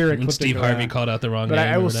whatever year Ecliptic. When Steve Harvey called out the wrong name. But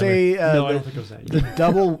I will say, no, I don't think it was that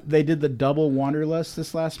year. They did the double Wanderlust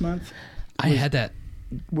this last month. I had that.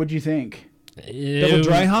 What'd you think? Double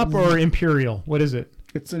dry hop or imperial? What is it?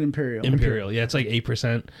 It's an imperial. Imperial. Yeah, it's like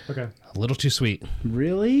 8%. Okay. A little too sweet.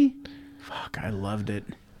 Really? Fuck, I loved it.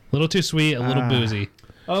 A little too sweet, a little boozy.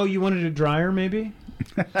 Oh, you wanted it drier, maybe?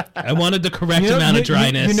 I wanted the correct amount of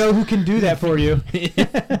dryness. You know who can do that for you?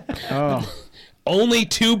 Oh. Only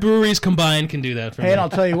 2 breweries combined can do that for me. Hey, and I'll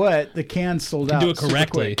tell you what, the can's sold out. Do it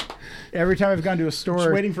correctly. Every time I've gone to a store,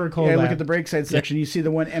 just waiting for a cold. Look at the Breakside section. You see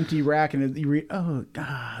the one empty rack, and you read, "Oh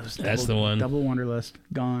God, that's the one." Double Wanderlust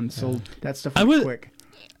gone, sold. That stuff went quick.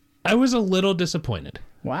 I was a little disappointed.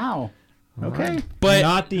 Wow. Okay, but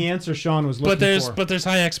not the answer Sean was looking for. But there's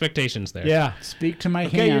high expectations there. Yeah. Speak to my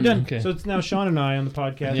hand. Okay, you're done. Okay. So it's now Sean and I on the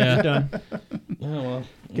podcast. Yeah. You're done. Oh well.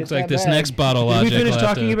 Get Looks like that this bag. next bottle Did logic. we finish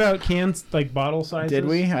talking about cans, like bottle sizes? Did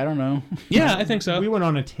we? I don't know. Yeah, I think so. We went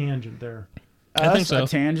on a tangent there. I think so. A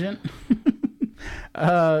tangent.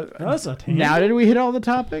 That's a tangent. Now did we hit all the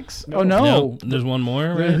topics? No. Oh no. No, there's one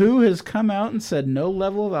more. The Right? WHO has come out and said no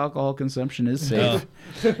level of alcohol consumption is safe.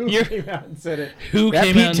 Who came out and said it? Who That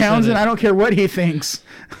came Pete out and Townsend, said I don't care what he thinks.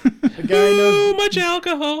 The guy knows. Too much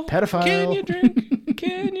alcohol. Pedophile. Can you drink?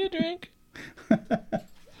 Can you drink?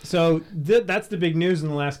 So that's the big news in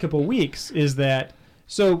the last couple of weeks is that.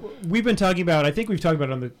 So we've been talking about. I think we've talked about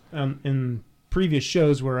it on the in previous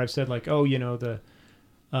shows where I've said like, oh, you know, the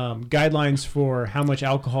guidelines for how much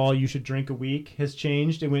alcohol you should drink a week has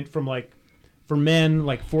changed. It went from like for men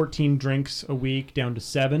like 14 drinks a week down to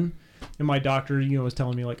 7, and my doctor, you know, was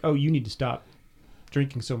telling me like, oh, you need to stop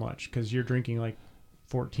drinking so much because you're drinking like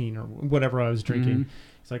 14 or whatever I was drinking. Mm-hmm.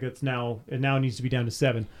 It's like it now needs to be down to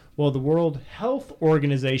 7. Well, the World Health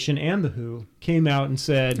Organization and the WHO came out and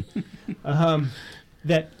said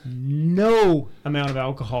that no amount of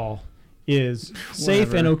alcohol is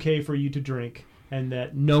safe and okay for you to drink, and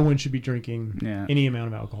that no one should be drinking any amount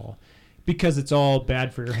of alcohol because it's all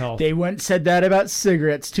bad for your health. They once said that about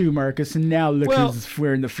cigarettes too, Marcus, and now look who's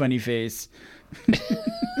wearing the funny face.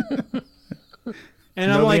 And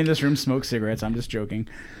Nobody I'm like, in this room smokes cigarettes. I'm just joking.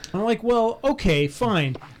 I'm like, well, okay,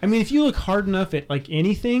 fine. I mean, if you look hard enough at like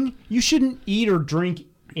anything, you shouldn't eat or drink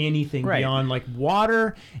anything beyond like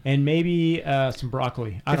water and maybe some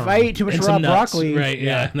broccoli. If I eat too much raw broccoli, right?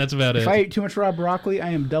 Yeah, that's about it. If I eat too much raw broccoli,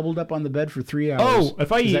 I am doubled up on the bed for 3 hours. Oh,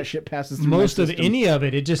 if I eat that shit passes through most my of system. any of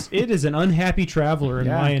it, it is an unhappy traveler in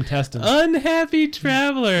my intestines. Unhappy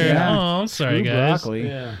traveler. Yeah. Oh, I'm sorry, Screw guys. broccoli.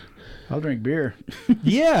 Yeah. I'll drink beer.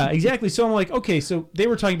 Yeah, exactly. So I'm like, okay, so they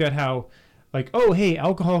were talking about how, like, oh, hey,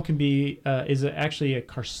 alcohol can be is actually a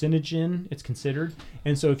carcinogen. It's considered,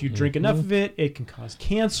 and so if you drink enough of it, it can cause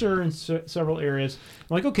cancer in several areas.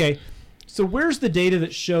 I'm like, okay, so where's the data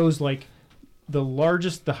that shows like the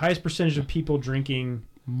highest percentage of people drinking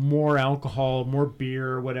more alcohol, more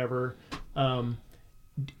beer, whatever?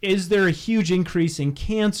 Is there a huge increase in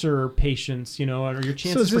cancer patients, you know, or your chances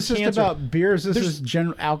for cancer? So is this just about beer? Is this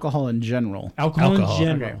alcohol in general? Alcohol in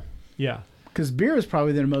general. Okay. Yeah. Because beer is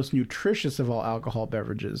probably the most nutritious of all alcohol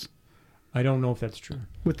beverages. I don't know if that's true.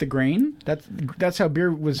 With the grain, that's how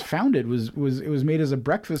beer was founded. It was made as a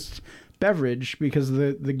breakfast beverage because of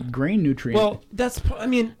the grain nutrient. Well,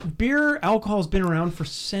 beer alcohol has been around for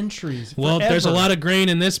centuries. Well, forever. there's a lot of grain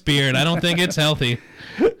in this beer, and I don't think it's healthy.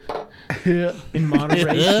 In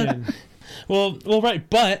moderation. well, right,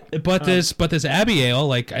 but this Abbey Ale,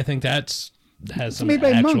 like I think has some made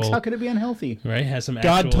by actual, monks. How could it be unhealthy? Right, has some.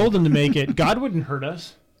 God told them to make it. God wouldn't hurt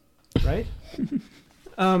us, right?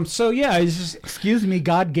 So yeah, it's just. Excuse me,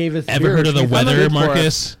 God gave us. Ever heard of the weather,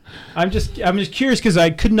 Marcus? I'm just curious because I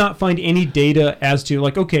could not find any data as to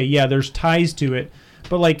like, okay, yeah, there's ties to it,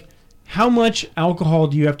 but like, how much alcohol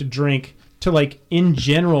do you have to drink to like in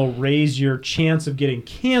general raise your chance of getting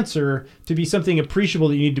cancer to be something appreciable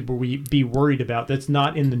that you need to be worried about that's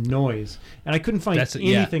not in the noise? And I couldn't find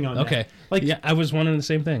anything on that. Okay. Like, yeah, I was wondering the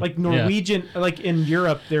same thing. Like Norwegian, like in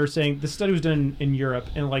Europe, they're saying the study was done in Europe,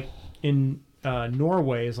 and like in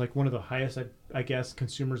Norway is like one of the highest, I guess,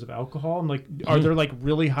 consumers of alcohol. I'm like, are there like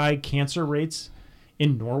really high cancer rates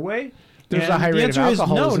in Norway? There's a high rate of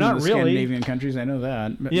alcoholism no, in not the really. Scandinavian countries. I know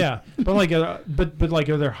that. But yeah, but like, but like,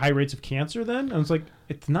 are there high rates of cancer then? And it's like,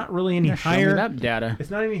 it's not really any higher. Show me that data. It's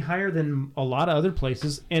not any higher than a lot of other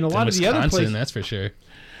places, and a In lot of the other places. That's for sure.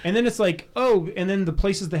 And then it's like, oh, and then the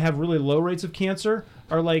places that have really low rates of cancer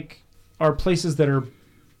are places that are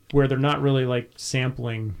where they're not really like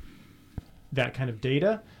sampling that kind of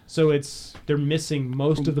data. So they're missing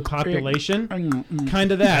most of the population.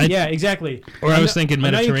 Kind of that. Yeah, exactly. Or I was thinking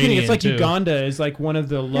Mediterranean. It's like too. Uganda is like one of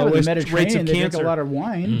the lowest rates of they cancer. drink a lot of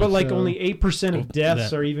wine. But like only 8% of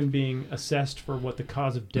deaths are even being assessed for what the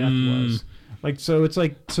cause of death was. Like, so it's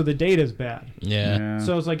like, so the data's bad. Yeah.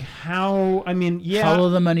 So it's like, how, I mean, Follow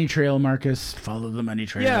the money trail, Marcus. Follow the money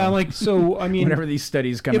trail. Yeah, like, so, I mean. Whenever these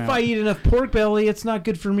studies come out. If I eat enough pork belly, it's not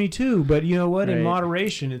good for me too. But you know what? In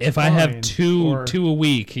moderation, it's if fine. I have two a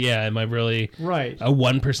week, am I really a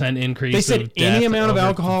 1% increase? They said any amount of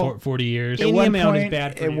alcohol, 40 years. Any amount is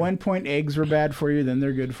bad for you. At one point, eggs were bad for you. Then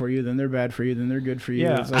they're good for you. Then they're bad for you. Then they're good for you.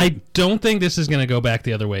 Yeah. Like, I don't think this is going to go back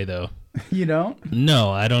the other way, though. You don't? No,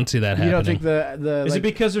 I don't see that happening. You don't think the is it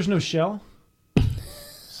because there's no shell?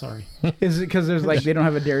 Sorry. Is it because there's they don't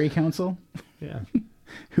have a dairy council? Yeah.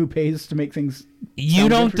 Who pays to make things? You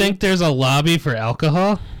don't think there's a lobby for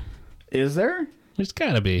alcohol? Is there? There's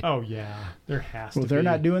got to be. Oh yeah, there has to be. Well, they're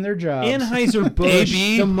not doing their job. Anheuser-Busch,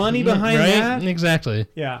 the money behind that. Exactly.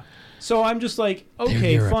 Yeah. So I'm just like,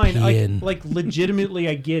 okay, fine. Legitimately,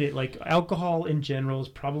 I get it. Like, alcohol in general is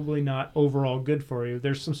probably not overall good for you.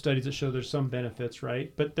 There's some studies that show there's some benefits,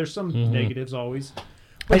 right? But there's some negatives always.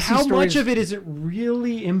 But how much of it is it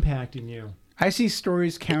really impacting you? I see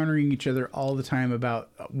stories countering each other all the time about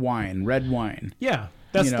wine, red wine. Yeah.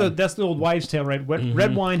 That's the old wives' tale, right?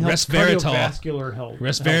 Red wine helps cardiovascular health.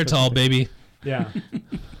 Resveratrol, baby. Yeah.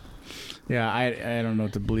 Yeah, I don't know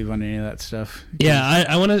what to believe on any of that stuff. Yeah,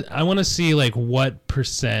 I want to see like what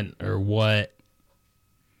percent or what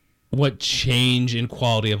change in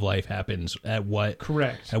quality of life happens at what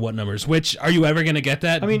numbers. Which are you ever going to get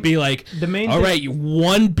that? I mean, be like, all right,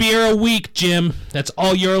 1 beer a week, Jim. That's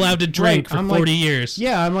all you're allowed to drink for 40 years.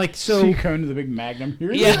 Yeah, I'm like, so you come to the big Magnum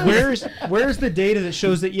here. Yeah, where's the data that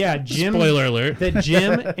shows that Jim? Spoiler alert. That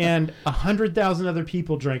Jim and 100,000 other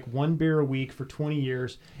people drank 1 beer a week for 20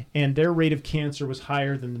 years, and their rate of cancer was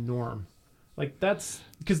higher than the norm. Like, that's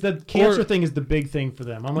because the cancer thing is the big thing for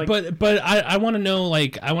them. I'm like, but I want to know,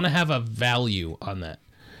 like, I want to have a value on that.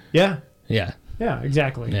 Yeah. Yeah. Yeah.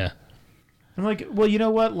 Exactly. Yeah. I'm like, well, you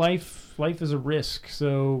know what? Life is a risk,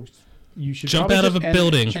 so you should jump out of a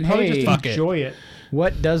building and hey, just enjoy it.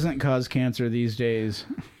 What doesn't cause cancer these days?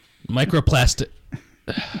 Microplastic.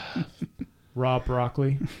 Raw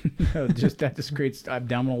broccoli. No, that just creates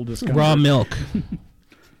abdominal discomfort. Raw milk.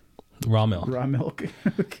 Raw milk. Raw milk.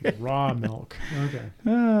 Okay. Raw milk. Okay.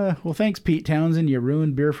 Well, thanks, Pete Townsend. You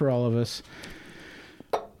ruined beer for all of us.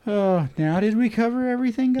 Now did we cover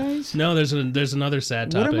everything, guys? No, there's another sad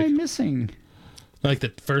topic. What am I missing? Like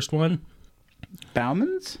the first one?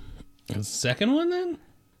 Bauman's? The second one, then?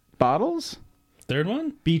 Bottles? Third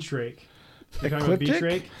one? Beach rake.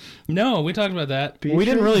 Ecliptic? No, we talked about that. Well, we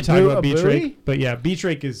didn't really talk about beach rake, but yeah, beach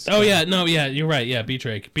rake is. Oh yeah, no, yeah, you're right. Yeah, beach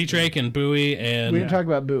rake and buoy and. We didn't talk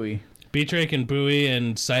about buoy. Beach rake and buoy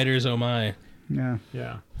and ciders. Oh my. Yeah.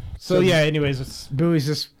 Yeah. So yeah. Anyways, buoy's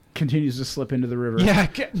just continues to slip into the river. Yeah,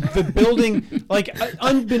 the building, like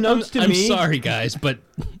unbeknownst to me. I'm sorry, guys, but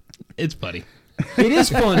it's funny. It is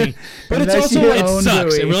funny, but it's also it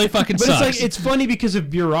sucks. It really fucking sucks. But it's funny because of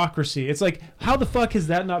bureaucracy. It's like, how the fuck has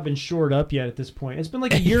that not been shored up yet at this point? It's been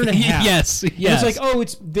like a year and a half. Yes. It's like,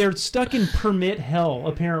 they're stuck in permit hell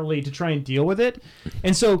apparently to try and deal with it,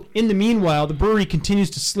 and so in the meanwhile, the brewery continues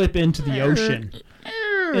to slip into the ocean.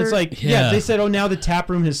 And it's like, they said, now the tap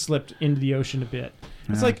room has slipped into the ocean a bit.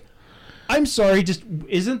 It's like, I'm sorry, just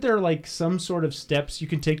isn't there like some sort of steps you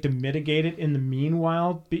can take to mitigate it in the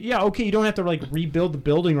meanwhile? But yeah, okay, you don't have to like rebuild the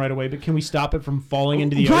building right away, but can we stop it from falling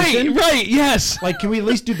into the ocean? Right, yes. Like, can we at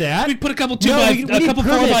least do that? We put a couple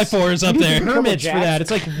 4x4s up there. Permits for that.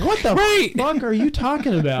 It's like, what the fuck are you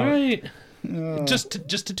talking about? Right. Just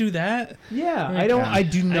to do that? Yeah, I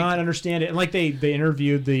do not understand it. And like they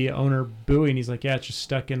interviewed the owner Bowie, and he's like, yeah, it's just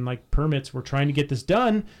stuck in like permits. We're trying to get this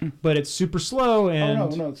done, but it's super slow.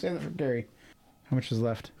 And no, say that for Gary. How much is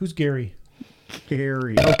left? Who's Gary?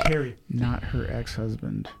 Carrie. Oh, Carrie. Not her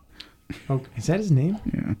ex-husband. Oh, is that his name?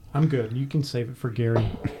 Yeah. I'm good. You can save it for Gary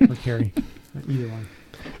or Carrie. Either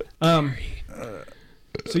one.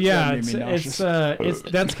 So yeah, it's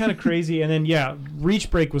that's kind of crazy. And then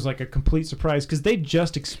Reach Break was like a complete surprise because they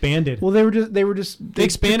just expanded. Well, they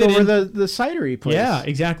expanded over the cidery place. Yeah,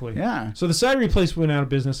 exactly. Yeah. So the cidery place went out of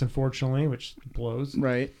business, unfortunately, which blows.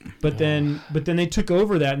 Right. But then they took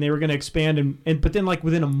over that and they were going to expand but then like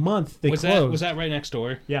within a month they closed. Was that right next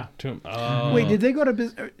door? Yeah. Wait, did they go to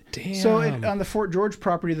business? Damn. So on the Fort George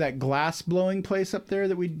property, that glass blowing place up there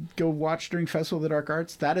that we'd go watch during Festival of the Dark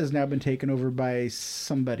Arts, that has now been taken over by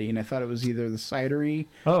somebody, and I thought it was either the cidery.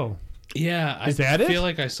 Oh. Yeah, I feel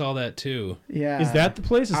like I saw that too. Yeah. Is that the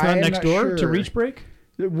place? It's not next door to Reach Break?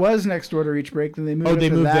 It was next door to Reach Break, then they moved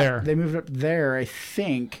there. They moved up there, I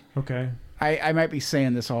think. Okay. I might be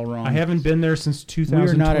saying this all wrong. I haven't been there since 2020.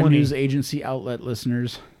 We're not a news agency outlet,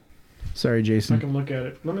 listeners. Sorry, Jason. I can look at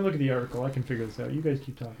it. Let me look at the article. I can figure this out. You guys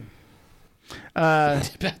keep talking.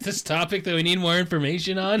 About this topic that we need more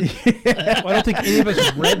information on? Well, I don't think any of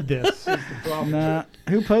us read this. Nah.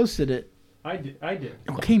 Who posted it? I did.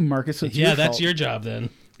 Okay, Marcus. So it's Yeah, your that's fault. your job then.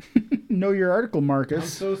 Know your article, I'm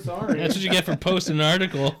Marcus. so sorry. That's what you get for posting an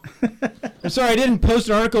article. I'm sorry, I didn't post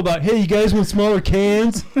an article about, hey, you guys want smaller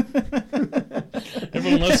cans?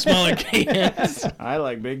 Everyone loves smaller cans. I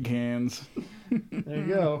like big cans. There you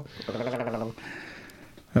go.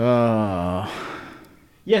 Oh.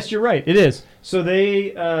 Yes, you're right. It is. So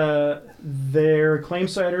they, their claim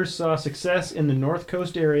sighters saw success in the North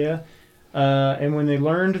Coast area, and when they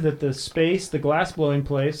learned that the glass blowing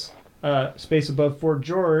place, space above Fort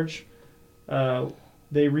George,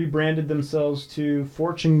 they rebranded themselves to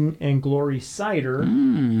Fortune and Glory Cider.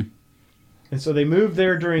 And so they moved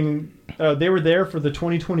there they were there for the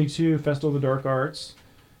 2022 Festival of the Dark Arts.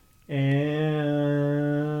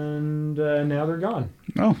 And now they're gone.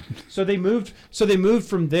 Oh. So they moved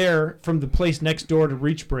from the place next door to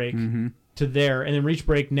Reach Break to there, and then Reach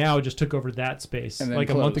Break now just took over that space like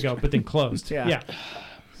a month ago, but then closed. Yeah.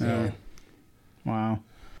 So. Wow.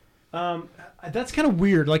 That's kind of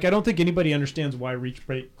weird. Like, I don't think anybody understands why Reach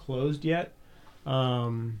Break closed yet.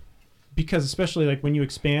 Because especially like when you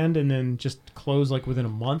expand and then just close like within a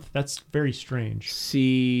month, that's very strange.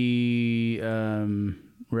 See,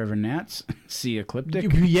 Reverend Nats, see Ecliptic.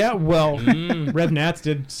 Yeah, well, Rev Nats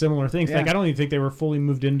did similar things. Yeah. Like, I don't even think they were fully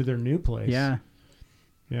moved into their new place. Yeah.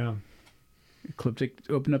 Yeah. Ecliptic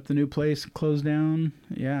opened up the new place, closed down.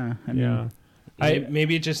 Yeah. I mean,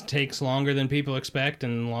 Maybe it just takes longer than people expect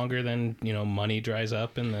and longer than, money dries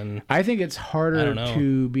up and then... I think it's harder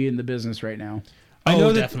to be in the business right now. I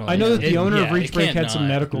know definitely. that the owner of Reach Break had some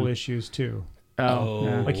medical issues too. Oh.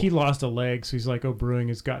 Yeah. Like, he lost a leg, so he's like, brewing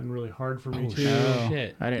has gotten really hard for me too.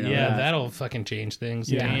 Shit. I didn't know that. that. That'll fucking change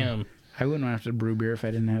things. Yeah. Damn. I wouldn't have to brew beer if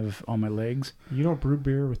I didn't have all my legs. You don't brew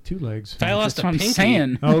beer with 2 legs. If I lost That's a what I'm pinky...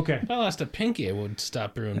 saying. Oh, okay. If I lost a pinky, I would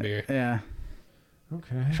stop brewing beer. Yeah.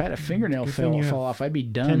 Okay. If I had a fingernail Good thing you fall off, I'd be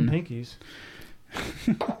 10 done. pinkies.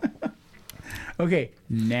 Okay,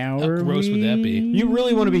 now How gross would that be? You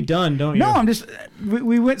really want to be done, don't you? No, I'm just...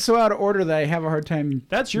 We went so out of order that I have a hard time...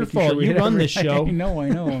 That's your making fault. we You hit run every- this show. I know.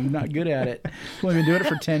 I'm not good at it. I've only been doing it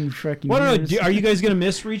for 10 freaking Well, years. are you guys going to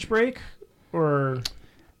miss Reach Break? Or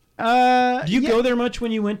do you go there much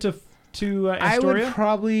when you went to Astoria? I would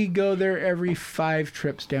probably go there every 5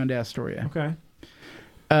 trips down to Astoria. Okay.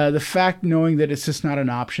 The fact knowing that it's just not an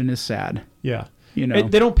option is sad. Yeah. They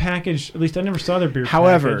don't package... At least I never saw their beer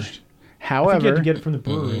packaged. I think you had to get it from the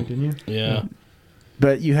brewery, didn't you? Yeah.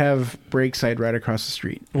 But you have Breakside right across the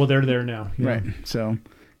street. Well, they're there now. Yeah. Right. So,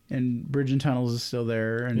 and Bridge and Tunnels is still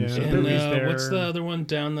there. And, so And there. what's the other one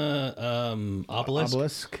down the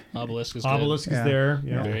Obelisk? Obelisk is good. Obelisk is there.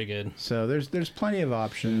 Yeah. Very good. So there's plenty of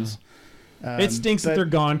options. It stinks that they're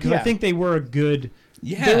gone because I think they were a good...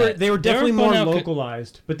 Yeah, they were definitely more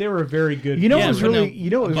localized, but they were a very good. You know what was really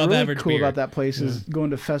above-average cool beer about that place is going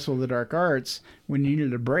to Festival of the Dark Arts when you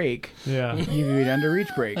needed a break. Yeah, you could go down to Reach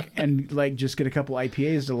Break and like just get a couple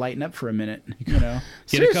IPAs to lighten up for a minute. Get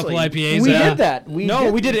Seriously, a couple IPAs. We did that. We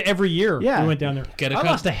did it every year. Yeah, we went down there. I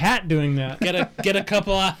lost a hat doing that. Get a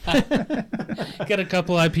couple. Get a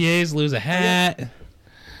couple IPAs. Lose a hat.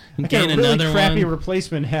 I got a really crappy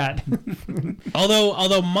replacement hat.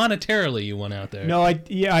 although monetarily you won out there. No, I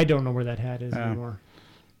don't know where that hat is anymore.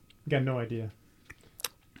 Got no idea.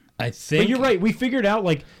 I think. But you're right. We figured out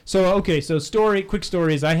quick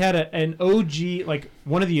story is I had an OG, like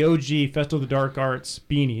one of the OG Festival of the Dark Arts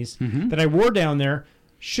beanies that I wore down there.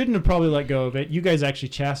 Shouldn't have probably let go of it. You guys actually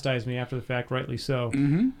chastised me after the fact, rightly so.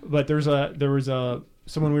 But there was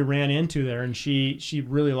someone we ran into there, and she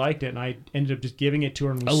really liked it, and I ended up just giving it to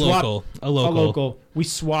her. And a local. We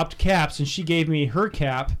swapped caps, and she gave me her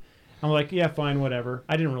cap. I'm like, yeah, fine, whatever.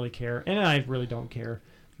 I didn't really care, and I really don't care.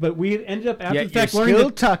 But we ended up after the fact learning. Still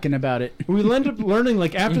talking about it. We ended up learning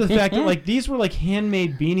like after the fact that like these were like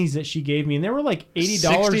handmade beanies that she gave me, and they were like $80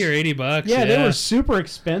 $60 or $80. Yeah, they were super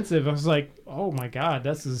expensive. I was like, oh my god,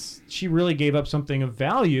 she really gave up something of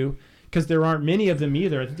value. Because there aren't many of them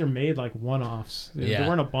either. I think they're made like one-offs. There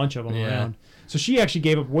weren't a bunch of them around. So she actually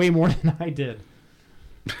gave up way more than I did.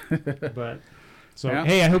 But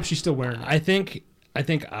hey, I hope she's still wearing it. I think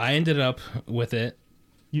I ended up with it.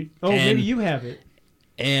 Maybe you have it.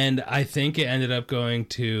 And I think it ended up going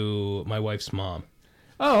to my wife's mom.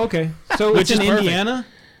 Oh, okay. So it's in Indiana?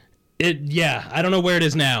 I don't know where it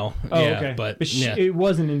is now. Oh, okay. But it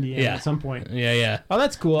was in Indiana at some point. Yeah. Oh,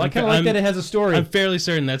 that's cool. I kind of like that it has a story. I'm fairly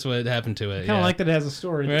certain that's what happened to it. I kind of like that it has a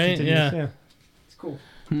story. Right? Yeah. It's cool.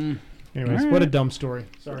 Anyways, what a dumb story.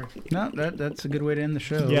 Sorry. No, that's a good way to end the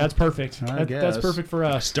show. Yeah, that's perfect. That's perfect for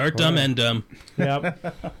us. Start dumb, end dumb.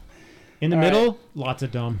 Yep. In the middle, lots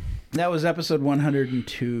of dumb. That was episode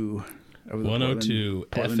 102 of the 102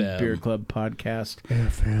 Portland FM Beer Club podcast.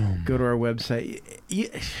 FM. Go to our website.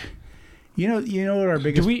 You know what our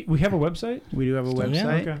biggest... Do we have a website? We do have a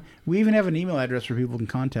website. Yeah, okay. We even have an email address where people can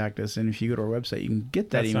contact us, and if you go to our website, you can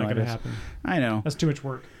get that email address. That's not going to happen. I know. That's too much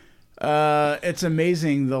work. It's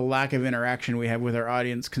amazing the lack of interaction we have with our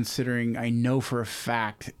audience, considering I know for a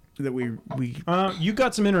fact that we you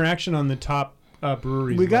got some interaction on the top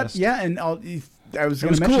breweries list. and I was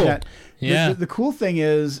going to mention that. Yeah. The cool thing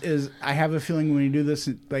is I have a feeling when you do this,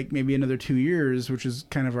 like maybe another 2 years, which is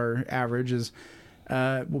kind of our average, is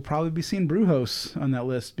we'll probably be seeing Brewhouse on that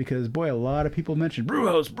list because, boy, a lot of people mentioned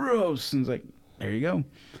Brewhouse. And it's like, there you go.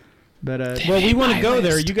 But we want to go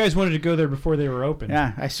there. You guys wanted to go there before they were open.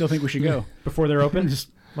 Yeah, I still think we should go. Before they're open? Just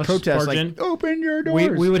protest, like, open your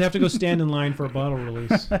doors. We would have to go stand in line for a bottle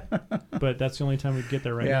release. But that's the only time we'd get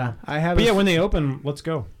there now. When they open, let's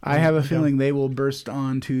go. I have a feeling they will burst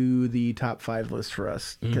onto the top 5 list for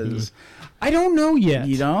us because I don't know yet.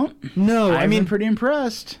 You don't? No, I've been pretty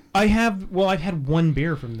impressed. I've had one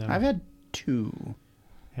beer from them. I've had 2.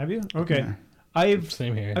 Have you? Okay. Yeah.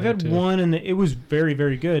 Same here. I've had 1 and it was very,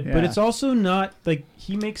 very good. Yeah. But it's also not like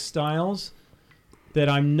he makes styles that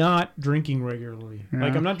I'm not drinking regularly. Yeah.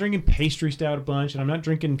 Like I'm not drinking pastry stout a bunch, and I'm not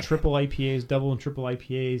drinking triple IPAs, double and triple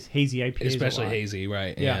IPAs, hazy IPAs. Especially hazy,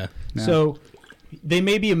 right? Yeah. So they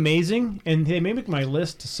may be amazing, and they may make my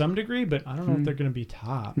list to some degree, but I don't know if they're going to be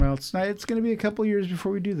top. Well, it's not. It's going to be a couple years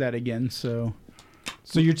before we do that again. So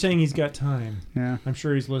you're saying he's got time? Yeah. I'm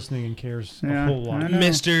sure he's listening and cares a whole lot.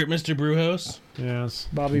 Mr. Brewhouse. Yes.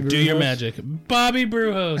 Bobby Brewhouse. Do your magic, Bobby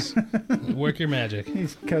Brewhouse. Work your magic.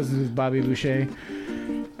 He's cousins with Bobby Boucher.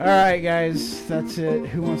 All right, guys, that's it.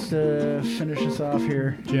 Who wants to finish us off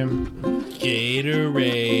here? Jim.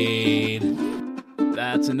 Gatorade.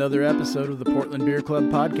 That's another episode of the Portland Beer Club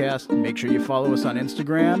podcast. Make sure you follow us on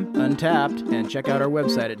Instagram, Untapped, and check out our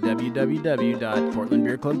website at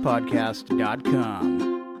www.portlandbeerclubpodcast.com.